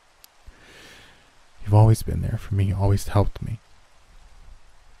 You've always been there for me, always helped me.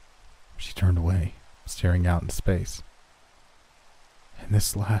 She turned away, staring out into space. And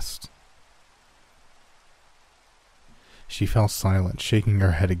this last... She fell silent, shaking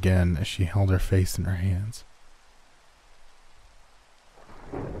her head again as she held her face in her hands.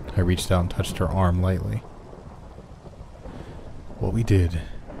 I reached out and touched her arm lightly. What we did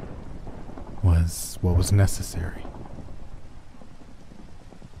was what was necessary.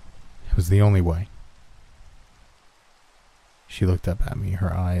 It was the only way. She looked up at me,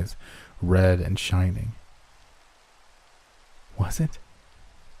 her eyes red and shining. Was it?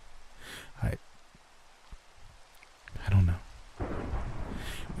 I don't know.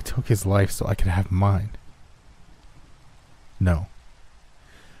 We took his life so I could have mine. No.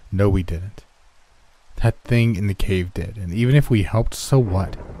 No, we didn't. That thing in the cave did, and even if we helped, so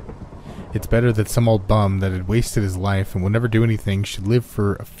what? It's better that some old bum that had wasted his life and would never do anything should live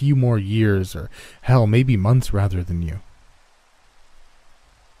for a few more years, or hell, maybe months rather than you.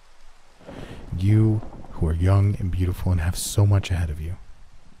 You, who are young and beautiful and have so much ahead of you.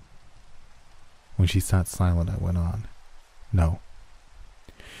 When she sat silent, I went on. No.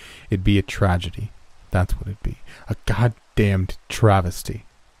 It'd be a tragedy. That's what it'd be. A goddamned travesty.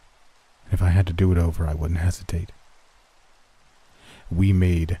 And if I had to do it over, I wouldn't hesitate. We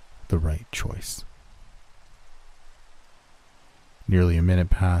made the right choice. Nearly a minute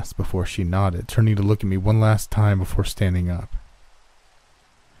passed before she nodded, turning to look at me one last time before standing up.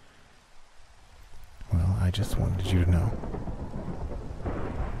 Well, I just wanted you to know.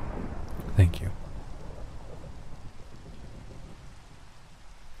 Thank you.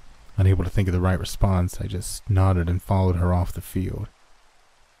 Unable to think of the right response, I just nodded and followed her off the field.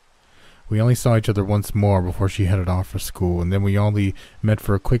 We only saw each other once more before she headed off for school, and then we only met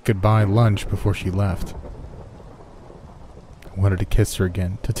for a quick goodbye lunch before she left. I wanted to kiss her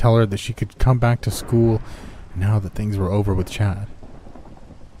again, to tell her that she could come back to school now that things were over with Chad.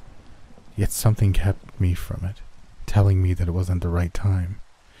 Yet something kept me from it, telling me that it wasn't the right time.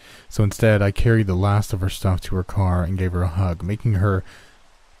 So instead, I carried the last of her stuff to her car and gave her a hug, making her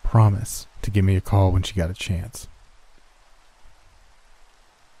promise to give me a call when she got a chance.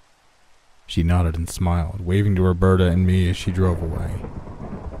 She nodded and smiled, waving to Roberta and me as she drove away.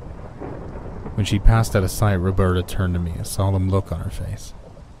 When she passed out of sight, Roberta turned to me, a solemn look on her face.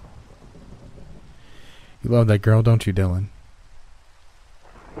 You love that girl, don't you, Dylan?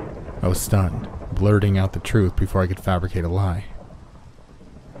 I was stunned, blurting out the truth before I could fabricate a lie.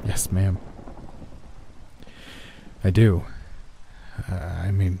 Yes, ma'am. I do.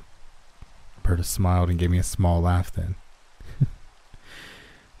 Roberta smiled and gave me a small laugh then.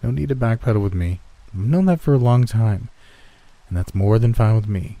 No need to backpedal with me. I've known that for a long time, and that's more than fine with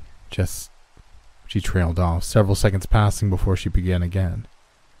me. Just... She trailed off, several seconds passing before she began again.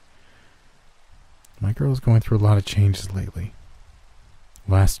 My girl's going through a lot of changes lately.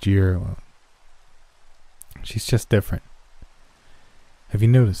 Last year, well, she's just different. Have you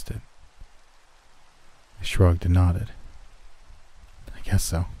noticed it? I shrugged and nodded. I guess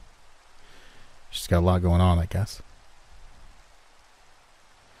so. She's got a lot going on, I guess.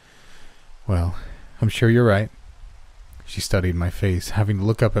 Well, I'm sure you're right. She studied my face, having to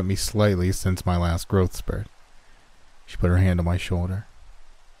look up at me slightly since my last growth spurt. She put her hand on my shoulder.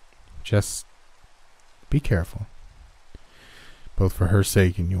 Just be careful. Both for her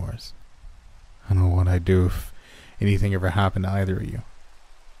sake and yours. I don't know what I'd do if anything ever happened to either of you.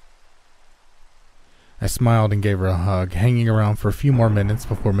 I smiled and gave her a hug, hanging around for a few more minutes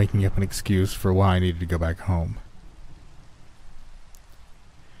before making up an excuse for why I needed to go back home.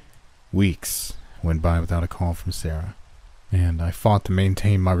 Weeks went by without a call from Sarah, and I fought to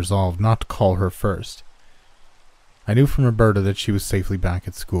maintain my resolve not to call her first. I knew from Roberta that she was safely back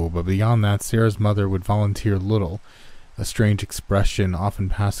at school, but beyond that, Sarah's mother would volunteer little, a strange expression often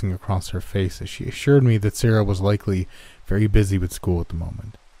passing across her face as she assured me that Sarah was likely very busy with school at the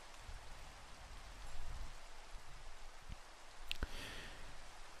moment.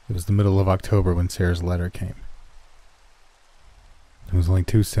 It was the middle of October when Sarah's letter came. It was only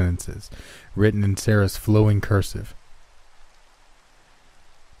 2 sentences, written in Sarah's flowing cursive.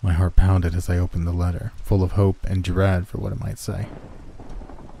 My heart pounded as I opened the letter, full of hope and dread for what it might say.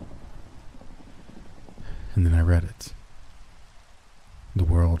 And then I read it. The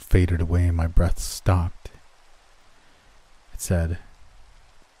world faded away and my breath stopped. It said,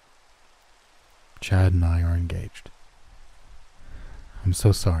 Chad and I are engaged. I'm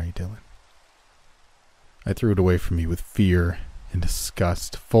so sorry, Dylan. I threw it away from me with fear and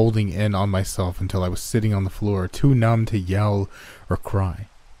disgust, folding in on myself until I was sitting on the floor, too numb to yell or cry.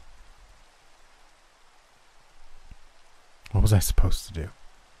 What was I supposed to do?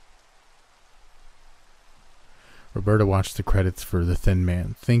 Roberta watched the credits for The Thin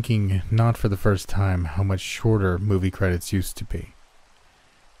Man, thinking, not for the first time, how much shorter movie credits used to be.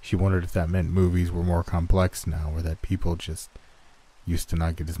 She wondered if that meant movies were more complex now, or that people just used to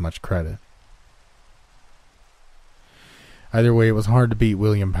not get as much credit. Either way, it was hard to beat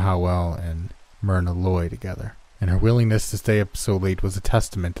William Powell and Myrna Loy together, and her willingness to stay up so late was a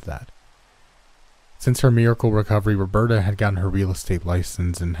testament to that. Since her miracle recovery, Roberta had gotten her real estate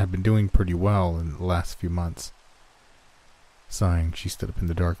license and had been doing pretty well in the last few months. Sighing, she stood up in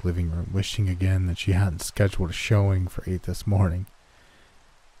the dark living room, wishing again that she hadn't scheduled a showing for 8 this morning.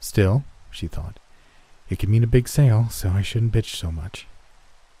 Still, she thought, It could mean a big sale, so I shouldn't bitch so much.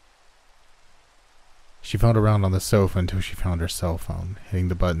 She felt around on the sofa until she found her cell phone, hitting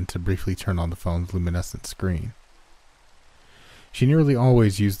the button to briefly turn on the phone's luminescent screen. She nearly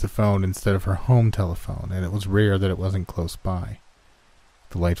always used the phone instead of her home telephone, and it was rare that it wasn't close by.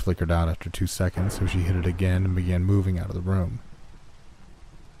 The light flickered out after 2 seconds, so she hit it again and began moving out of the room.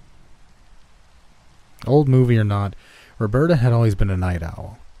 Old movie or not, Roberta had always been a night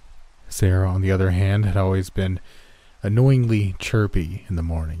owl. Sarah, on the other hand, had always been annoyingly chirpy in the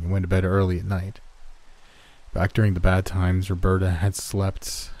morning and went to bed early at night. Back during the bad times, Roberta had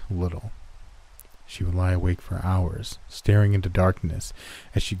slept little. She would lie awake for hours, staring into darkness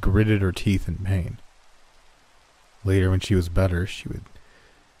as she gritted her teeth in pain. Later, when she was better, she would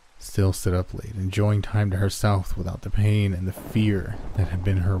still sit up late, enjoying time to herself without the pain and the fear that had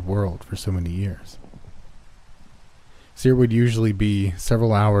been her world for so many years. Sarah would usually be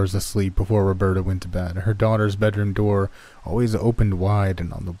several hours asleep before Roberta went to bed. Her daughter's bedroom door always opened wide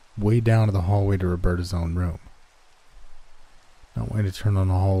and on the way down to the hallway to Roberta's own room. Not wanting to turn on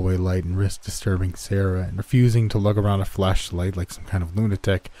the hallway light and risk disturbing Sarah, and refusing to lug around a flashlight like some kind of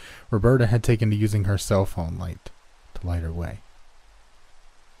lunatic, Roberta had taken to using her cell phone light to light her way.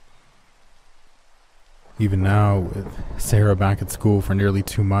 Even now, with Sarah back at school for nearly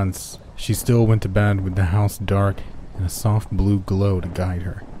 2 months, she still went to bed with the house dark and a soft blue glow to guide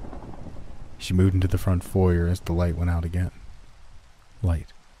her. She moved into the front foyer as the light went out again. Light.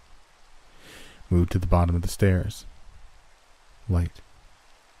 Moved to the bottom of the stairs. Light.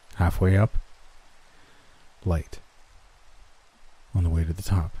 Halfway up. Light. On the way to the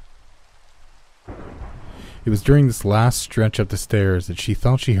top. It was during this last stretch up the stairs that she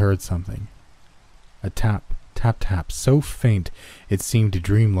thought she heard something. A tap, tap, tap, so faint it seemed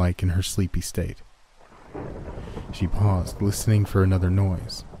dreamlike in her sleepy state. She paused, listening for another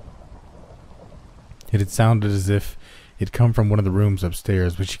noise. It had sounded as if it come from one of the rooms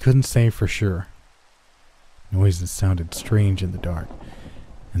upstairs, but she couldn't say for sure. Noises sounded strange in the dark,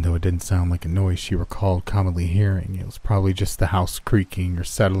 and though it didn't sound like a noise she recalled commonly hearing, it was probably just the house creaking or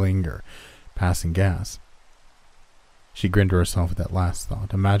settling or passing gas. She grinned to herself at that last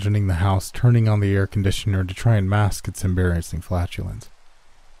thought, imagining the house turning on the air conditioner to try and mask its embarrassing flatulence.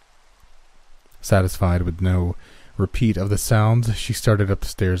 Satisfied with no repeat of the sounds, she started up the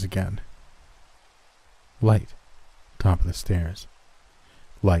stairs again. Light. Top of the stairs.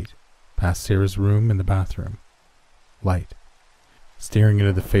 Light. Past Sarah's room and the bathroom. Light. Staring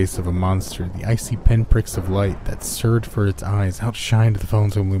into the face of a monster, the icy pinpricks of light that surged for its eyes outshined the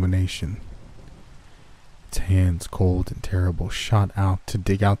phone's illumination. Its hands, cold and terrible, shot out to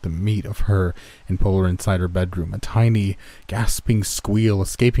dig out the meat of her and pull her inside her bedroom, a tiny, gasping squeal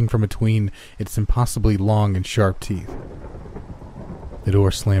escaping from between its impossibly long and sharp teeth. The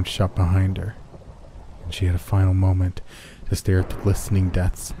door slammed shut behind her, and she had a final moment to stare at the glistening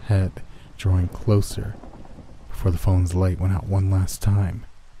death's head, drawing closer before the phone's light went out one last time,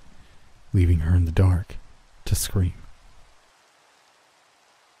 leaving her in the dark to scream.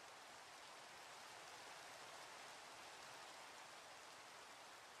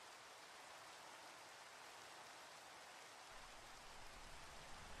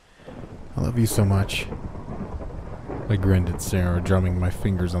 I love you so much. I grinned at Sarah, drumming my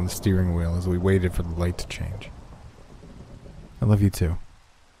fingers on the steering wheel as we waited for the light to change. I love you too.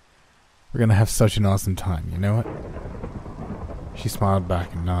 We're gonna have such an awesome time, you know it? She smiled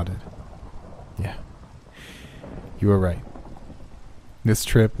back and nodded. Yeah. You were right. This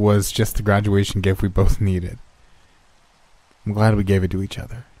trip was just the graduation gift we both needed. I'm glad we gave it to each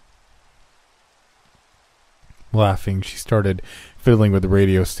other. Laughing, she started fiddling with the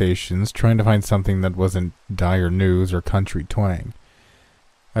radio stations, trying to find something that wasn't dire news or country twang.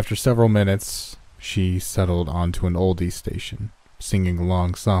 After several minutes, she settled onto an oldie station, singing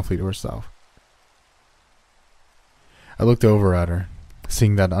along softly to herself. I looked over at her,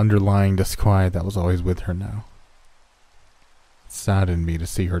 seeing that underlying disquiet that was always with her now. It saddened me to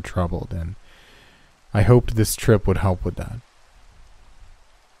see her troubled, and I hoped this trip would help with that.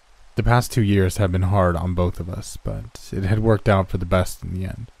 The past 2 years had been hard on both of us, but it had worked out for the best in the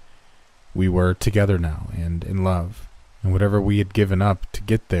end. We were together now and in love, and whatever we had given up to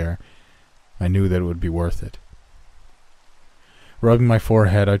get there, I knew that it would be worth it. Rubbing my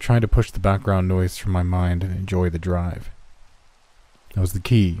forehead, I tried to push the background noise from my mind and enjoy the drive. That was the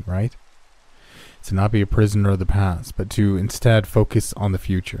key, right? To not be a prisoner of the past, but to instead focus on the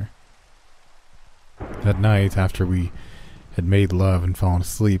future. That night, after we had made love and fallen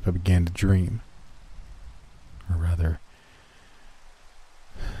asleep, I began to dream. Or rather,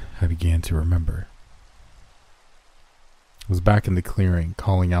 I began to remember. I was back in the clearing,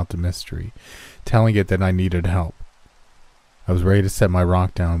 calling out to Mystery, telling it that I needed help. I was ready to set my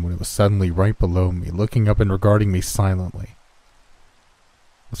rock down when it was suddenly right below me, looking up and regarding me silently.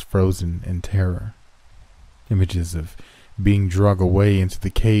 I was frozen in terror. Images of being dragged away into the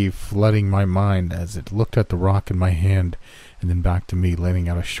cave flooding my mind as it looked at the rock in my hand and then back to me, letting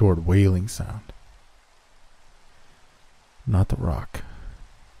out a short wailing sound. Not the rock.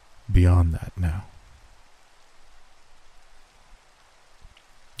 Beyond that now.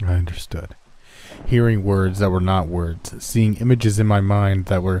 I understood. Hearing words that were not words, seeing images in my mind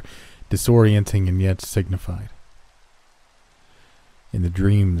that were disorienting and yet signified. In the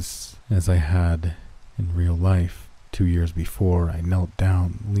dreams, as I had in real life 2 years before, I knelt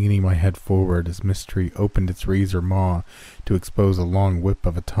down, leaning my head forward as Mystery opened its razor maw to expose a long whip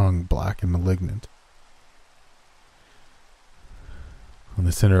of a tongue, black and malignant. On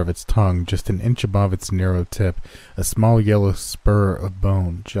the center of its tongue, just an inch above its narrow tip, a small yellow spur of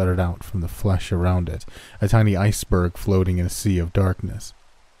bone jutted out from the flesh around it, a tiny iceberg floating in a sea of darkness.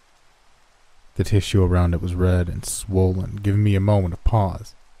 The tissue around it was red and swollen, giving me a moment of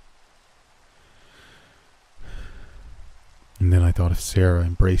pause. And then I thought of Sarah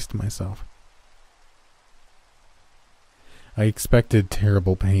and braced myself. I expected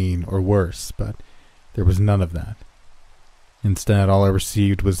terrible pain or worse, but there was none of that. Instead, all I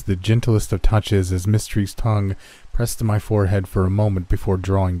received was the gentlest of touches as Mystery's tongue pressed to my forehead for a moment before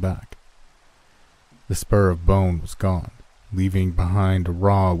drawing back. The spur of bone was gone, leaving behind a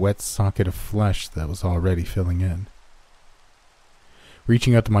raw, wet socket of flesh that was already filling in.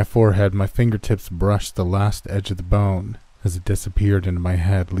 Reaching out to my forehead, my fingertips brushed the last edge of the bone as it disappeared into my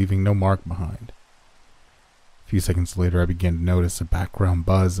head, leaving no mark behind. A few seconds later, I began to notice a background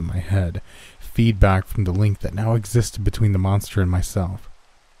buzz in my head, feedback from the link that now existed between the monster and myself.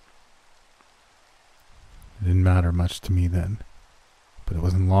 It didn't matter much to me then, but it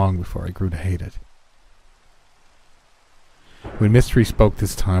wasn't long before I grew to hate it. When Mystery spoke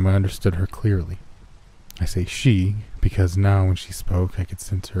this time, I understood her clearly. I say she, because now when she spoke, I could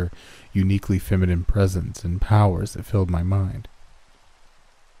sense her uniquely feminine presence and powers that filled my mind.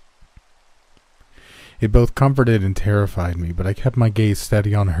 It both comforted and terrified me, but I kept my gaze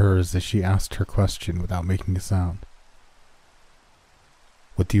steady on hers as she asked her question without making a sound.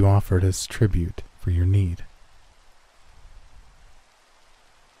 What do you offer as tribute for your need?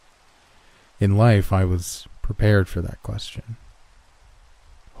 In life, I was prepared for that question,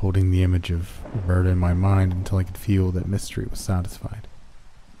 holding the image of Roberta in my mind until I could feel that Mystery was satisfied.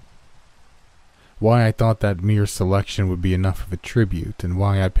 Why I thought that mere selection would be enough of a tribute, and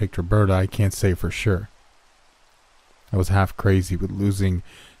why I picked Roberta, I can't say for sure. I was half crazy with losing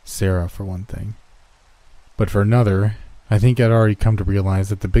Sarah for one thing. But for another, I think I'd already come to realize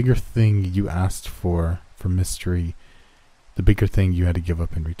that the bigger thing you asked for Mystery, the bigger thing you had to give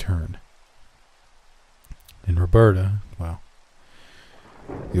up in return. And Roberta, well,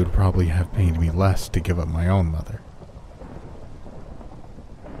 it would probably have pained me less to give up my own mother.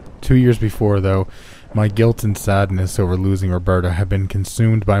 2 years before, though, my guilt and sadness over losing Roberta had been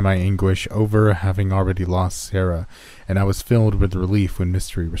consumed by my anguish over having already lost Sarah, and I was filled with relief when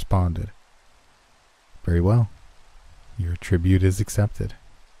Mystery responded. Very well. Your tribute is accepted.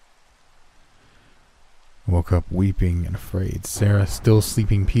 I woke up weeping and afraid, Sarah still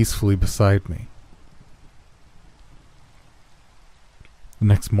sleeping peacefully beside me. The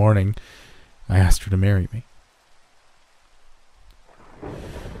next morning, I asked her to marry me.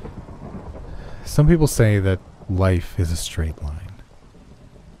 Some people say that life is a straight line.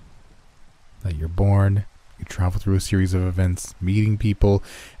 That you're born, you travel through a series of events, meeting people,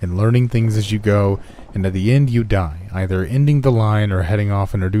 and learning things as you go, and at the end you die, either ending the line or heading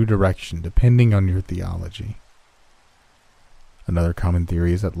off in a new direction, depending on your theology. Another common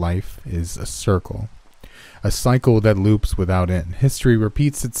theory is that life is a circle, a cycle that loops without end. History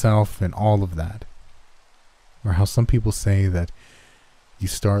repeats itself and all of that. Or how some people say that you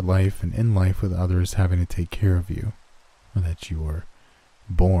start life and end life with others having to take care of you, or that you are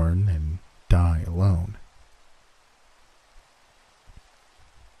born and die alone.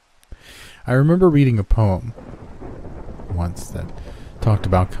 I remember reading a poem once that talked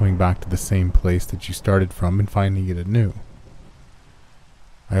about coming back to the same place that you started from and finding it anew.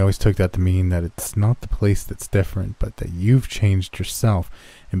 I always took that to mean that it's not the place that's different, but that you've changed yourself,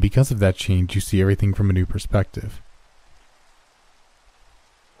 and because of that change, you see everything from a new perspective.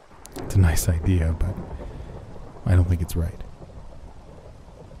 It's a nice idea, but I don't think it's right.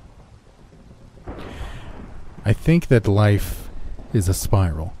 I think that life is a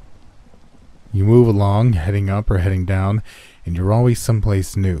spiral. You move along, heading up or heading down, and you're always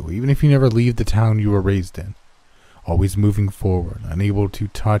someplace new, even if you never leave the town you were raised in. always moving forward, unable to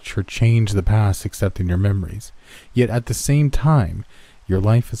touch or change the past except in your memories. Yet at the same time, your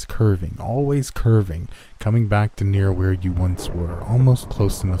life is curving, always curving, coming back to near where you once were, almost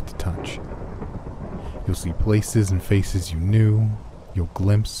close enough to touch. You'll see places and faces you knew. You'll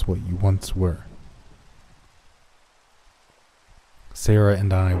glimpse what you once were. Sarah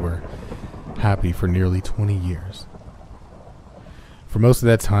and I were happy for nearly 20 years. For most of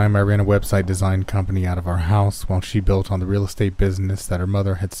that time, I ran a website design company out of our house while she built on the real estate business that her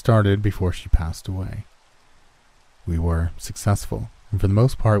mother had started before she passed away. We were successful, and for the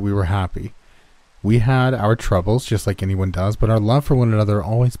most part, we were happy. We had our troubles, just like anyone does, but our love for one another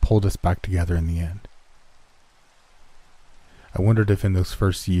always pulled us back together in the end. I wondered if in those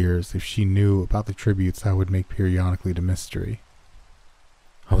first years, if she knew about the tributes I would make periodically to Mystery.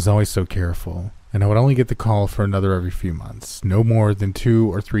 I was always so careful, and I would only get the call for another every few months, no more than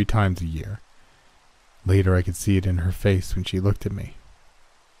 2 or 3 times a year. Later I could see it in her face when she looked at me.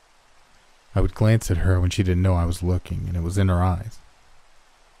 I would glance at her when she didn't know I was looking, and it was in her eyes.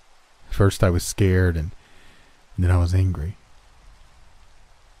 At first I was scared, and then I was angry.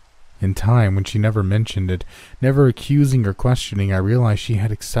 In time, when she never mentioned it, never accusing or questioning, I realized she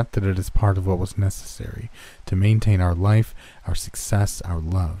had accepted it as part of what was necessary to maintain our life, our success, our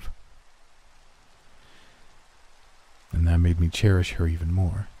love. And that made me cherish her even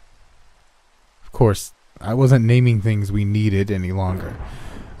more. Of course, I wasn't naming things we needed any longer.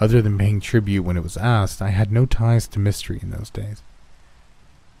 Other than paying tribute when it was asked, I had no ties to Mystery in those days.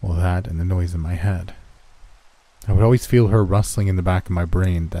 Well, that and the noise in my head. I would always feel her rustling in the back of my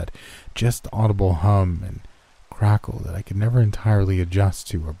brain, that just audible hum and crackle that I could never entirely adjust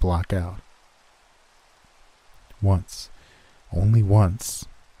to or block out. Once, only once,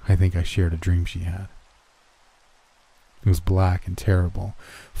 I think I shared a dream she had. It was black and terrible,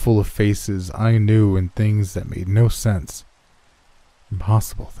 full of faces I knew and things that made no sense.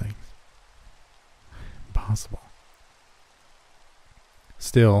 Impossible things. Impossible.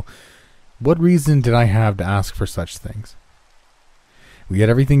 Still, what reason did I have to ask for such things? We had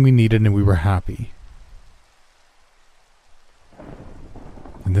everything we needed and we were happy.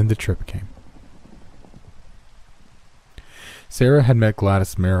 And then the trip came. Sarah had met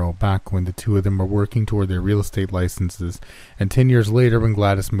Gladys Merrill back when the two of them were working toward their real estate licenses, and 10 years later when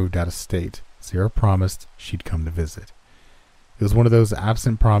Gladys moved out of state, Sarah promised she'd come to visit. It was one of those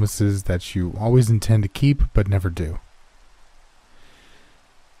absent promises that you always intend to keep but never do.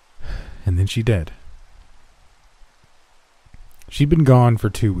 And then she did. She'd been gone for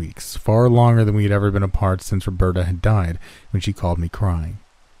 2 weeks, far longer than we had ever been apart since Roberta had died, when she called me crying.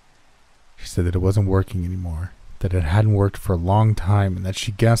 She said that it wasn't working anymore, that it hadn't worked for a long time, and that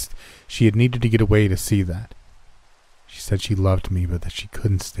she guessed she had needed to get away to see that. She said she loved me, but that she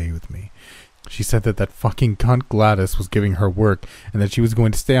couldn't stay with me. She said that that fucking cunt Gladys was giving her work, and that she was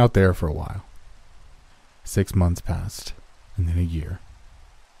going to stay out there for a while. 6 months passed, and then a year.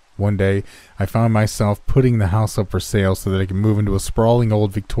 One day, I found myself putting the house up for sale so that I could move into a sprawling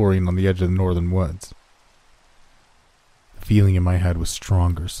old Victorian on the edge of the northern woods. The feeling in my head was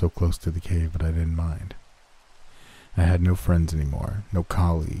stronger so close to the cave, but I didn't mind. I had no friends anymore, no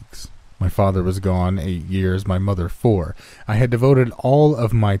colleagues. My father was gone 8 years, my mother 4. I had devoted all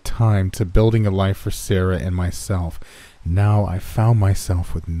of my time to building a life for Sarah and myself. Now I found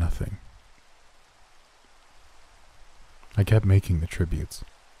myself with nothing. I kept making the tributes.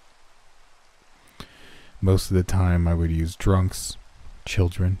 Most of the time I would use drunks,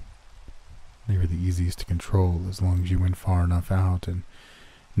 children. They were the easiest to control as long as you went far enough out and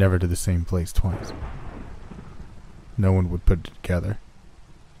never to the same place twice. No one would put it together.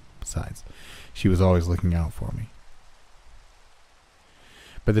 Besides, she was always looking out for me.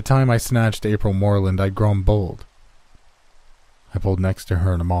 By the time I snatched April Moreland, I'd grown bold. I pulled next to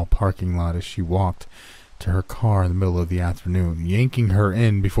her in a mall parking lot as she walked to her car in the middle of the afternoon, yanking her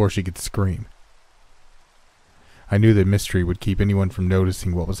in before she could scream. I knew that Mystery would keep anyone from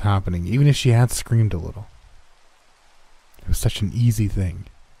noticing what was happening, even if she had screamed a little. It was such an easy thing.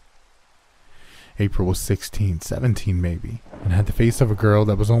 April was 16, 17 maybe, and had the face of a girl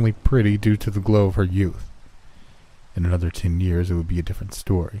that was only pretty due to the glow of her youth. In another 10 years, it would be a different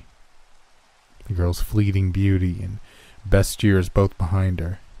story. The girl's fleeting beauty and best years both behind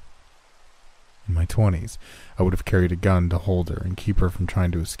her. In my 20s, I would have carried a gun to hold her and keep her from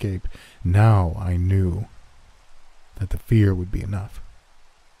trying to escape. Now I knew that the fear would be enough.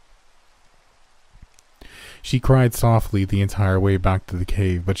 She cried softly the entire way back to the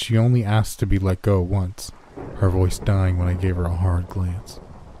cave, but she only asked to be let go once, her voice dying when I gave her a hard glance.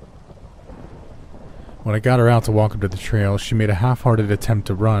 When When I got her out to walk up to the trail, she made a half-hearted attempt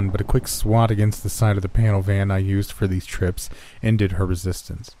to run, but a quick swat against the side of the panel van I used for these trips ended her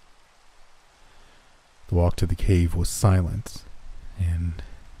resistance. The walk to the cave was silent, and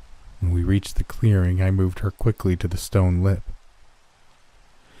when we reached the clearing, I moved her quickly to the stone lip.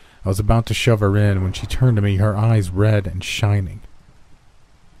 I was about to shove her in when she turned to me, her eyes red and shining.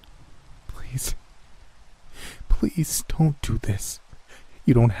 Please don't do this.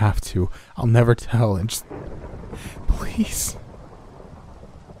 You don't have to. I'll never tell, and just... please.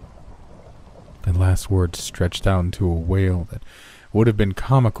 That last word stretched out into a wail that would have been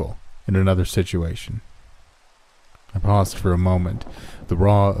comical in another situation. I paused for a moment, the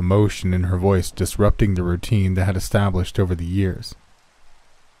raw emotion in her voice disrupting the routine that had established over the years.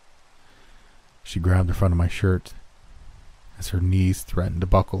 She grabbed the front of my shirt as her knees threatened to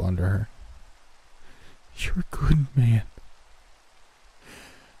buckle under her. You're a good man.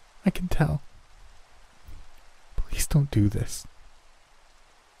 I can tell. Please don't do this.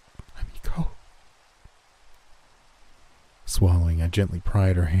 Let me go. Swallowing, I gently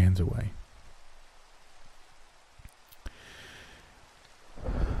pried her hands away.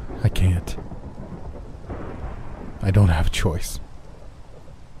 I can't. I don't have a choice.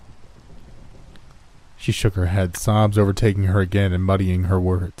 She shook her head, sobs overtaking her again and muddying her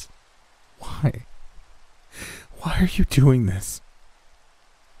words. Why? Why are you doing this?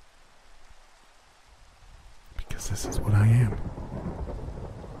 Because this is what I am.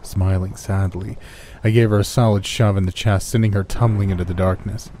 Smiling sadly, I gave her a solid shove in the chest, sending her tumbling into the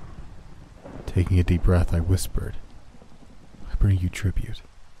darkness. Taking a deep breath, I whispered, I bring you tribute,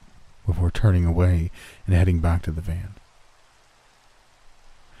 before turning away and heading back to the van.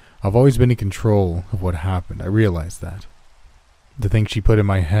 I've always been in control of what happened. I realize that. The thing she put in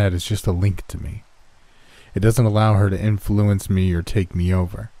my head is just a link to me. It doesn't allow her to influence me or take me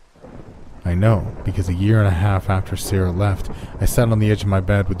over. I know, because a year and a half after Sarah left, I sat on the edge of my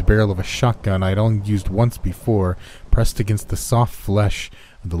bed with the barrel of a shotgun I'd only used once before, pressed against the soft flesh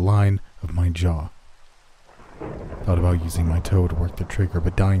of the line of my jaw. Thought about using my toe to work the trigger,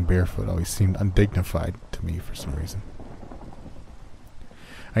 but dying barefoot always seemed undignified to me for some reason.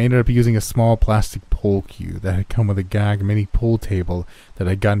 I ended up using a small plastic pole cue that had come with a gag mini pool table that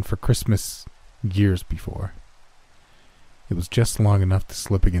I'd gotten for Christmas years before. It was just long enough to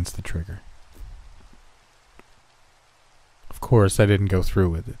slip against the trigger. Of course, I didn't go through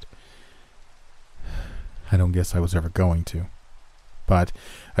with it. I don't guess I was ever going to. But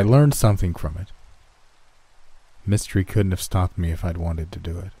I learned something from it. Mystery couldn't have stopped me if I'd wanted to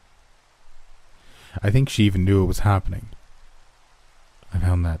do it. I think she even knew it was happening. I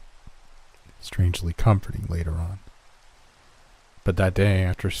found that strangely comforting later on. But that day,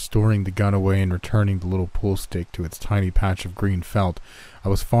 after storing the gun away and returning the little pool stick to its tiny patch of green felt, I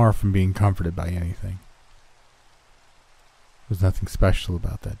was far from being comforted by anything. There was nothing special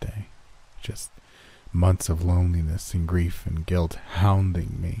about that day. Just months of loneliness and grief and guilt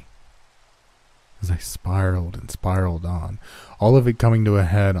hounding me. As I spiraled and spiraled on, all of it coming to a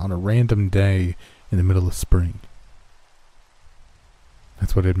head on a random day in the middle of spring.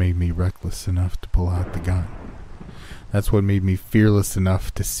 That's what had made me reckless enough to pull out the gun. That's what made me fearless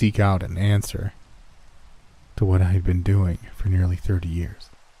enough to seek out an answer to what I had been doing for nearly 30 years.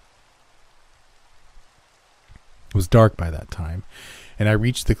 It was dark by that time, and I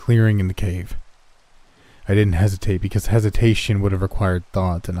reached the clearing in the cave. I didn't hesitate because hesitation would have required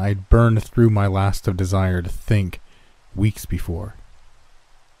thought, and I had burned through my last of desire to think weeks before.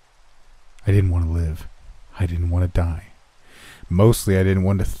 I didn't want to live. I didn't want to die. Mostly I didn't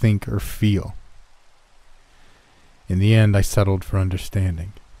want to think or feel. In the end, I settled for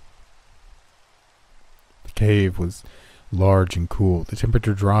understanding. The cave was large and cool, the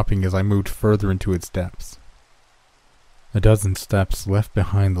temperature dropping as I moved further into its depths. A dozen steps left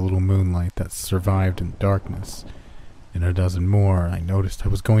behind the little moonlight that survived in the darkness. In a dozen more, I noticed I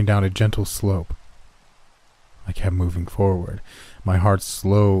was going down a gentle slope. I kept moving forward, my heart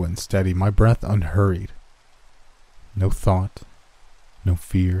slow and steady, my breath unhurried. No thought, no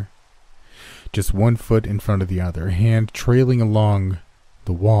fear. Just one foot in front of the other, hand trailing along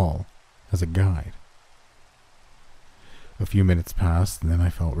the wall as a guide. A few minutes passed, and then I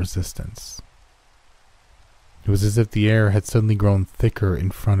felt resistance. It was as if the air had suddenly grown thicker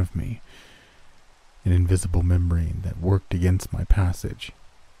in front of me, an invisible membrane that worked against my passage.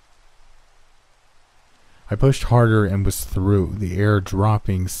 I pushed harder and was through, the air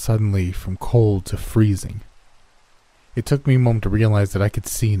dropping suddenly from cold to freezing. It took me a moment to realize that I could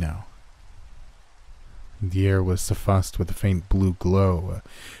see now. The air was suffused with a faint blue glow, a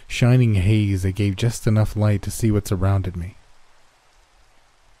shining haze that gave just enough light to see what surrounded me.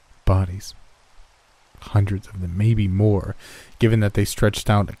 Bodies. Hundreds of them, maybe more, given that they stretched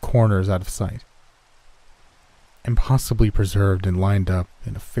out at corners out of sight. Impossibly preserved and lined up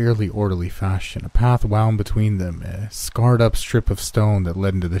in a fairly orderly fashion, a path wound between them, a scarred-up strip of stone that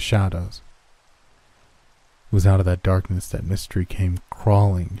led into the shadows. It was out of that darkness that mystery came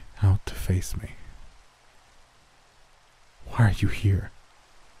crawling out to face me. Why are you here?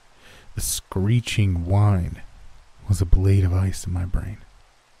 The screeching whine was a blade of ice in my brain.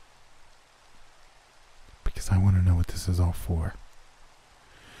 Because I want to know what this is all for.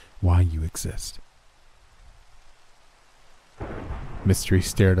 Why you exist. Mystery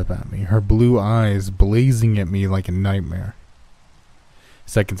stared up at me, her blue eyes blazing at me like a nightmare.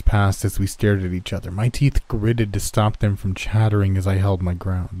 Seconds passed as we stared at each other. My teeth gritted to stop them from chattering as I held my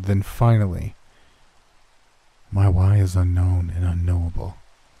ground. Then finally, my why is unknown and unknowable.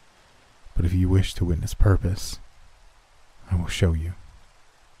 But if you wish to witness purpose, I will show you.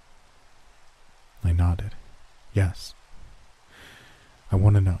 I nodded. Yes. I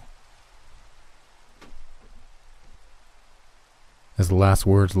want to know. As the last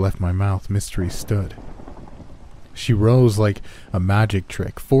words left my mouth, Mystery stood. She rose like a magic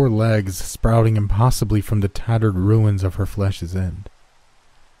trick, 4 legs sprouting impossibly from the tattered ruins of her flesh's end.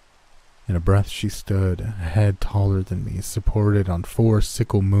 In a breath she stood, a head taller than me, supported on 4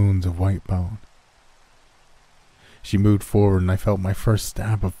 sickle moons of white bone. She moved forward, and I felt my first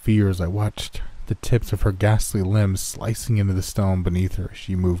stab of fear as I watched the tips of her ghastly limbs slicing into the stone beneath her as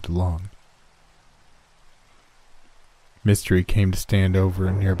she moved along. Mystery came to stand over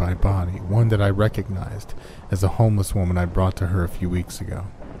a nearby body, one that I recognized as a homeless woman I'd brought to her a few weeks ago.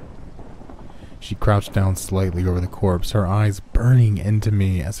 She crouched down slightly over the corpse, her eyes burning into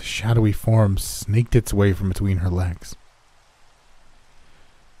me as a shadowy form snaked its way from between her legs.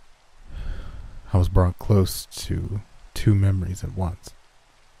 I was brought close to 2 memories at once.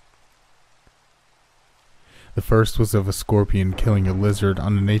 The first was of a scorpion killing a lizard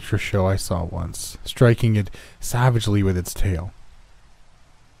on a nature show I saw once, striking it savagely with its tail.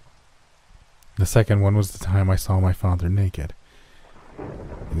 The second one was the time I saw my father naked.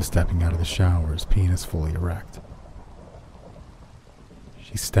 He was stepping out of the shower, his penis fully erect.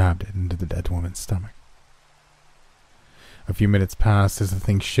 She stabbed it into the dead woman's stomach. A few minutes passed as the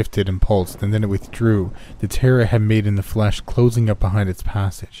thing shifted and pulsed, and then it withdrew, the tear it had made in the flesh closing up behind its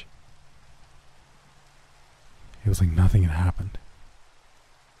passage. It was like nothing had happened.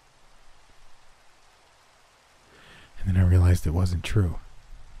 And then I realized it wasn't true.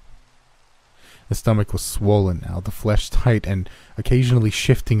 The stomach was swollen now, the flesh tight and occasionally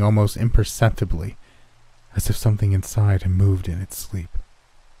shifting almost imperceptibly, as if something inside had moved in its sleep.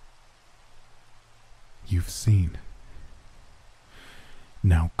 You've seen.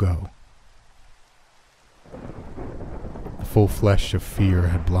 Now go. The full flesh of fear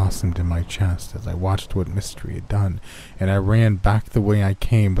had blossomed in my chest as I watched what Mystery had done, and I ran back the way I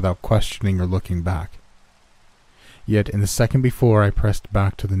came without questioning or looking back. Yet in the second before I pressed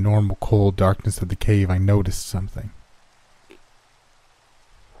back to the normal cold darkness of the cave, I noticed something.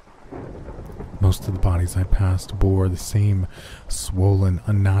 Most of the bodies I passed bore the same swollen,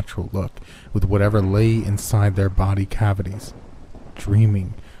 unnatural look, with whatever lay inside their body cavities,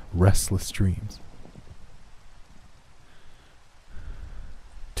 dreaming restless dreams.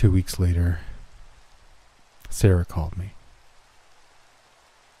 2 weeks later, Sarah called me.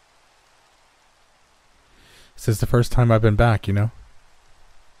 This is the first time I've been back, you know?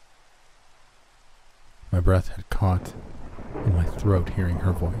 My breath had caught in my throat hearing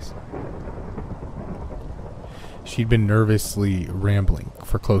her voice. She'd been nervously rambling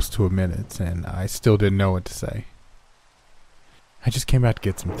for close to a minute, and I still didn't know what to say. I just came out to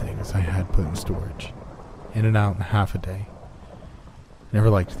get some things I had put in storage. In and out in half a day. Never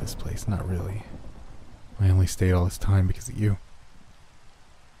liked this place, not really. I only stayed all this time because of you.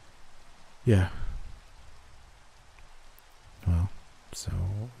 Yeah. Well, so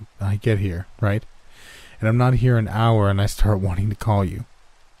I get here, right? And I'm not here an hour and I start wanting to call you.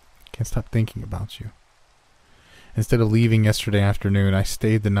 Can't stop thinking about you. Instead of leaving yesterday afternoon, I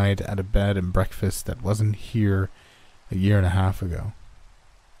stayed the night at a bed and breakfast that wasn't here a year and a half ago.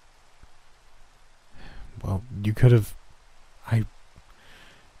 Well, you could have...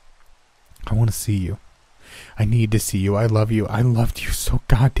 I want to see you. I need to see you. I love you. I loved you so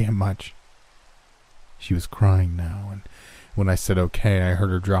goddamn much. She was crying now, and when I said okay, I heard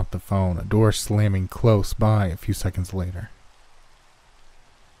her drop the phone, a door slamming close by a few seconds later.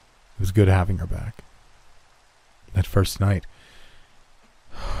 It was good having her back. That first night,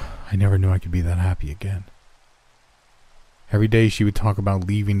 I never knew I could be that happy again. Every day she would talk about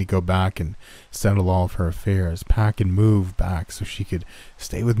leaving to go back and settle all of her affairs, pack and move back so she could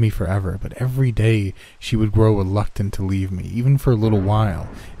stay with me forever. But every day she would grow reluctant to leave me, even for a little while,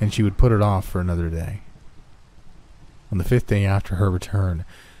 and she would put it off for another day. On the 5th day after her return,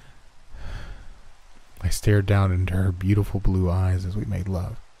 I stared down into her beautiful blue eyes as we made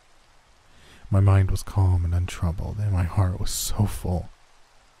love. My mind was calm and untroubled, and my heart was so full.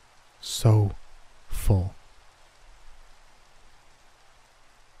 So full.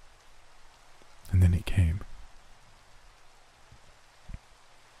 And then it came.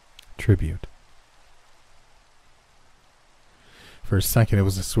 Tribute. For a second it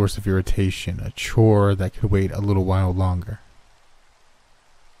was a source of irritation, a chore that could wait a little while longer.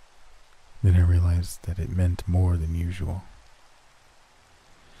 Then I realized that it meant more than usual.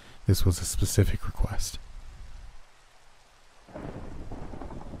 This was a specific request.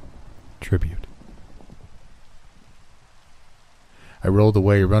 Tribute. I rolled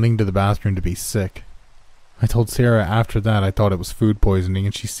away, running to the bathroom to be sick. I told Sarah after that I thought it was food poisoning,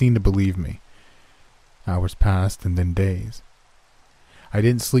 and she seemed to believe me. Hours passed, and then days. I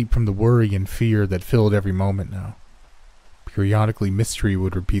didn't sleep from the worry and fear that filled every moment now. Periodically, Mystery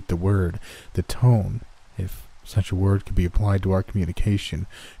would repeat the word, the tone, if such a word could be applied to our communication,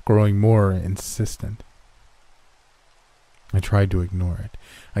 growing more insistent. I tried to ignore it.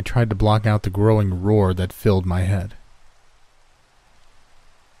 I tried to block out the growing roar that filled my head.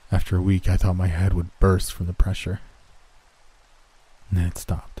 After a week, I thought my head would burst from the pressure. And then it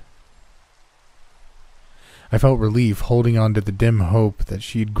stopped. I felt relief, holding on to the dim hope that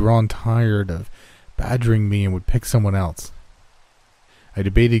she'd grown tired of badgering me and would pick someone else. I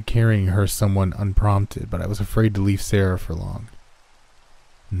debated carrying her somewhat unprompted, but I was afraid to leave Sarah for long.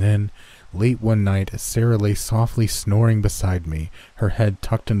 And then, late one night, as Sarah lay softly snoring beside me, her head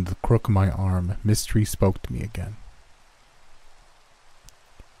tucked into the crook of my arm, Mystery spoke to me again.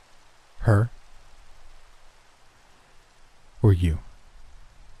 Her? Or you?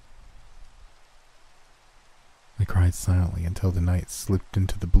 I cried silently until the night slipped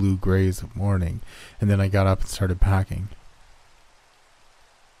into the blue grays of morning, and then I got up and started packing.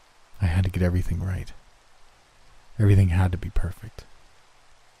 I had to get everything right. Everything had to be perfect.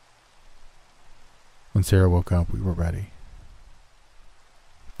 When Sarah woke up, we were ready.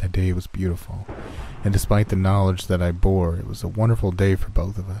 That day was beautiful, and despite the knowledge that I bore, it was a wonderful day for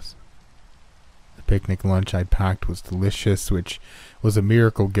both of us. The picnic lunch I'd packed was delicious, which was a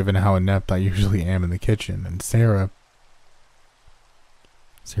miracle given how inept I usually am in the kitchen, and Sarah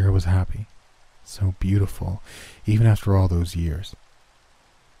was happy. So beautiful, even after all those years.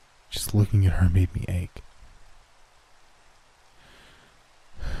 Just looking at her made me ache.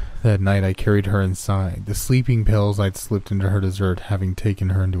 That night I carried her inside, the sleeping pills I'd slipped into her dessert having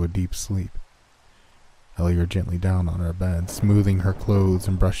taken her into a deep sleep. I lay her gently down on her bed, smoothing her clothes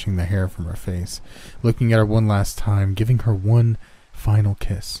and brushing the hair from her face, looking at her one last time, giving her one final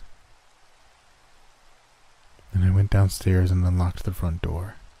kiss. Then I went downstairs and unlocked the front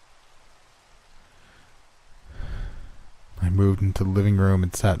door. I moved into the living room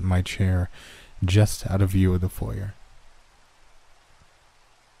and sat in my chair, just out of view of the foyer.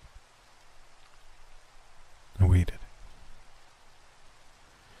 I waited.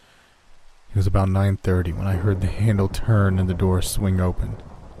 It was about 9:30 when I heard the handle turn and the door swing open.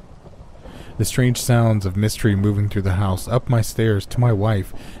 The strange sounds of Mystery moving through the house, up my stairs to my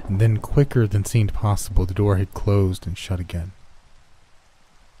wife, and then quicker than seemed possible, the door had closed and shut again.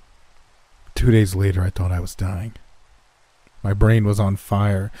 2 days later, I thought I was dying. My brain was on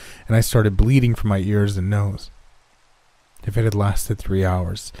fire, and I started bleeding from my ears and nose. If it had lasted 3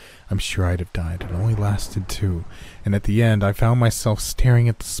 hours, I'm sure I'd have died. It only lasted 2, and at the end I found myself staring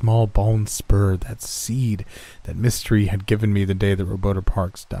at the small bone spur, that seed that Mystery had given me the day that Roberta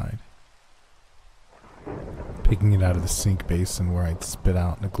Parks died. Picking it out of the sink basin where I'd spit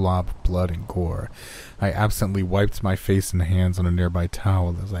out in a glob of blood and gore, I absently wiped my face and hands on a nearby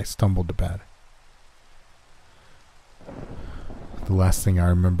towel as I stumbled to bed. The last thing I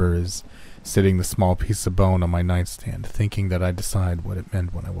remember is sitting the small piece of bone on my nightstand, thinking that I'd decide what it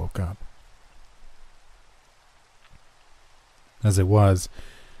meant when I woke up. As it was,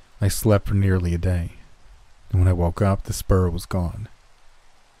 I slept for nearly a day, and when I woke up, the spur was gone.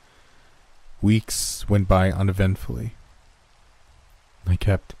 Weeks went by uneventfully. I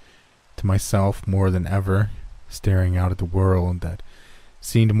kept to myself more than ever, staring out at the world that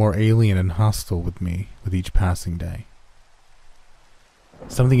seemed more alien and hostile with me with each passing day.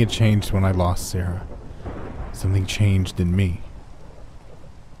 Something had changed when I lost Sarah. Something changed in me.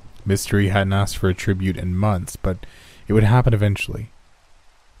 Mystery hadn't asked for a tribute in months, but it would happen eventually.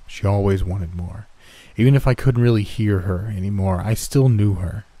 She always wanted more. Even if I couldn't really hear her anymore, I still knew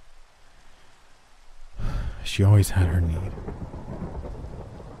her. She always had her need.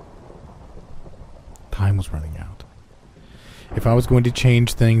 Time was running out. If I was going to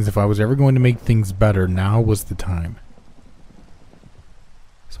change things, if I was ever going to make things better, now was the time.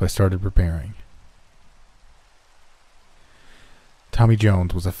 So I started preparing. Tommy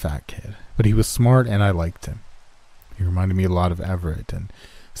Jones was a fat kid, but he was smart and I liked him. He reminded me a lot of Everett and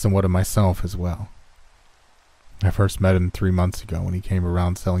somewhat of myself as well. I first met him 3 months ago when he came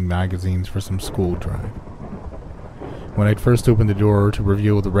around selling magazines for some school drive. When I'd first opened the door to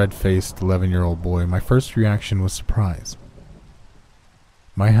reveal the red-faced 11-year-old boy, my first reaction was surprise.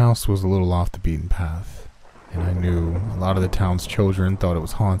 My house was a little off the beaten path, and I knew a lot of the town's children thought it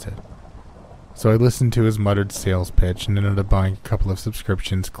was haunted. So I listened to his muttered sales pitch and ended up buying a couple of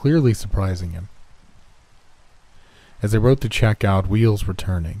subscriptions, clearly surprising him. As I wrote the check out, wheels were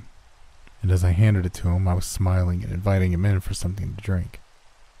turning, and as I handed it to him, I was smiling and inviting him in for something to drink.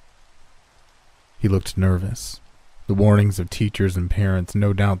 He looked nervous, the warnings of teachers and parents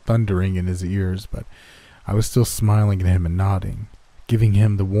no doubt thundering in his ears, but I was still smiling at him and nodding, giving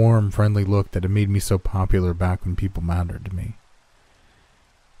him the warm, friendly look that had made me so popular back when people mattered to me.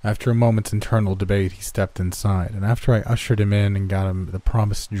 After a moment's internal debate, he stepped inside, and after I ushered him in and got him the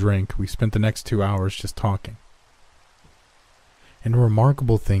promised drink, we spent the next 2 hours just talking. And a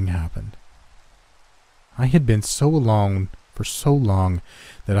remarkable thing happened. I had been so alone for so long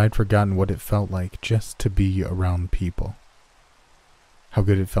that I'd forgotten what it felt like just to be around people. How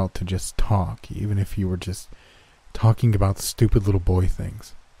good it felt to just talk, even if you were just talking about stupid little boy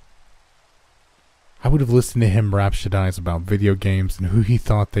things. I would have listened to him rhapsodize about video games and who he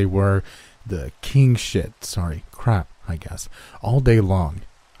thought they were, the king shit, crap, I guess, all day long.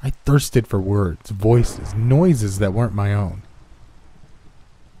 I thirsted for words, voices, noises that weren't my own.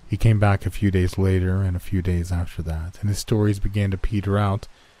 He came back a few days later and a few days after that, and his stories began to peter out,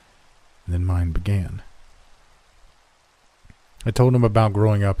 and then mine began. I told him about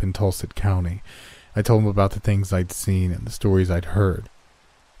growing up in Tulsa County. I told him about the things I'd seen and the stories I'd heard.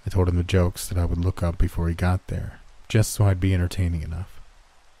 I told him the jokes that I would look up before he got there, just so I'd be entertaining enough.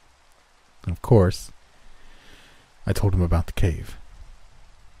 And of course, I told him about the cave.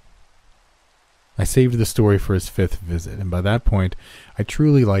 I saved the story for his 5th visit, and by that point, I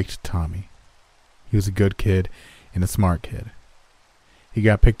truly liked Tommy. He was a good kid and a smart kid. He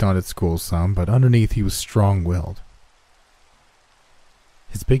got picked on at school some, but underneath he was strong-willed.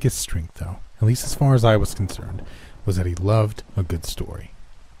 His biggest strength, though, at least as far as I was concerned, was that he loved a good story.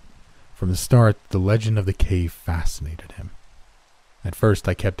 From the start, the legend of the cave fascinated him. At first,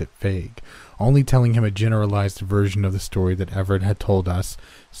 I kept it vague, only telling him a generalized version of the story that Everett had told us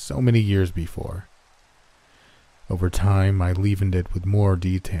so many years before. Over time, I leavened it with more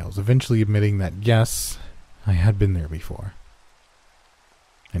details, eventually admitting that yes, I had been there before.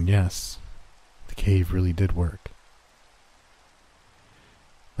 And yes, the cave really did work.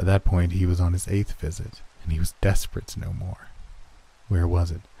 By that point, he was on his 8th visit, and he was desperate to know more. Where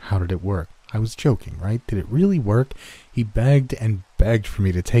was it? How did it work? I was joking, right? Did it really work? He begged and begged for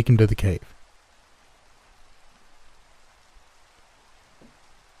me to take him to the cave.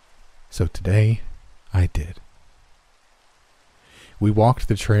 So today, I did. We walked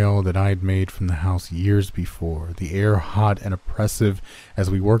the trail that I had made from the house years before, the air hot and oppressive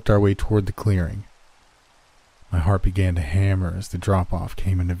as we worked our way toward the clearing. My heart began to hammer as the drop-off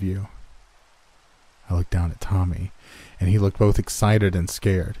came into view. I looked down at Tommy, and he looked both excited and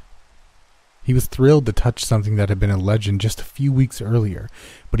scared. He was thrilled to touch something that had been a legend just a few weeks earlier,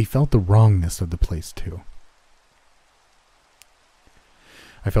 but he felt the wrongness of the place too.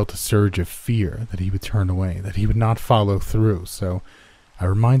 I felt a surge of fear that he would turn away, that he would not follow through, so I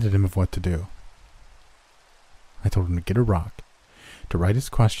reminded him of what to do. I told him to get a rock, to write his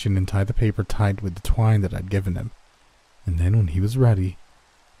question and tie the paper tight with the twine that I'd given him, and then when he was ready,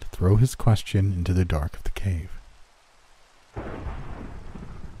 to throw his question into the dark of the cave.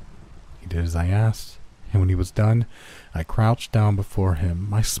 He did as I asked, and when he was done, I crouched down before him,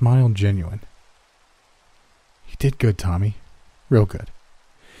 my smile genuine. You did good, Tommy. Real good.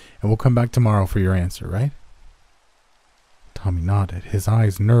 And we'll come back tomorrow for your answer, right? Tommy nodded, his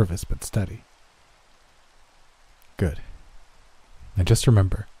eyes nervous but steady. Good. Now just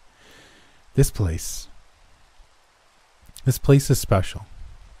remember, this place is special.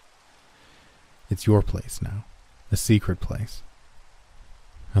 It's your place now, a secret place.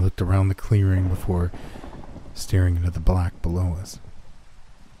 I looked around the clearing before staring into the black below us.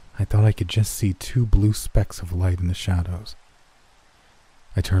 I thought I could just see 2 blue specks of light in the shadows.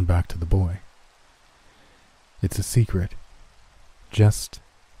 I turned back to the boy. It's a secret, just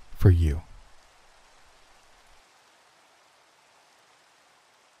for you.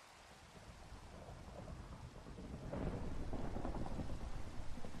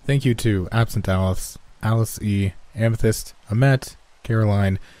 Thank you to Absent Alice, Alice E., Amethyst, Amet,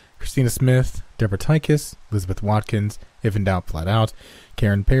 Caroline, Christina Smith, Deborah Tykus, Elizabeth Watkins, If in Doubt Flat Out,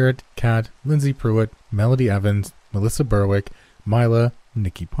 Karen Parrott, Kat, Lindsay Pruitt, Melody Evans, Melissa Berwick, Mila,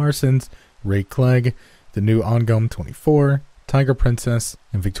 Nikki Parsons, Ray Clegg, The New Ongum 24, Tiger Princess,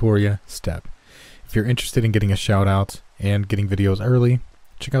 and Victoria Stepp. If you're interested in getting a shout out and getting videos early,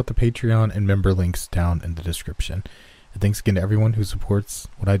 check out the Patreon and member links down in the description. And thanks again to everyone who supports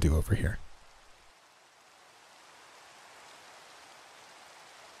what I do over here.